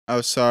tongue. Oh,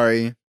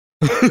 sorry.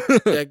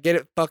 Yeah, get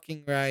it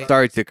fucking right.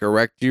 Sorry to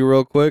correct you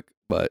real quick,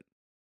 but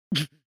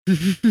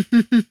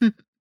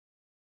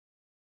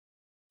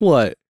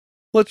what?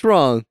 What's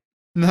wrong?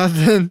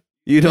 Nothing.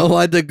 You don't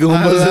like the I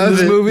Goombas in love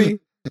this it. movie?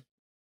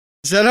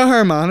 Is that a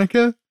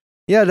harmonica?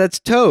 Yeah, that's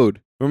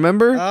Toad.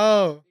 Remember?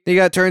 Oh. He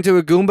got turned to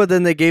a Goomba,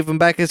 then they gave him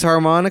back his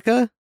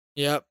harmonica?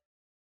 Yep.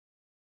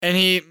 And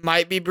he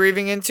might be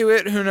breathing into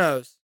it. Who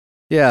knows?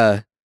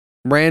 Yeah.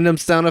 Random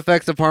sound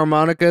effects of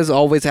harmonicas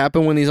always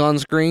happen when he's on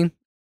screen.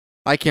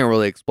 I can't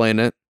really explain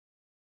it.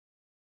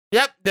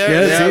 Yep. There.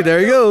 Yeah, yep. see, there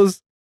he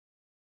goes.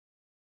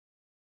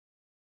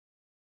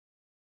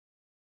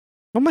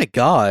 Oh my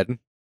god.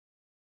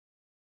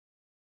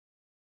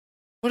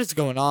 What is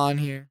going on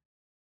here?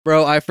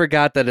 Bro, I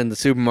forgot that in the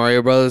Super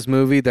Mario Brothers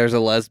movie, there's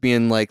a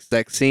lesbian, like,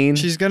 sex scene.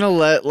 She's gonna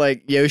let,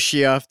 like,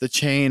 Yoshi off the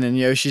chain, and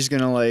Yoshi's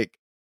gonna, like,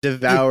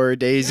 devour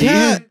Daisy.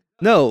 Yeah.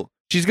 No,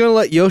 she's gonna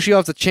let Yoshi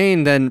off the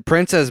chain, then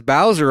Princess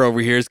Bowser over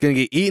here is gonna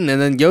get eaten, and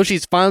then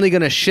Yoshi's finally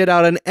gonna shit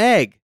out an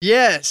egg.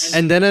 Yes.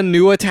 And then a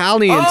new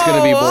Italian's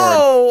gonna be born.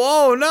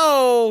 Oh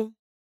no.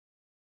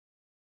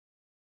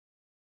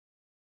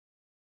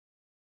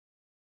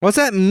 What's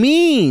that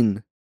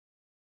mean?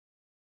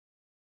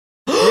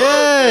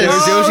 Yes.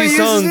 There's Oh, Yoshi's he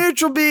uses song.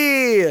 neutral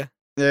B.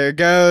 There it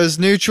goes.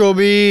 Neutral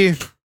B.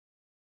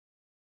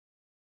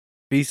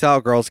 Peace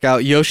out, Girl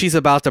Scout. Yoshi's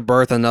about to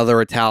birth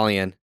another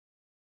Italian.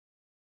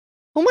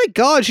 Oh my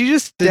god, she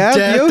just The stabbed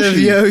death Yoshi. of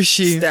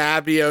Yoshi.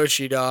 Stabbed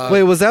Yoshi, dog.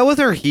 Wait, was that with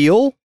her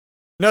heel?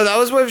 No, that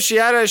was with she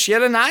had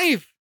a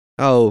knife.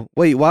 Oh,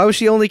 wait, why was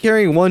she only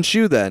carrying one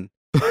shoe then?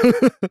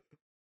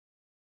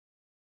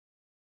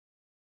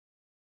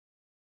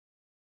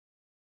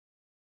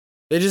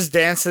 They just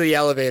dance to the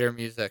elevator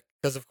music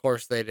because of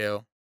course they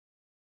do.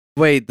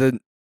 Wait, the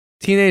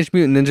Teenage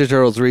Mutant Ninja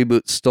Turtles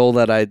reboot stole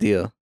that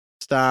idea.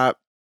 Stop.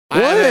 I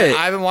What?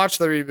 haven't watched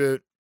the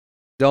reboot.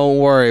 Don't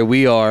worry,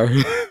 we are.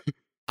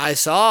 I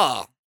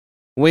saw.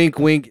 Wink,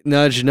 wink,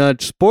 nudge,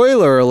 nudge.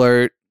 Spoiler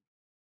alert.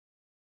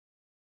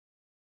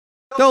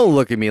 Don't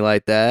look at me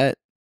like that.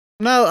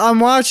 No, I'm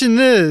watching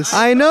this.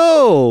 I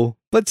know,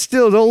 but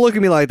still, don't look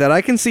at me like that.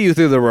 I can see you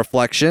through the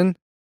reflection.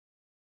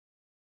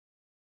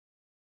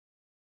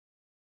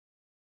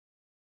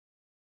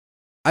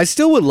 I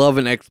still would love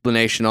an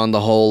explanation on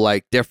the whole,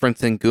 like,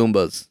 difference in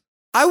Goombas.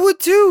 I would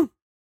too.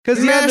 Because,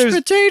 Mashed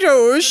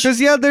potatoes.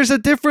 there's a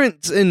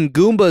difference in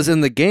Goombas in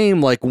the game,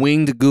 like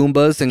winged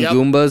Goombas and Yep.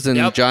 Goombas and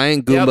Yep.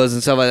 giant Yep. Goombas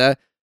and stuff like that.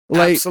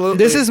 Like, Absolutely.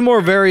 this is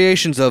more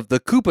variations of the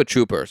Koopa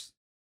Troopers.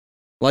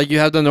 Like, you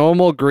have the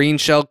normal green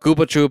shell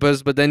Koopa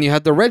Troopas, but then you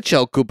have the red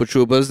shell Koopa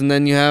Troopas, and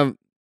then you have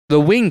the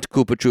winged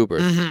Koopa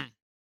Troopers. Mhm.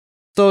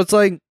 So it's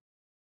like,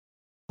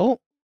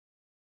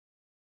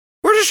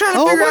 We're just trying to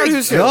oh figure out my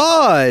who's who.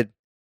 god!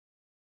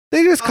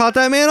 They just caught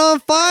that man on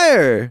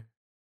fire!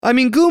 I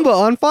mean, Goomba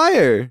on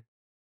fire!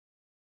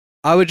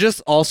 I would just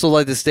also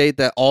like to state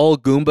that all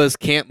Goombas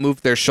can't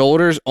move their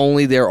shoulders,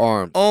 only their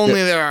arms.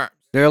 Only their arms.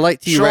 They're like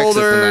T-Rexes in that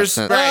Shoulders,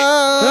 sense. right.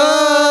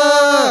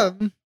 Ah!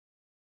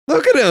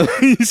 Look at him!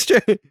 He's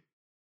straight.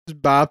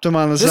 Just bopped him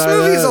on the This side.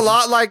 movie is of a the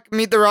lot like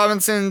Meet the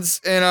Robinsons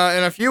in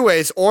a few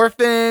ways.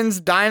 Orphans,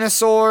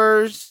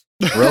 dinosaurs,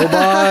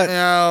 Robot. you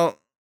know,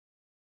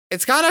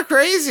 It's kind of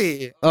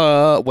crazy.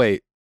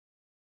 Wait.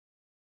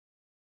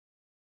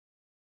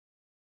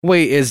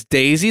 Wait, is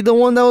Daisy the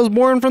one that was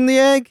born from the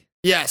egg?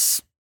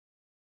 Yes.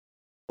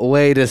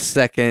 Wait a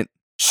second.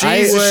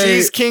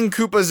 She's King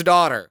Koopa's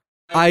daughter.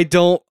 I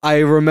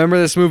remember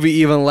this movie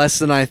even less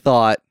than I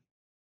thought.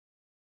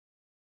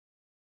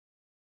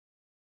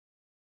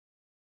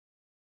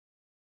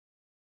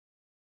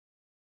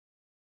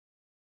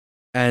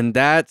 And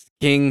that's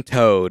King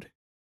Toad.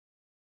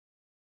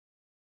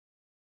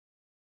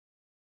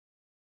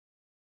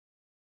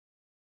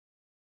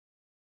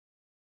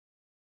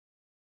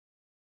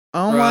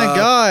 Oh my Bruh.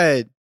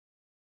 god.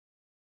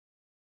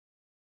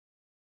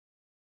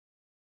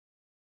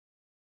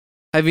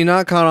 Have you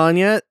not caught on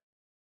yet?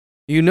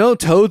 You know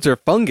toads are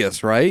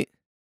fungus, right?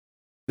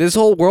 This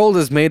whole world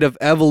is made of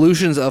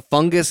evolutions of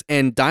fungus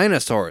and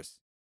dinosaurs.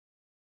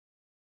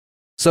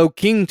 So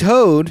King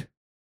Toad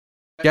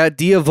got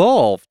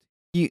de-evolved.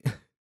 It's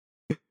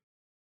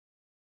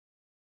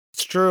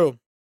true.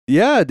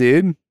 Yeah,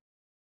 dude.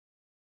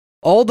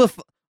 All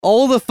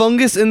the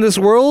fungus in this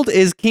world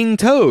is King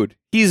Toad.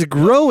 He's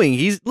growing.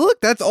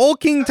 Look, that's all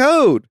King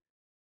Toad.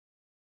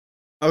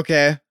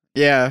 Okay.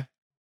 Yeah.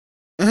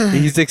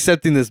 He's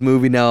accepting this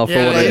movie now for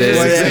what it it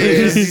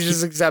is. is. He's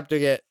just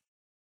accepting it.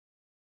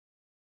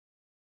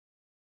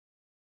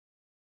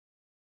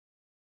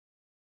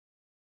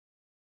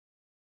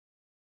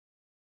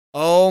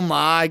 Oh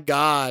my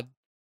god.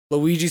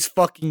 Luigi's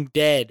fucking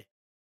dead.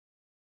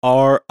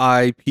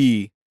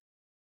 R.I.P.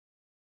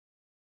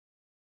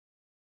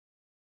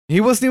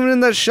 He wasn't even in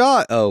that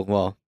shot. Oh,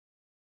 well.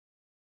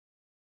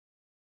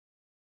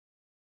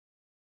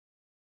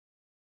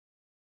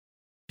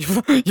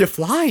 You're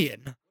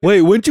flying.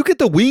 Wait, when'd you get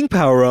the wing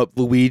power up,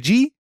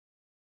 Luigi?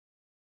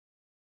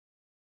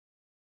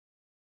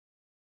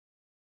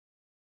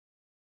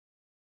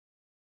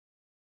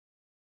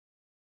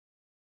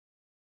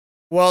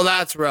 Well,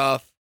 that's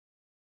rough.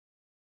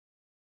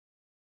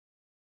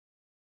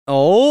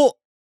 Oh,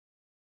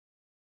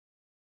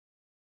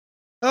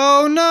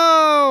 Oh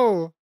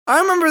no. I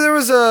remember there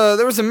was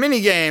a mini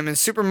game in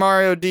Super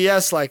Mario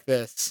DS like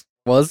this,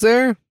 was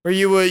there? where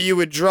you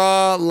would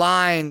draw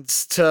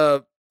lines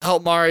to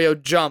help Mario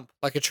jump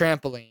like a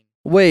trampoline.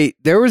 Wait,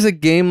 there was a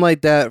game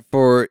like that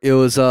for it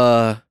was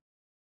a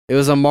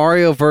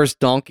Mario vs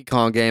Donkey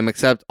Kong game,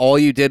 except all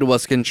you did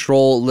was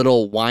control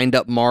little wind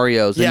up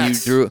Marios, and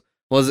Yes. you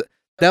drew.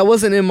 That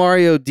wasn't in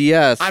Mario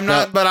DS? I'm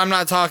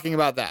not talking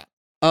about that.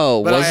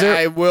 Oh, But was there?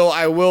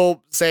 I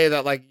will say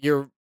that like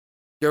you're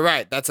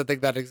right. That's a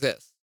thing that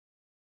exists.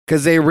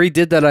 Because they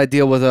redid that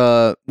idea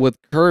with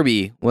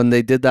Kirby when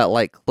they did that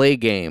like clay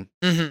game.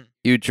 Mm-hmm.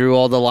 You drew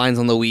all the lines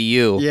on the Wii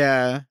U.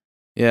 Yeah.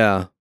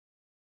 Yeah.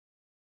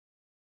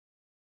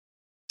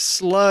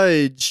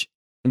 Sludge.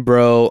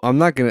 Bro, I'm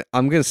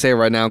gonna say it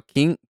right now,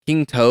 King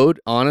Toad,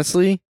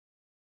 honestly,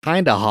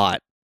 kinda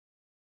hot.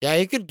 Yeah,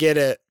 you could get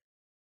it.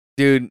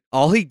 Dude,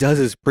 all he does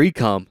is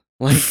pre-cum.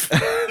 Like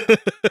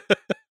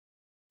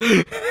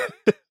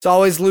It's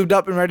always lubed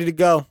up and ready to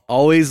go.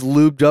 always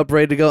lubed up,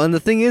 ready to go. And the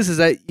thing is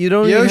that you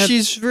don't even have,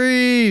 Yoshi's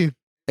free.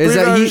 is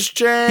that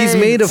he's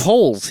made of chains.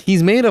 holes.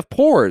 He's made of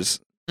pores.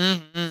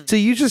 Mhm. So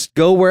you just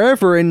go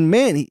wherever and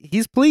man,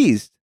 he's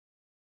pleased.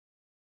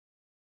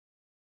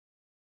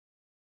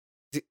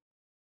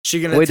 She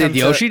gonna Wait, did attempt to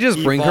Yoshi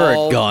just bring her a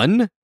evolve- gun?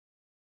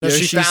 No,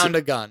 she Yoshi's- found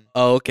a gun.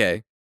 Oh,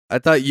 okay. I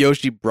thought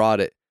Yoshi brought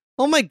it.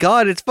 Oh my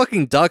god, it's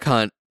fucking Duck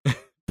Hunt.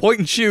 Point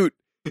and shoot.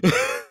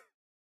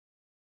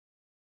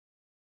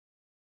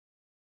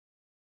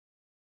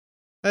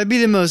 That'd be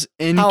the most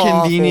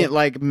inconvenient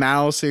like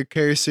mouse or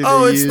cursor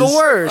Oh, to it's use. the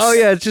worst. Oh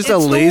yeah, it's just a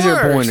It's the laser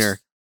worst. pointer.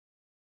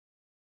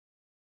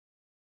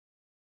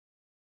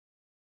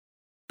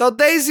 The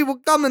Daisy were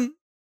coming.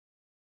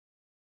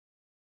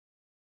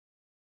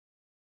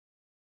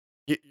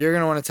 You're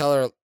gonna want to tell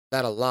her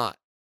that a lot,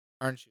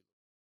 aren't you?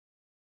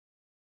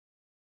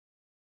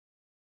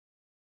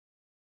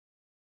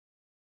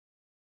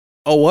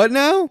 Oh, what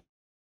now?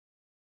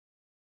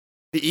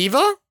 The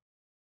Eva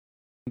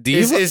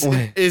Diva? is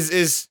Wait. This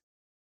is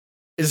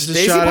a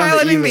Daisy shot on the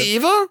piloting the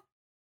Eva. Eva?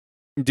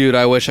 Dude,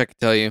 I wish I could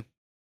tell you.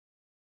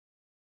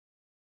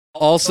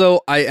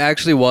 Also, I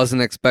actually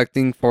wasn't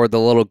expecting for the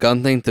little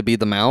gun thing to be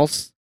the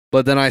mouse,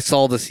 but then I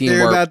saw the scene They're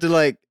where about to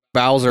like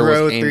Bowser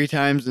grow was aiming. 3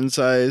 times in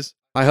size.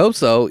 I hope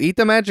so. Eat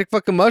the magic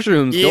fucking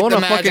mushrooms. Eat Go on the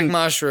a magic fucking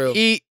mushroom.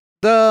 eat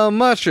the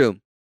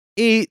mushroom.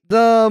 Eat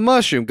the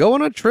mushroom. Go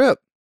on a trip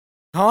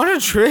On a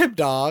trip,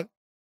 dog.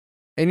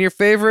 in your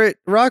favorite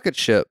rocket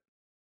ship.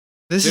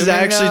 This is Zooming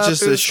actually up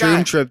just through a the sky.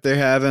 shroom trip they're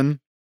having.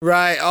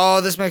 Right.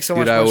 Oh, this makes so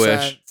Dude, much I more wish.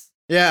 sense.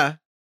 Yeah.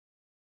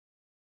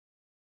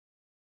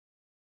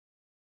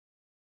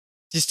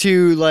 Just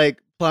 2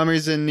 like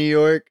plumbers in New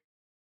York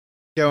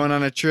going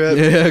on a trip.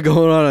 Yeah,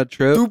 going on a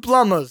trip. Two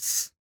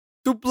plumbers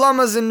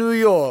in New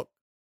York,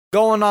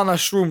 going on a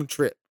shroom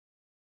trip.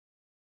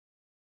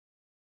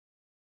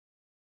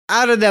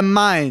 Out of their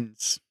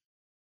minds.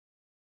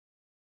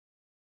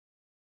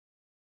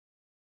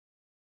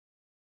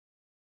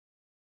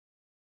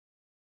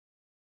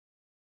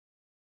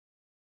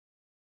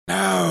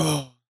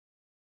 No.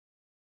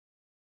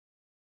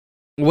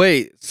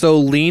 Wait, so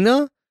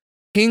Lena,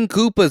 King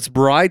Koopa's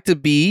bride to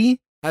be?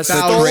 Has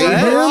Bowser?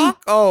 stolen the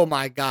rock? Oh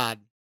my god.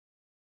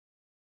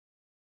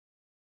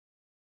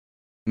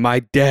 My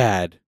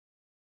dad.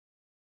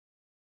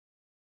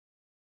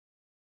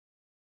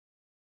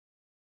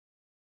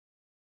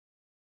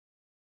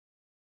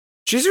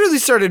 She's really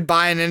started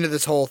buying into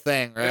this whole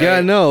thing, right?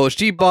 Yeah, no,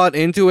 she bought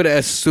into it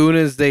as soon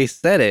as they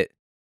said it.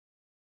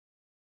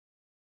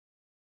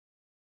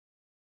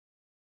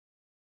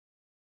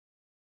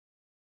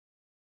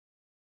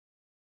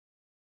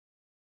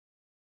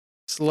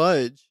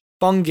 Sludge.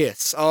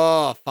 Fungus.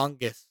 Oh,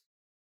 fungus.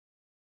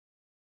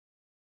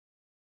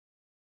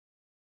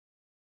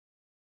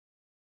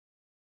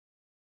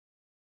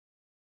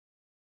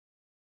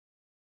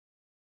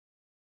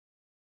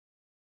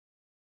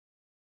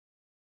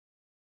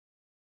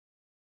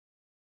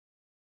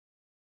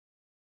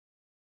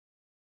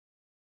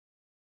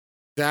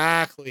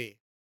 Exactly.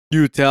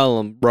 You tell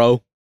him,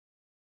 bro.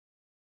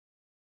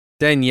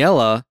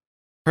 Daniela,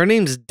 her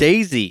name's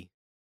Daisy.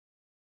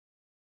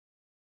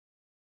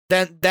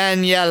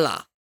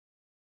 Daniela.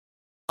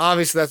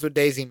 Obviously, that's what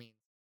Daisy means.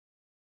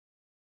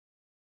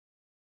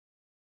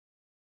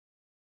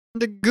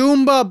 The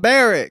Goomba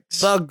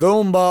Barracks. The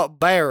Goomba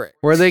Barrack.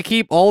 Where they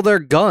keep all their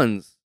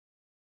guns.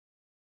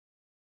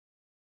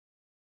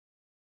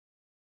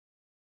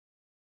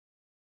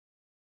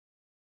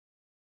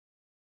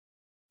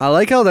 I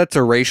like how that's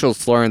a racial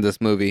slur in this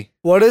movie.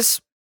 What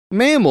is?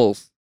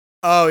 Mammals.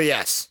 Oh,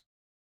 yes.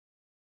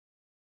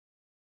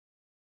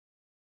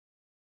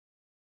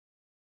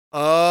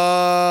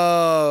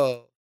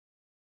 Oh.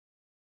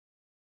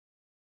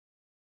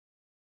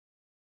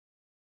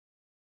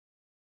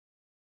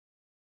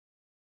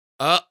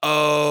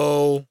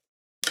 Uh-oh.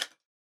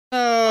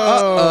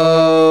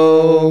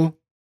 Oh.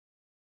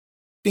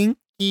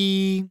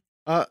 Stinky.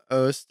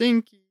 Uh-oh,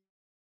 Stinky.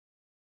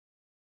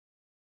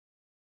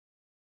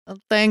 Oh,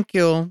 thank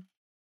you.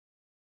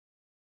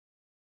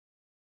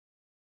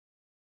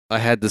 I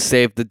had to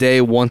save the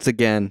day once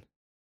again.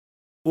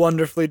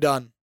 Wonderfully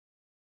done.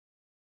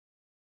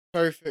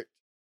 Perfect.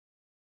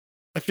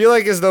 I feel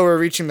like as though we're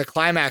reaching the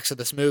climax of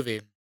this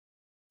movie.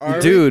 Are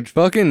we? Dude,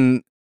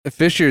 fucking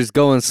Fisher's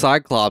going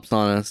Cyclops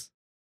on us.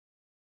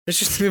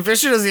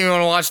 Fisher doesn't even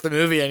want to watch the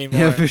movie anymore.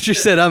 Yeah, Fisher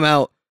said, I'm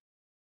out.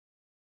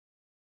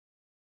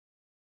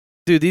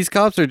 Dude, these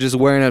cops are just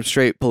wearing up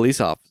straight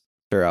police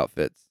officer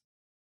outfits.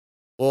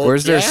 Well,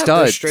 Where's their they're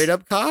studs? straight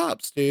up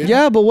cops, dude.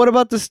 Yeah, but what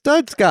about the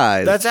studs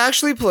guys? That's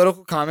actually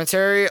political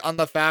commentary on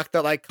the fact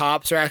that like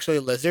cops are actually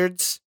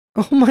lizards.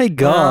 Oh my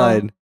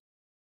god.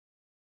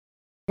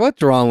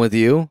 What's wrong with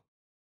you?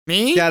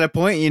 Me? Got a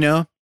point, you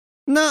know.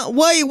 No,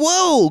 wait,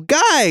 whoa,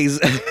 guys.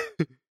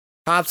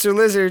 Cops are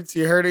lizards.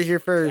 You heard it here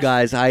first.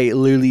 Guys, I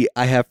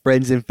have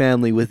friends and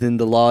family within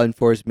the law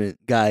enforcement.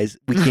 Guys,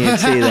 we can't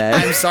say I'm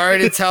that. sorry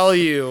to tell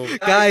you.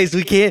 Guys,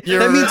 we can't.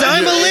 You're- That means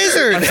I'm a I'm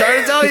lizard.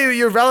 sorry to tell you,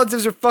 your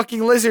relatives are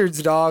fucking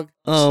lizards, dog.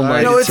 Oh my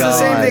Sorry. No, it's god. the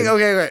same thing.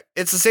 Okay.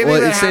 It's the same What,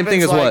 thing that the same happens.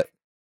 thing as like- what?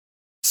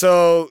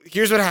 So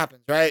here's what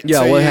happens, right?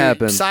 Yeah, so what you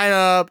happened? Sign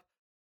up.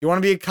 You want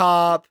to be a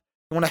cop.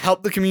 You want to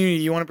help the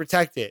community. You want to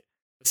protect it.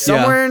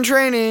 Somewhere in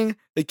training,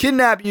 they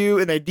kidnap you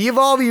and they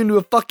de-evolve you into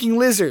a fucking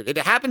lizard. It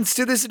happens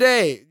to this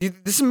day.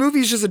 This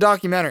movie is just a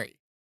documentary,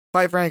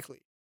 quite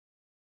frankly.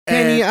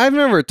 Penny, And- I've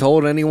never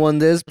told anyone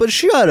this, but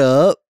shut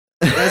up.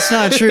 That's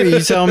not true. You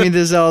tell me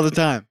this all the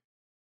time.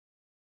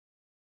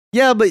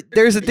 Yeah, but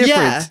there's a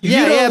difference. You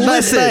don't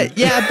listen.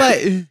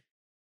 but.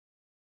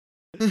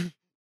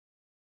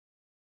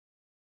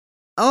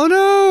 Oh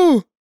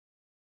no!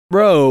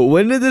 Bro,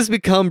 when did this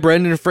become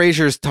Brendan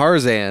Fraser's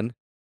Tarzan?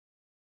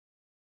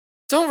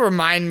 Don't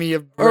remind me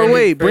of. Or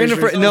wait, Brendan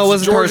Fraser's- No, it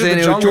wasn't George of Tarzan.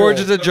 the It was Jungle. George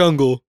of the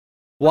Jungle.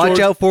 Watch George-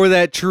 out for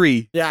that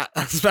tree. Yeah,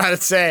 I was about to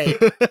say.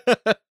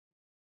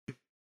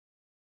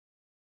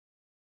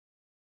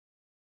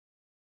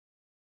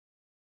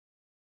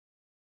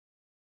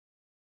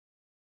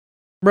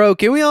 Bro,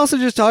 can we also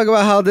just talk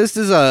about how this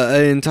is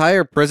an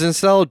entire prison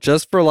cell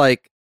just for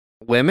like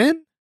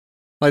women?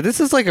 Like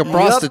this is like a Yup.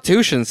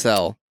 prostitution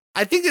cell.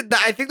 I think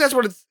that's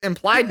what it's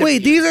implied. To Wait,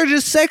 be. these are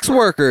just sex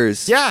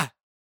workers. Yeah.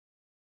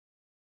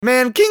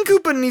 Man, King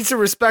Koopa needs to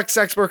respect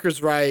sex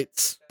workers'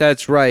 rights.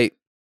 That's right.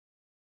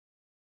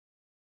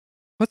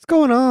 What's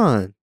going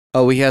on?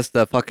 Oh, he has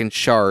the fucking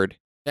shard.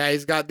 Yeah,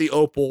 he's got the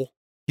opal.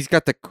 He's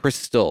got the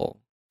crystal,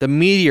 the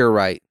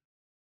meteorite.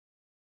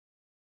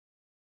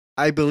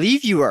 I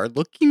believe you are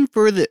looking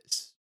for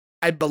this.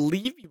 I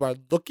believe you are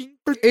looking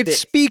for It's this.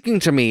 speaking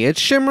to me. It's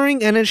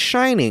shimmering and it's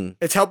shining.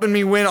 It's helping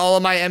me win all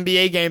of my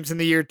NBA games in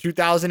the year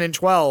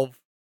 2012.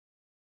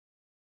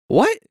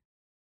 What?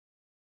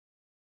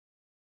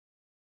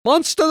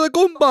 Monster the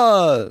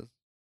Goomba!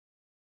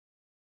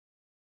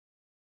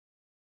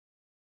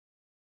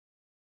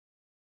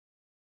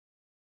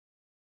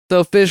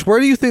 So, Fish, where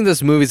do you think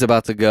this movie's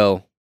about to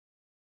go?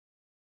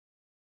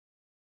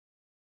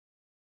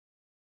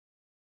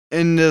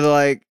 Into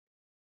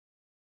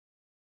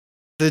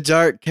the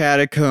dark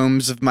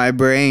catacombs of my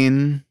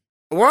brain.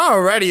 We're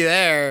already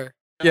there.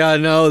 Yeah,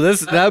 no,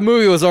 that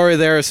movie was already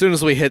there as soon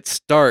as we hit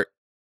start.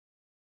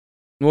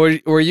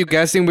 Were you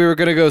guessing we were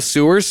gonna go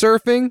sewer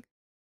surfing?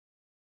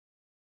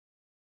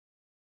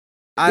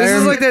 This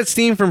is like that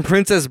scene from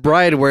Princess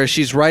Bride where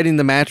she's riding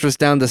the mattress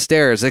down the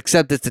stairs,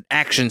 except it's an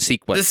action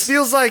sequence. This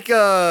feels like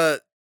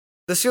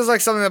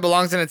something that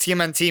belongs in a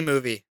TMNT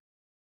movie.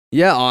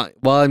 Yeah,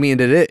 well, I mean,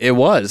 it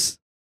was.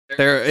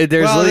 There's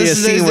literally a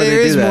scene where there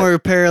they is do that. more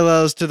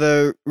parallels to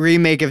the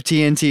remake of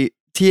TMNT.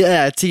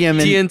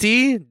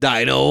 TNT?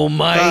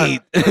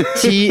 Dynamite.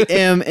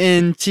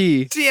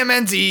 TMNT.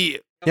 TMNT.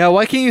 Yeah,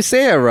 why can't you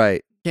say it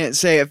right? Can't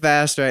say it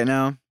fast right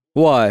now.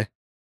 Why?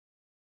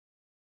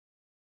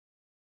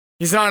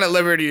 He's not at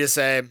liberty to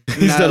say.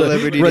 Not at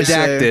liberty to say.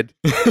 Redacted.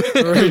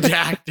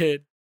 Redacted.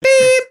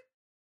 Beep.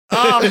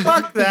 Oh,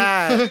 fuck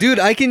that. Dude,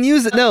 I can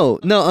use it. No,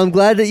 I'm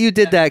glad that you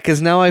did that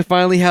because now I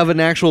finally have an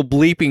actual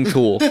bleeping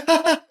tool.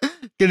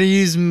 Gonna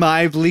use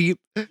my bleep.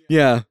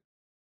 Yeah.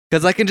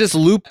 Because I can just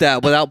loop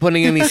that without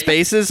putting any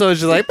spaces, so it's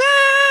just like,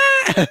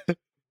 ah!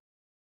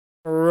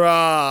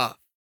 Rough.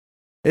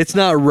 It's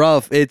not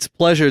rough. It's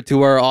pleasure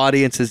to our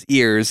audience's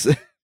ears.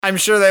 I'm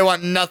sure they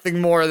want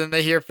nothing more than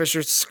they hear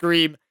Fisher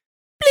scream.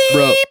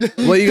 Bro,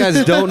 what you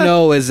guys don't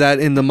know is that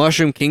in the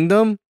Mushroom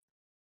Kingdom,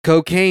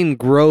 cocaine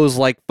grows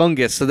like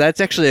fungus, so that's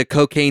actually a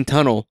cocaine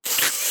tunnel.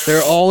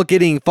 They're all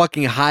getting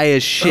fucking high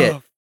as shit.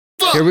 Oh,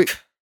 fuck. Here we-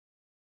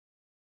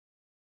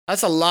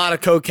 That's a lot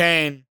of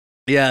cocaine.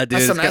 Yeah, dude.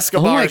 That's some it's got-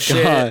 Escobar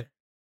shit.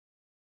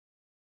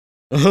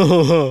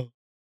 Oh.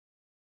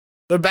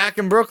 They're back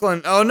in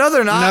Brooklyn. Oh, no,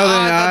 they're not. No, they're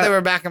I thought not. they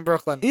were back in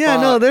Brooklyn. Yeah,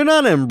 Fuck. no, they're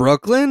not in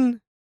Brooklyn.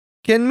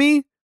 Kidding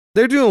me?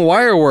 They're doing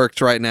wireworks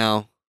right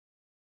now.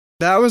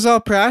 That was all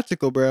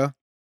practical, bro.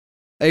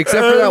 Except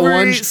for that Every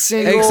one.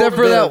 single Except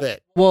for bit that. of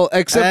it. Well,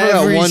 except for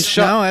that one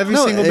shot. No, every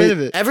single bit of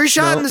it. Every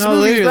shot in this No,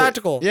 movie is literally.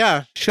 practical.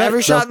 Yeah.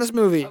 Every shot in this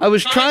movie. I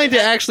was trying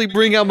to actually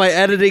bring out my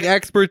editing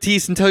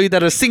expertise and tell you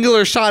that a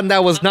singular shot in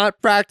that was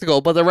not practical,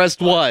 but the rest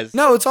was.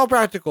 No, it's all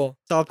practical.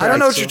 It's all I don't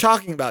know what practical. you're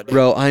talking about, dude.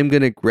 Bro, I'm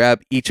gonna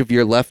grab each of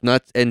your left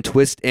nuts and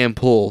twist and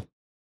pull.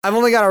 I've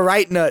only got a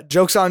right nut.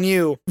 Joke's on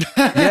you.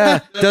 Yeah,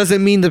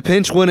 doesn't mean the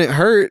pinch wouldn't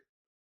hurt.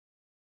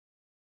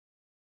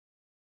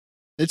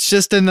 It's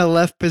just in the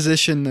left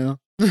position, though.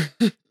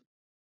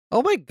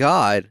 Oh my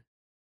god.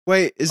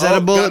 Wait, is that Oh,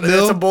 a bullet God,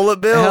 bill? That's a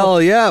bullet bill.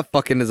 Hell yeah, it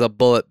fucking is a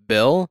bullet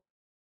bill.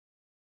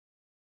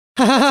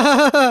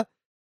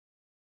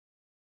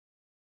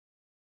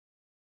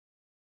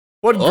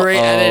 What great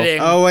Uh-oh. editing.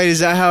 Oh, wait, is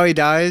that how he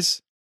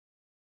dies?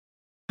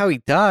 How he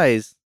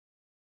dies.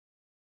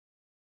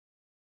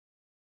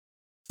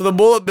 So the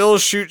bullet bill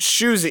shoots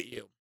shoes at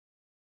you.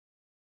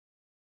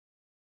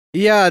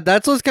 Yeah,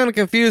 that's what's kind of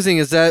confusing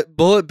is that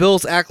bullet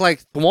bills act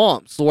like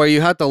thwomps, where you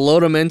have to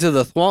load them into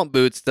the thwomp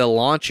boots to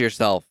launch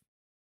yourself.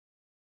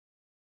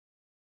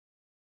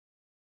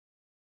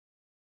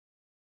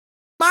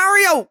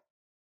 Mario!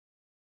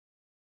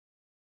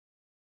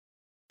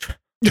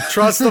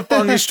 Trust the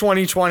Fungus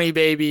 2020,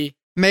 baby.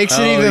 Makes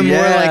it Oh, even more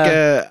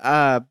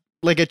yeah.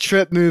 like a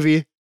trip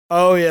movie.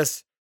 Oh,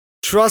 yes.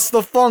 Trust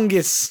the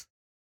fungus.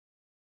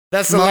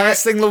 That's the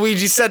last thing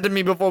Luigi said to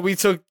me before we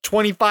took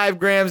 25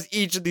 grams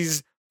each of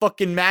these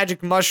fucking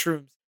magic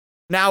mushrooms.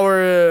 Now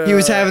we're... He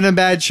was having a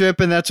bad trip,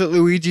 and that's what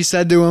Luigi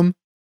said to him.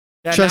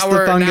 yeah, trust now the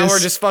we're, now fungus. we're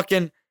just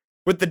fucking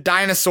with the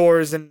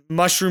dinosaurs and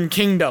Mushroom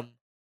Kingdom.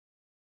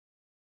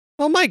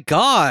 Oh my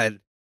god.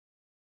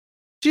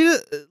 She,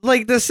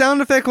 like, the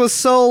sound effect was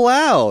so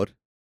loud.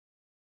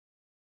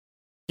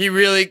 He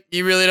really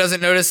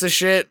doesn't notice the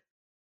shit.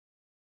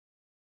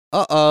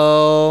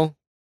 Uh-oh.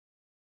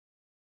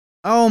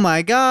 Oh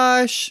my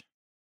gosh.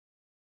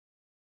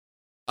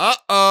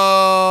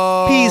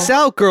 Uh-oh. Peace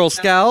out, Girl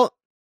Scout.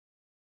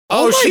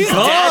 Oh, my she's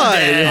God.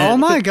 dead. Oh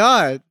my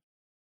god.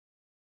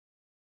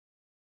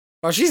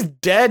 Oh, she's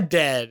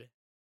dead.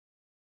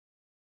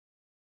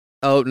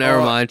 Oh, never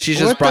Oh, mind. She's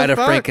what just the Bride of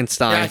fuck?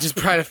 Frankenstein. Yeah, just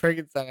Bride of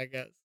Frankenstein, I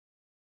guess.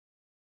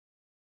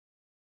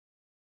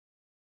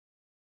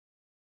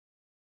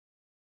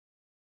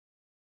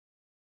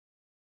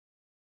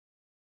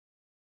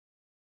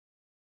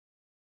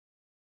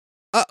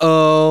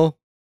 Uh-oh.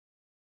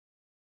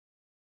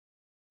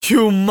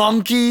 You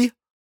monkey.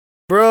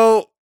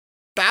 Bro,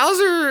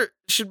 Bowser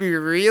should be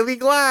really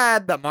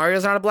glad that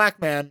Mario's not a black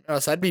man, or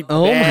else I'd be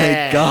Oh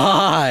bad. my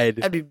god.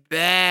 That'd be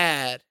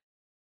bad.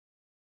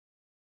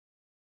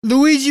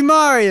 Luigi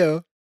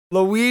Mario.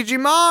 Luigi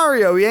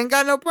Mario, he ain't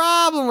got no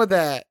problem with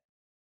that.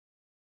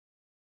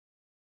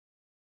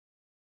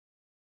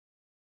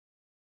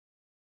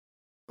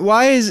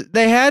 Why is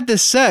they had the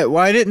set?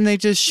 Why didn't they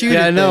just shoot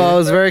Yeah, it? no, I there?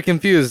 was very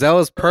confused. That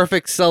was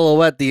perfect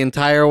silhouette the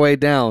entire way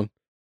down.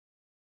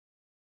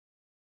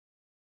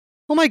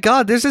 Oh my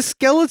god, there's a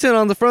skeleton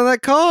on the front of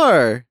that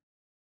car.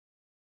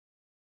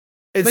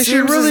 It They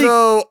should seems really- as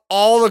though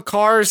all the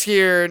cars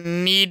here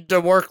need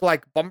to work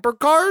like bumper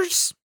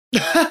cars.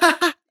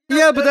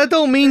 Yeah, but that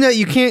don't mean that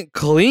you can't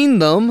clean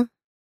them.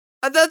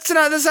 That's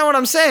not what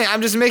I'm saying.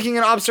 I'm just making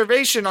an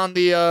observation on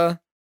the on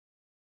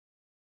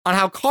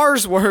how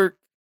cars work.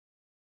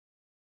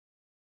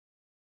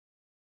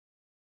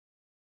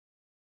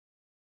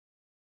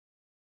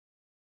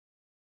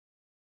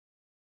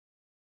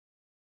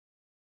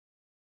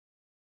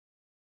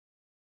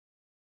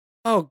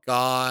 Oh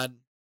God.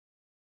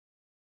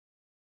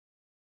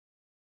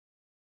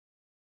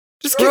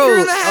 Just Bro, kick her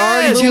in the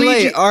Already head. too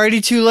Luigi- late.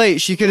 Already too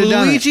late. She could have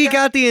done it. Luigi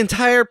got the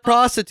entire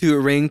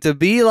prostitute ring to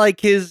be like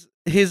his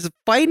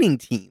fighting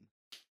team.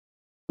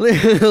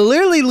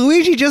 Literally,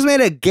 Luigi just made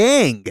a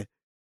gang. It's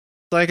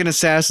like an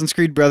Assassin's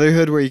Creed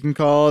Brotherhood where you can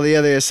call all the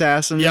other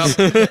assassins.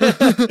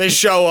 Yep. They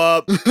show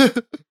up.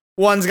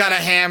 One's got a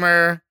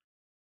hammer.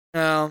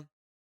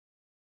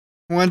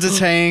 One's a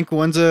tank.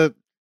 One's a.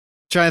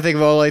 Trying to think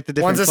of all like the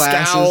different One's a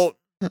classes.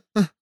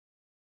 scout.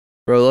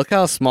 Bro, look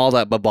how small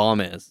that bomb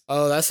is.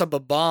 Oh, that's a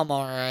bomb,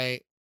 all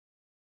right.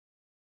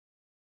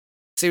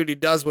 See what he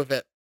does with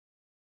it.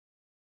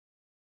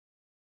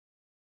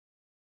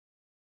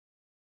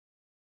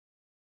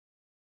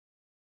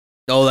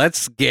 Oh, that's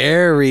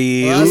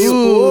scary. That's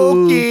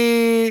Ooh.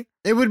 spooky.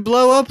 It would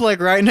blow up like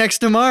right next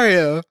to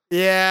Mario.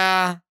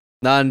 Yeah,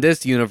 Not in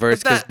this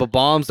universe, But because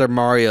bombs are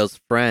Mario's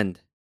friend.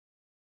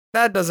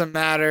 that doesn't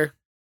matter.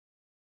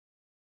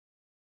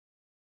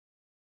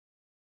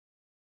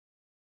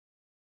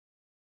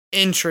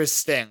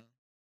 Interesting.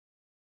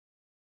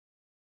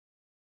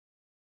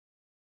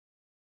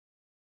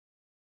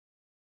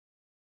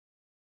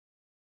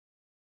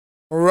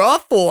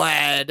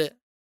 Rufflehead.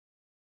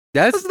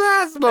 That's What's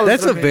that supposed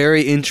that's to a mean?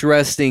 very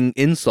interesting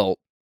insult.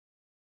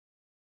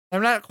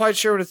 I'm not quite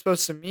sure what it's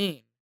supposed to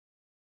mean.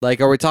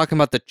 Like, are we talking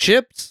about the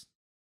chips?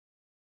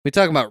 We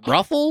talking about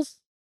ruffles?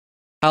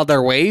 How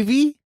they're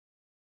wavy?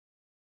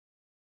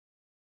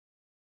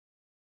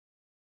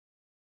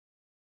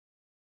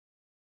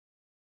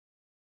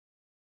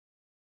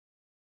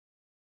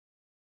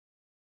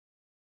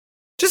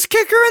 Just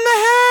kick her in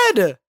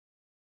the head.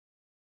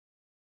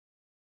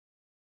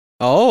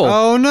 Oh,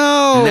 Oh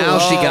no! now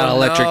she got Oh, no.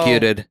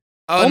 electrocuted.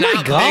 Oh, Oh my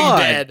now God.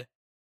 Pig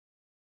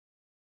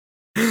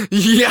dead.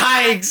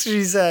 Yikes,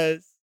 she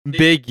says.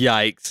 Big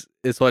yikes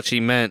is what she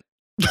meant.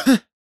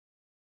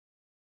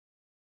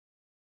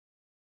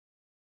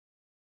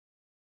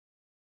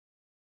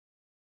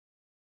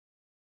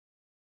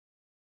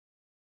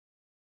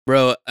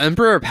 Bro,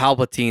 Emperor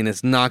Palpatine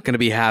is not going to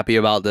be happy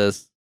about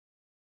this.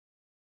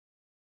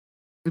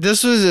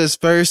 This was his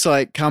first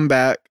like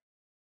comeback.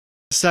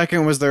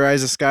 Second was the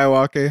Rise of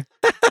Skywalker.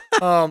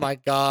 Oh my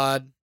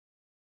God.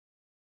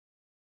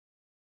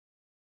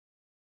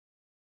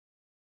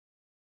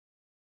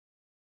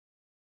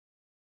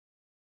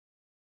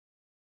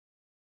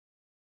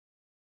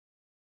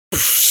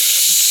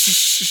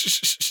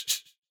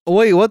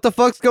 Wait, what the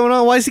fuck's going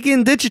on? Why is he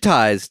getting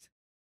digitized?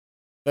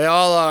 They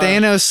all are.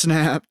 Thanos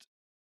snapped.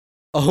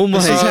 Oh my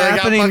This is Oh, they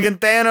happening. got fucking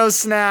Thanos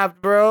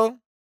snapped, bro.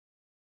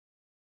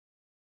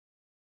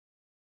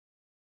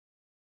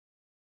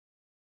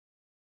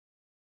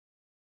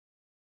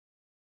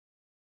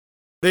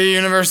 The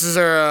universes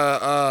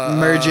are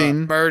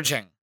Merging.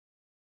 merging.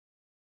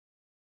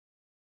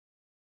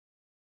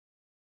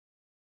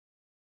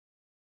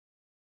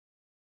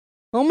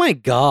 Oh my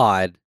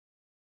god.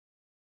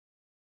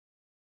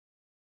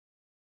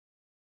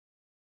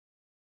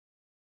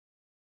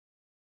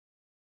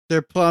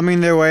 They're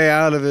plumbing their way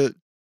out of it.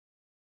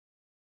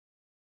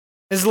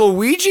 Is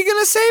Luigi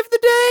gonna save the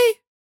day?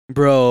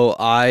 Bro,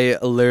 I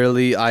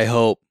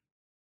hope.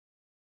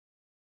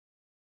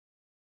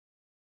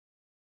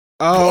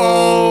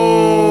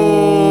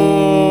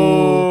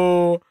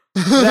 Oh.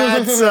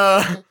 That's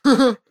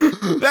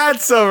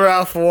that's a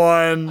rough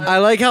one. I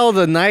like how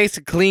the nice,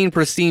 clean,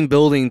 pristine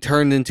building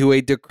turned into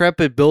a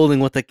decrepit building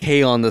with a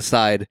K on the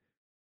side.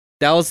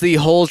 That was the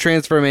whole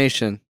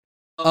transformation.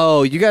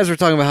 Oh, you guys were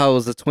talking about how it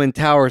was the Twin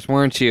Towers,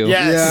 weren't you?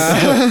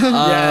 Yes.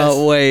 Yeah. Yes.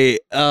 Wait.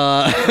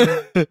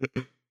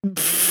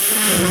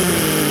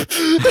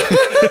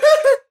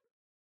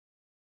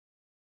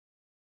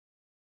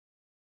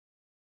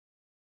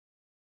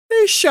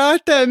 They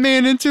shot that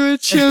man into a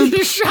chimp.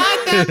 You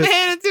shot that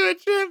man into a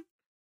chimp.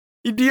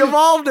 You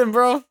de-evolved him,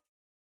 bro.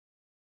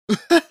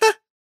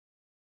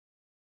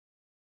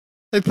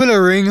 They put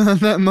a ring on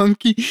that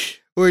monkey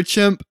or a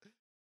chimp.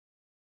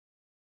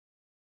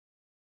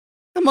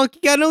 The monkey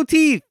got no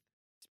teeth.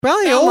 It's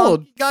probably That old.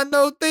 monkey got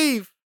no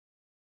thief.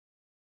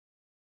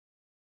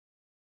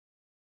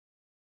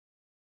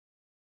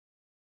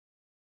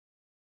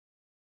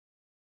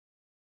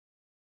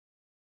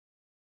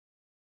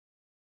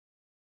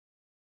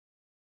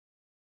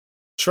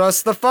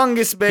 Trust the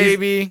fungus,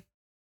 baby.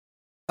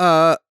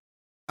 I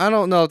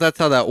don't know if that's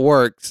how that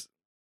works.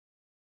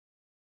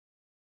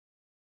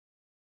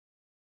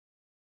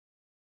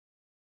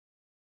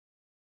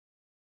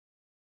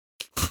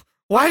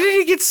 Why did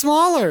he get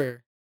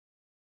smaller?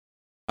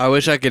 I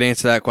wish I could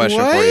answer that question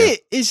for you. What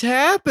is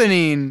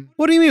happening?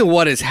 What do you mean,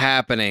 what is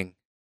happening?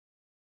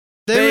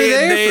 They were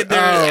there.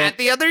 They're at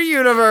the other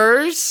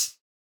universe.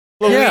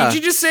 Luigi Yeah.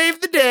 just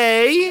saved the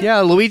day. Yeah,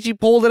 Luigi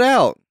pulled it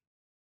out.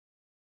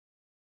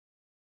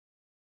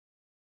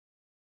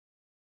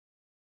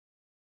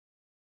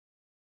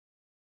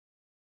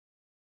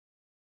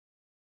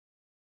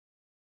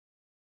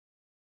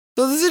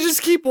 So does it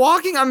just keep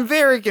walking? I'm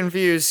very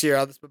confused here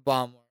how this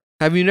bomb works.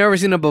 Have you never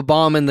seen a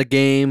bomb in the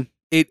game?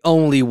 It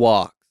only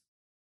walks.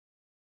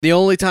 The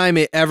only time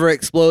it ever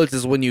explodes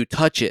is when you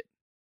touch it.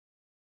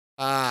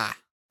 Ah.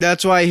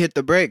 That's why he hit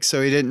the brakes,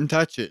 so he didn't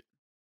touch it.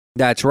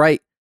 That's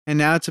right. And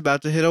now it's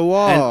about to hit a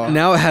wall. And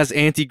now it has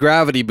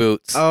anti-gravity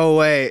boots. Oh,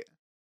 wait.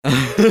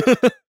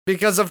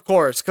 Because of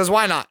course. Because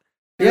why not?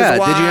 Yeah,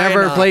 Because did you why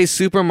ever not? play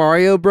Super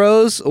Mario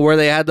Bros. Where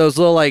they had those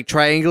little like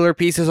triangular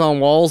pieces on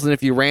walls, and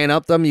if you ran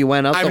up them, you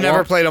went up I've the never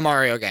wall? played a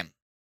Mario game.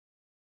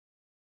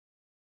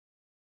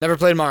 Never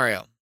played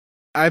Mario.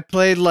 I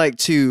played like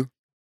 2.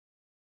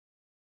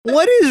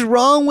 What is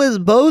wrong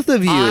with both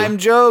of you? I'm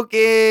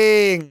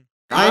joking.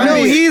 I know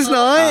he's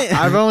not.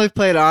 I've only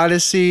played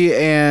Odyssey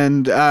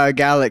and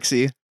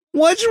Galaxy.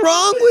 What's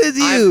wrong with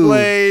I you?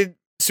 played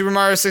Super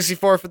Mario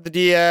 64 for the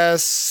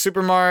DS,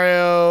 Super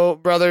Mario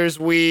Brothers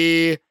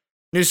Wii,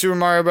 New Super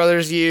Mario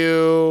Brothers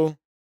U,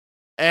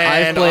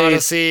 and played-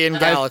 Odyssey and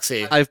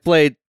Galaxy. I've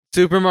played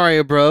Super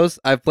Mario Bros.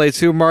 I've played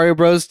Super Mario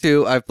Bros.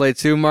 2. I've played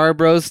Super Mario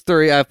Bros.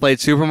 3. I've played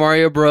Super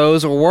Mario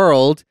Bros.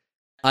 World.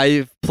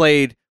 I've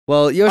played,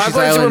 well, I Yoshi's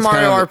played Super Island's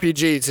Mario kind of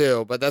RPG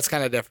too, but that's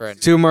kind of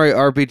different. Super Mario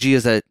RPG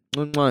is a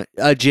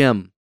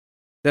gym.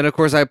 Then, of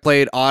course, I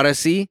played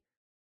Odyssey.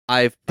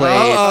 I've played...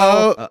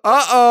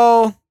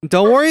 Uh-oh.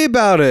 Don't worry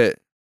about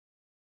it.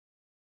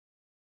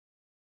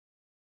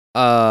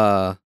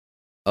 Oh.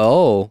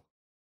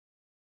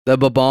 The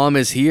bomb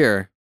is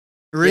here.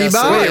 Yes,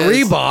 Reebok? it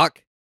Wait, is. Reebok?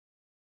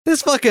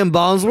 This fucking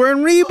bomb's wearing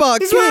Reebok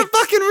He's wearing kicks.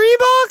 fucking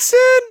Reeboks,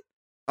 dude.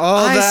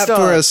 All I that suck.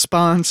 for a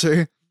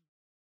sponsor.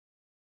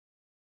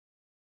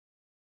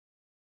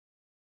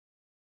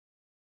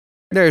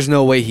 There's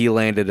no way he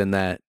landed in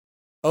that.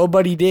 Oh,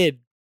 but he did.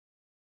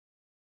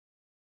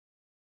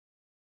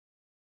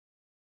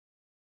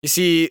 You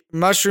see,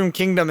 Mushroom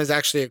Kingdom is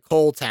actually a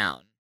coal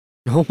town,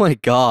 Oh my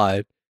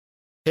god.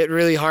 hit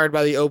really hard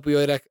by the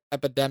opioid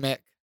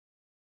epidemic.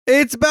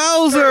 It's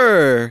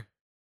Bowser!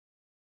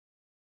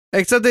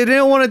 Except they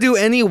didn't want to do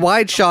any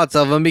wide shots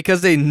of him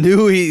because they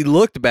knew he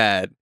looked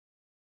bad.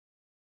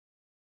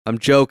 I'm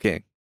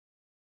joking.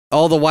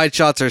 All the wide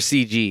shots are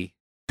CG.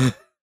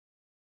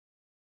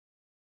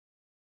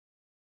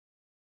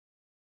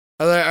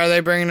 Are they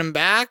bringing him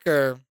back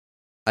or?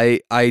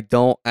 I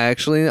don't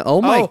actually.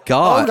 Oh my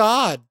god. Oh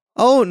god!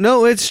 Oh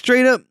no, it's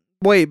straight up.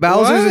 Wait,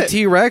 Bowser's a What?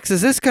 T-Rex?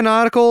 Is this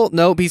canonical?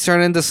 Nope, he's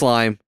turned into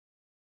slime.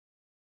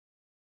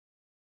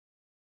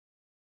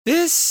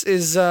 This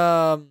is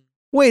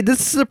Wait,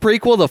 this is a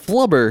prequel to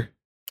Flubber.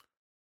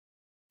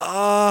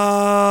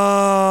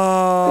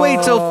 Oh.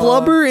 Wait, so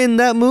Flubber in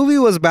that movie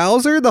was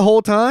Bowser the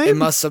whole time? It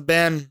must have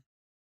been.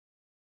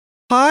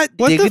 Hot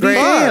What the diggity fuck?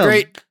 damn.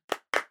 Great.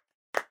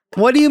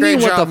 What do you Great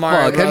mean, what job, the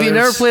Mario fuck? Have you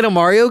never Brothers. played a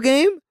Mario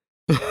game?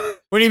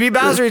 When you beat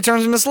Bowser, he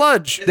turns into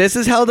sludge. This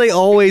is how they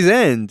always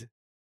end.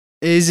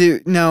 Is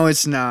it? No,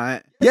 it's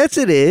not. Yes,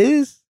 it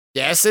is.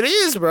 Yes, it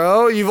is,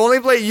 bro. You've only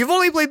played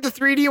the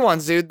 3D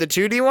ones, dude. The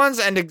 2D ones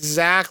end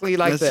exactly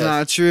like That's this.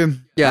 not true.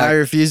 Yeah. I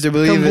refuse to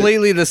believe it.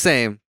 Completely the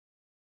same.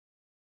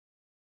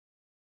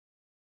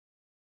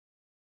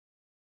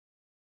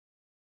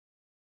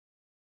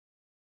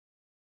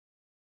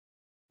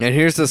 And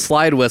here's the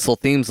slide whistle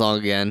theme song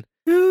again.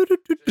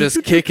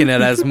 Just kicking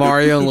it as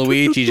Mario and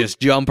Luigi just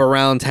jump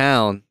around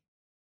town.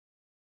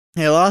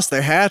 They lost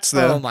their hats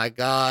though. Oh my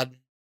god.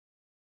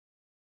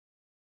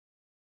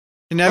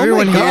 Can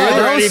everyone God, hear that it?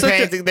 was Already such a-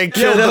 painting, they yeah,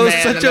 killed that the was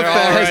man such and a they're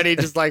fast- already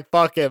just like,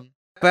 fuck him.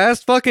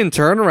 Fast fucking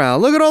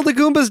turnaround. Look at all the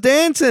Goombas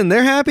dancing.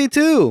 They're happy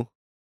too.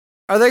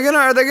 Are they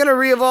gonna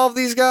re-evolve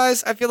these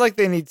guys? I feel like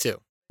they need to.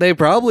 They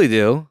probably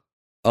do.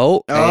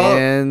 Oh, Oh.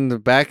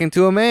 and back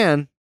into a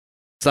man.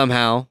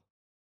 Somehow.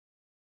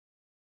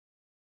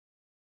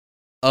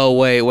 Oh,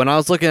 wait. When I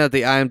was looking at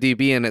the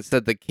IMDb and it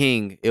said the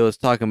king, it was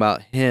talking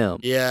about him.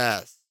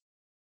 Yes.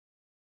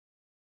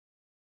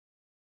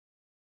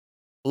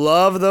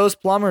 Love those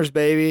plumbers,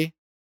 baby.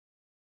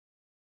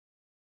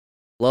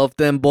 Love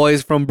them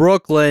boys from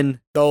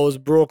Brooklyn. Those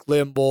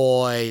Brooklyn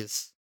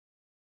boys.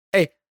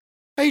 Hey,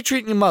 how you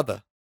treating your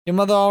mother? Your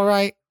mother all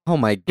right? Oh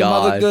my Your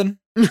mother god. good?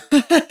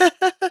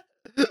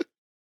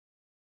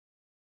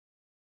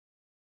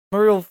 I'm a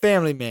real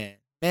family man.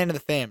 Man of the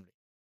family.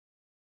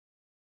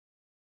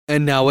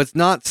 And now it's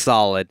not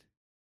solid.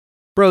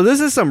 Bro, this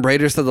is some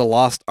Raiders of the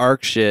Lost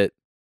Ark shit.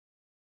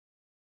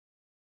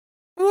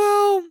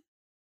 Well,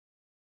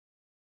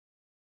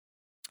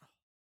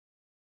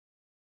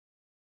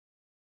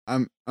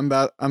 I'm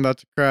about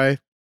to cry.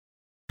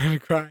 I'm gonna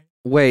cry.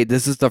 Wait,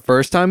 this is the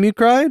first time you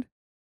cried?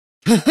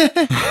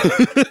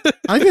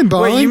 I've been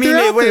bawling Wait, you mean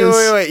throughout wait, this.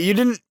 wait, wait, You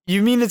didn't?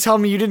 You mean to tell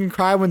me you didn't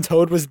cry when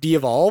Toad was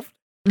de-evolved?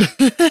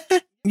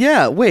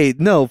 Yeah, wait,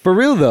 no, for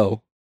real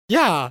though.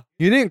 Yeah.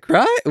 You didn't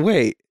cry?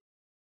 Wait.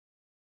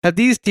 Have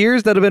these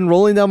tears that have been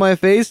rolling down my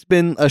face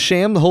been a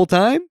sham the whole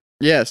time?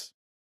 Yes.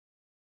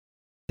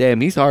 Damn,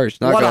 he's harsh,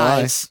 not What gonna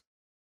lie. eyes?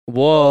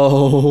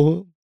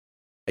 Whoa.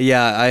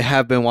 Yeah, I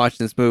have been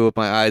watching this movie with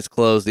my eyes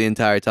closed the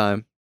entire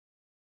time.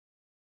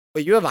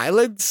 Wait, you have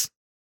eyelids?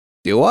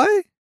 Do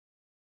I?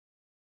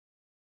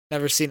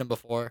 Never seen them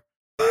before.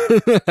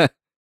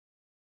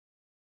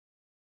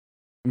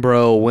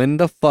 Bro, when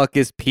the fuck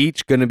is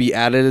Peach gonna be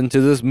added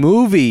into this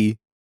movie?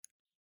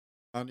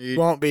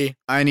 Won't be.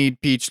 I need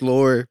Peach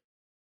lore.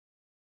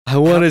 I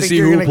want to don't think see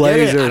you're who gonna get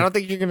plays it. I her. don't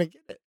think you're gonna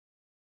get it.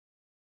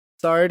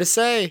 Sorry to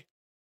say.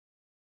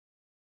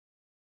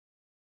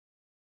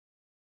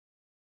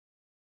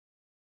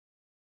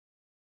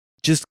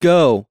 Just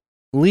go.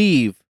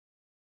 Leave.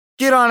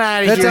 Get on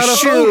out of That's here. out of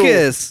Shoo.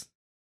 focus.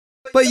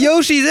 But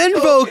Yoshi's in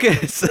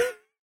focus.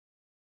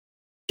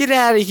 Get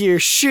out of here.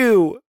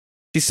 Shoo.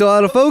 She's still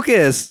out of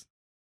focus.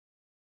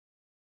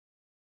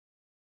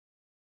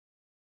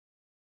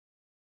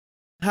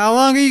 How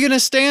long are you gonna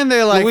stand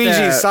there like Luigi,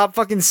 that? stop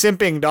fucking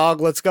simping, dog.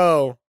 Let's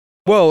go.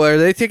 Whoa, are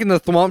they taking the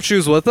Thwomp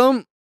shoes with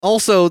them?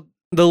 Also,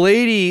 the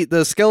lady,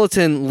 the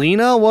skeleton,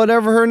 Lena,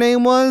 whatever her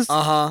name was,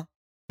 Uh-huh.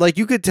 like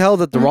you could tell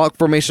that the rock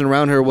formation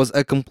around her was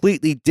a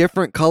completely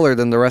different color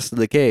than the rest of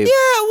the cave.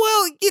 Yeah,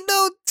 well,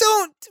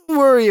 don't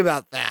worry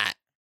about that.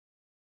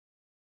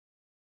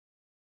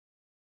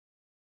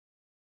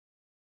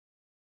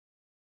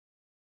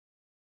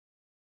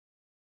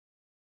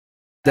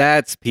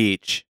 That's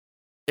Peach.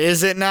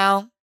 Is it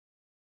now?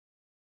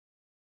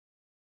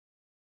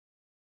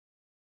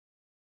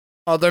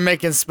 Oh, they're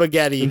making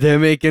spaghetti. They're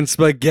making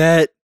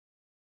spaghetti.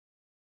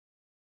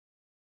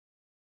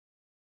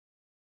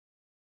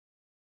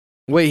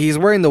 Wait, he's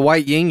wearing the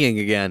white yin yang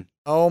again.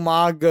 Oh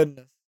my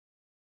goodness.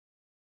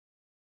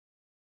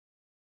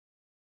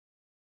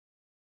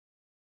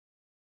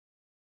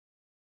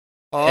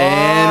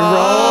 And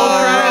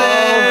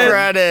roll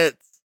credits.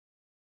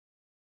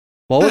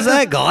 What was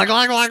that? Glock,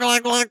 glock, glock,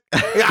 glock, glock.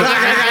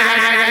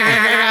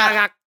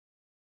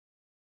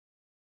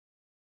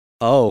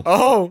 Oh.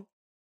 Oh.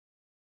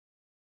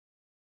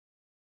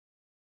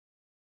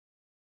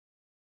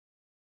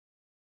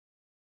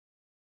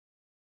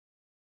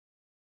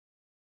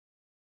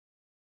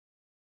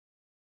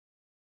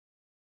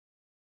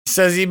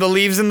 Says he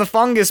believes in the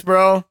fungus,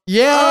 bro.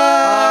 Yeah.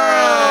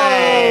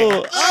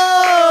 Oh!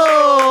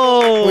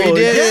 Oh! We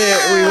did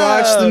it. We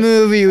watched the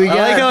movie. We I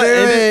got like how through it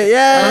ended, it.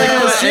 yeah, I like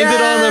how it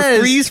ended on the Yes.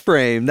 freeze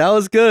frame. That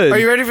was good. Are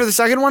you ready for the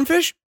second one,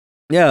 Fish?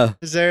 Yeah.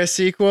 Is there a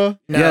sequel?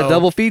 Yeah,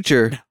 double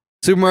feature.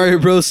 Super Mario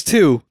Bros.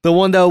 2, the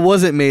one that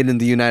wasn't made in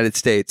the United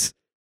States.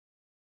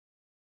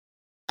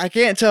 I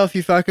can't tell if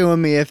you fucking with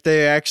me if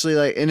they actually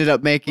like ended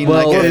up making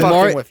Well, like We're in a,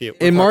 fucking with you. We're In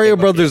fucking Mario with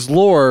you. Brothers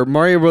lore,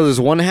 Mario Brothers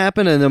 1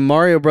 happened, and then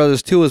Mario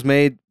Brothers 2 was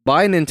made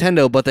by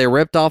Nintendo, but they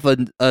ripped off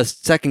a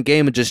second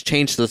game and just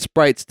changed the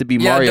sprites to be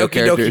Yeah, Mario Doki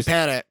characters. Doki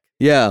Panic.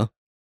 Yeah.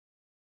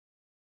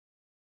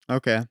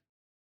 okay.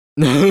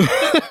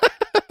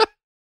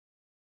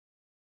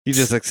 You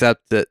just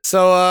accept it.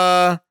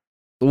 So,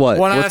 What?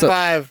 one out What's of up?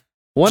 5.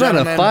 1 out of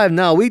gentlemen. 5?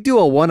 No, we do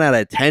a 1 out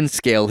of 10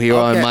 scale here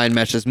on Okay. Mind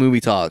Meshes Movie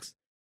Talks.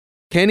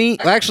 Kenny,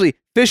 actually,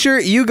 Fisher,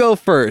 you go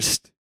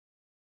first.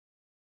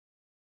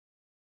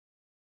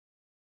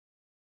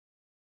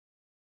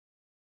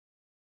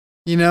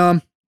 You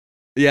know,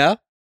 Yeah?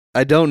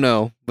 I don't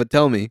know, but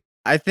tell me.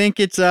 I think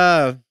it's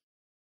a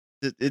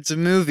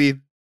movie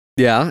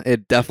Yeah,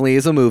 it definitely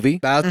is a movie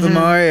about the Mhm.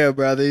 Mario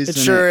Brothers. It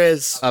and sure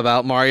is.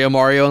 about Mario,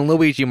 and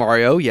Luigi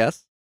Mario,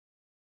 yes.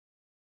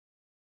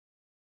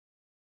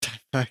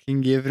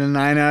 fucking give it a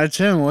 9 out of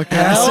 10. What can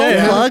I Hell say?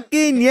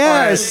 fucking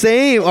yeah, Alright.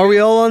 same. Are we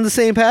all on the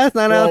same path?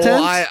 9 out of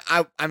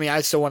 10? I mean, I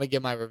still want to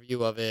give my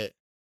review of it.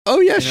 Oh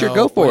yeah, you sure, know,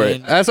 go for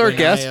it. when- As our when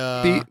guest,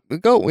 I,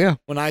 go, yeah.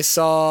 When I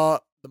saw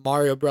the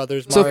Mario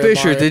Brothers, So Mario,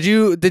 Fisher,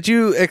 Mario, did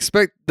you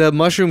expect the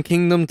Mushroom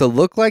Kingdom to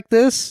look like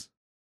this?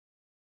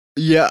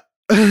 Yeah.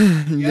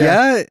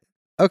 Yeah.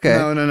 Okay.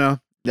 No.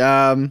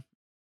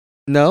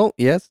 No.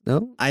 Yes.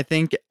 No. I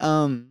think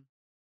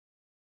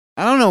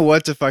I don't know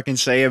what to fucking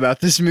say about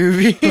this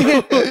movie.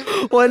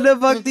 What the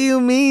fuck do you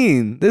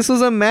mean? This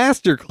was a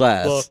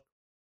masterclass. Look.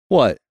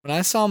 What? when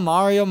I saw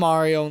Mario,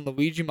 and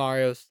Luigi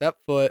Mario step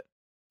foot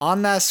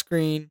on that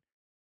screen,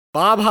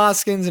 Bob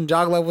Hoskins and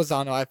John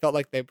Leguizamo, I felt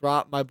like they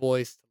brought my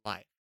boys to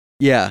life.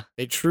 Yeah.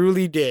 They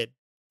truly did.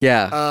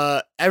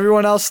 Yeah.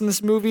 Everyone else in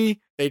this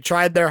movie, they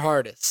tried their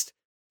hardest.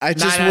 I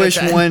just 9 out of wish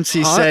 10. once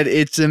he Huh? said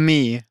it's a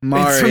me,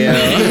 Mario.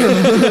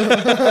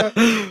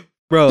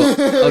 Bro,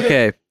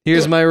 okay.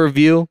 Here's my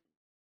review.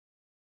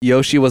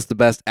 Yoshi was the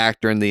best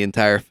actor in the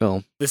entire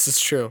film. This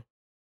is true.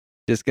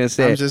 Just gonna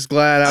say I'm it. just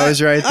glad I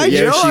was right that you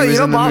Yoshi know, was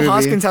in the Bob movie.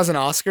 Hoskins has an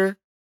Oscar?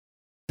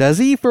 Does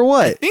he? For I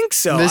what? think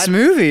so. This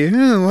movie.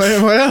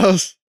 What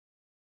else?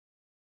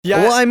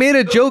 Yeah. Well, I made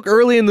a joke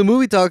early in the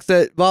movie talks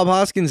that Bob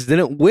Hoskins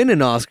didn't win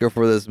an Oscar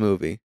for this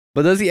movie.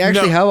 But does he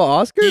actually No. have an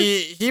Oscar?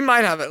 he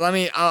might have it.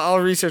 I'll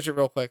research it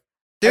real quick.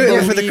 Do I it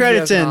for the believe he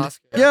credits has an end.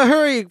 Oscar. Yeah,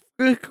 hurry,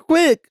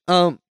 quick.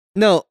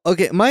 No,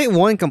 okay. My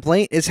one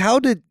complaint is how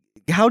did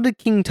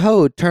King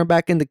Toad turn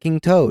back into King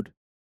Toad?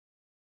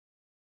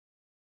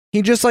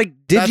 He just like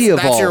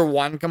digi-evolved. That's your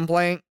one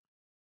complaint.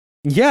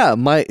 Yeah,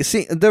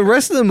 the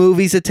rest of the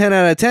movie's a 10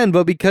 out of 10,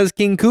 but because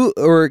King Toad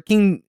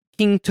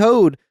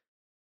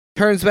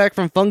turns back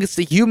from fungus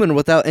to human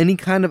without any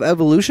kind of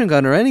evolution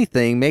gun or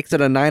anything, makes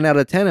it a 9 out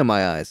of 10 in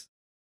my eyes.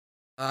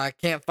 I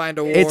can't find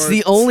awards. It's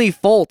the only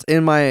fault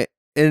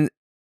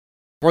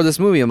for this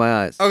movie in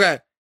my eyes. Okay.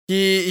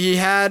 He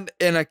had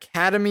an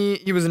Academy.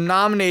 He was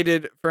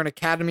nominated for an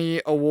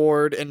Academy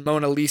Award in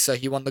Mona Lisa.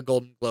 He won the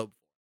Golden Globe.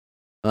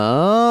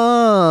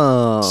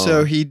 Oh.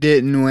 So he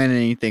didn't win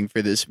anything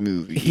for this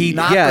movie.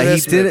 Not yeah, for he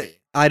this didn't. movie.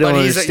 I don't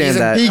But he's understand a-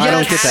 that. He I got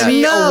don't get that.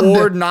 Academy snubbed.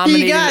 Award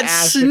nominated He got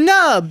actor.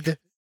 snubbed.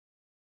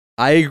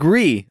 I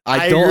agree.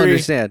 I I don't agree.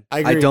 understand. I I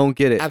agree. don't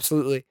get it.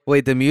 Absolutely.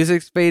 Wait, the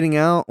music's fading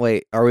out.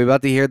 Wait, are we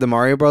about to hear the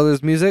Mario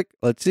Brothers music?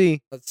 Let's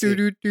see. Let's see.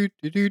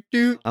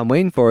 Do. I'm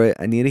waiting for it.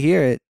 I need to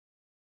hear it.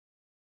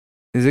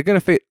 Is it gonna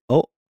fade?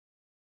 Oh,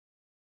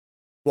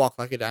 Walk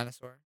like a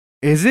dinosaur.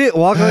 is it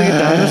Walk Like a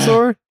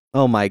Dinosaur?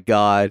 Oh my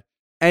god.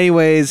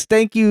 Anyways,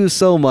 thank you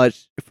so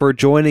much for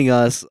joining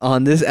us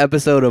on this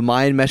episode of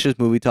Mind Meshes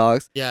Movie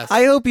Talks. Yes.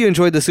 I hope you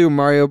enjoyed the Super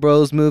Mario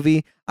Bros.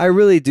 Movie. I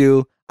really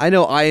do. I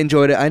know I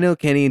enjoyed it. I know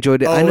Kenny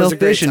enjoyed it. Oh, I it know was a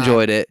great Fish time.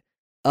 enjoyed it.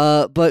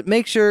 But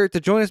make sure to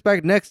join us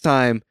back next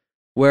time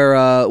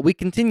where we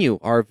continue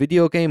our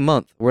video game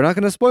month. We're not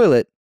going to spoil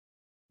it,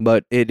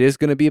 but it is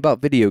going to be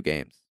about video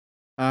games.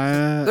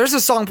 There's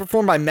a song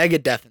performed by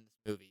Megadeth in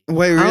this movie.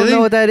 Wait, I don't know really?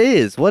 what that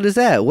is. What is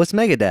that? What's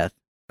Megadeth?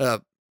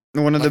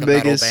 One of Like the a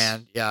metal biggest.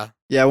 band. Yeah.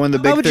 Yeah, one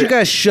of the How big. about you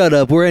guys shut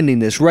up? We're ending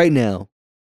this right now.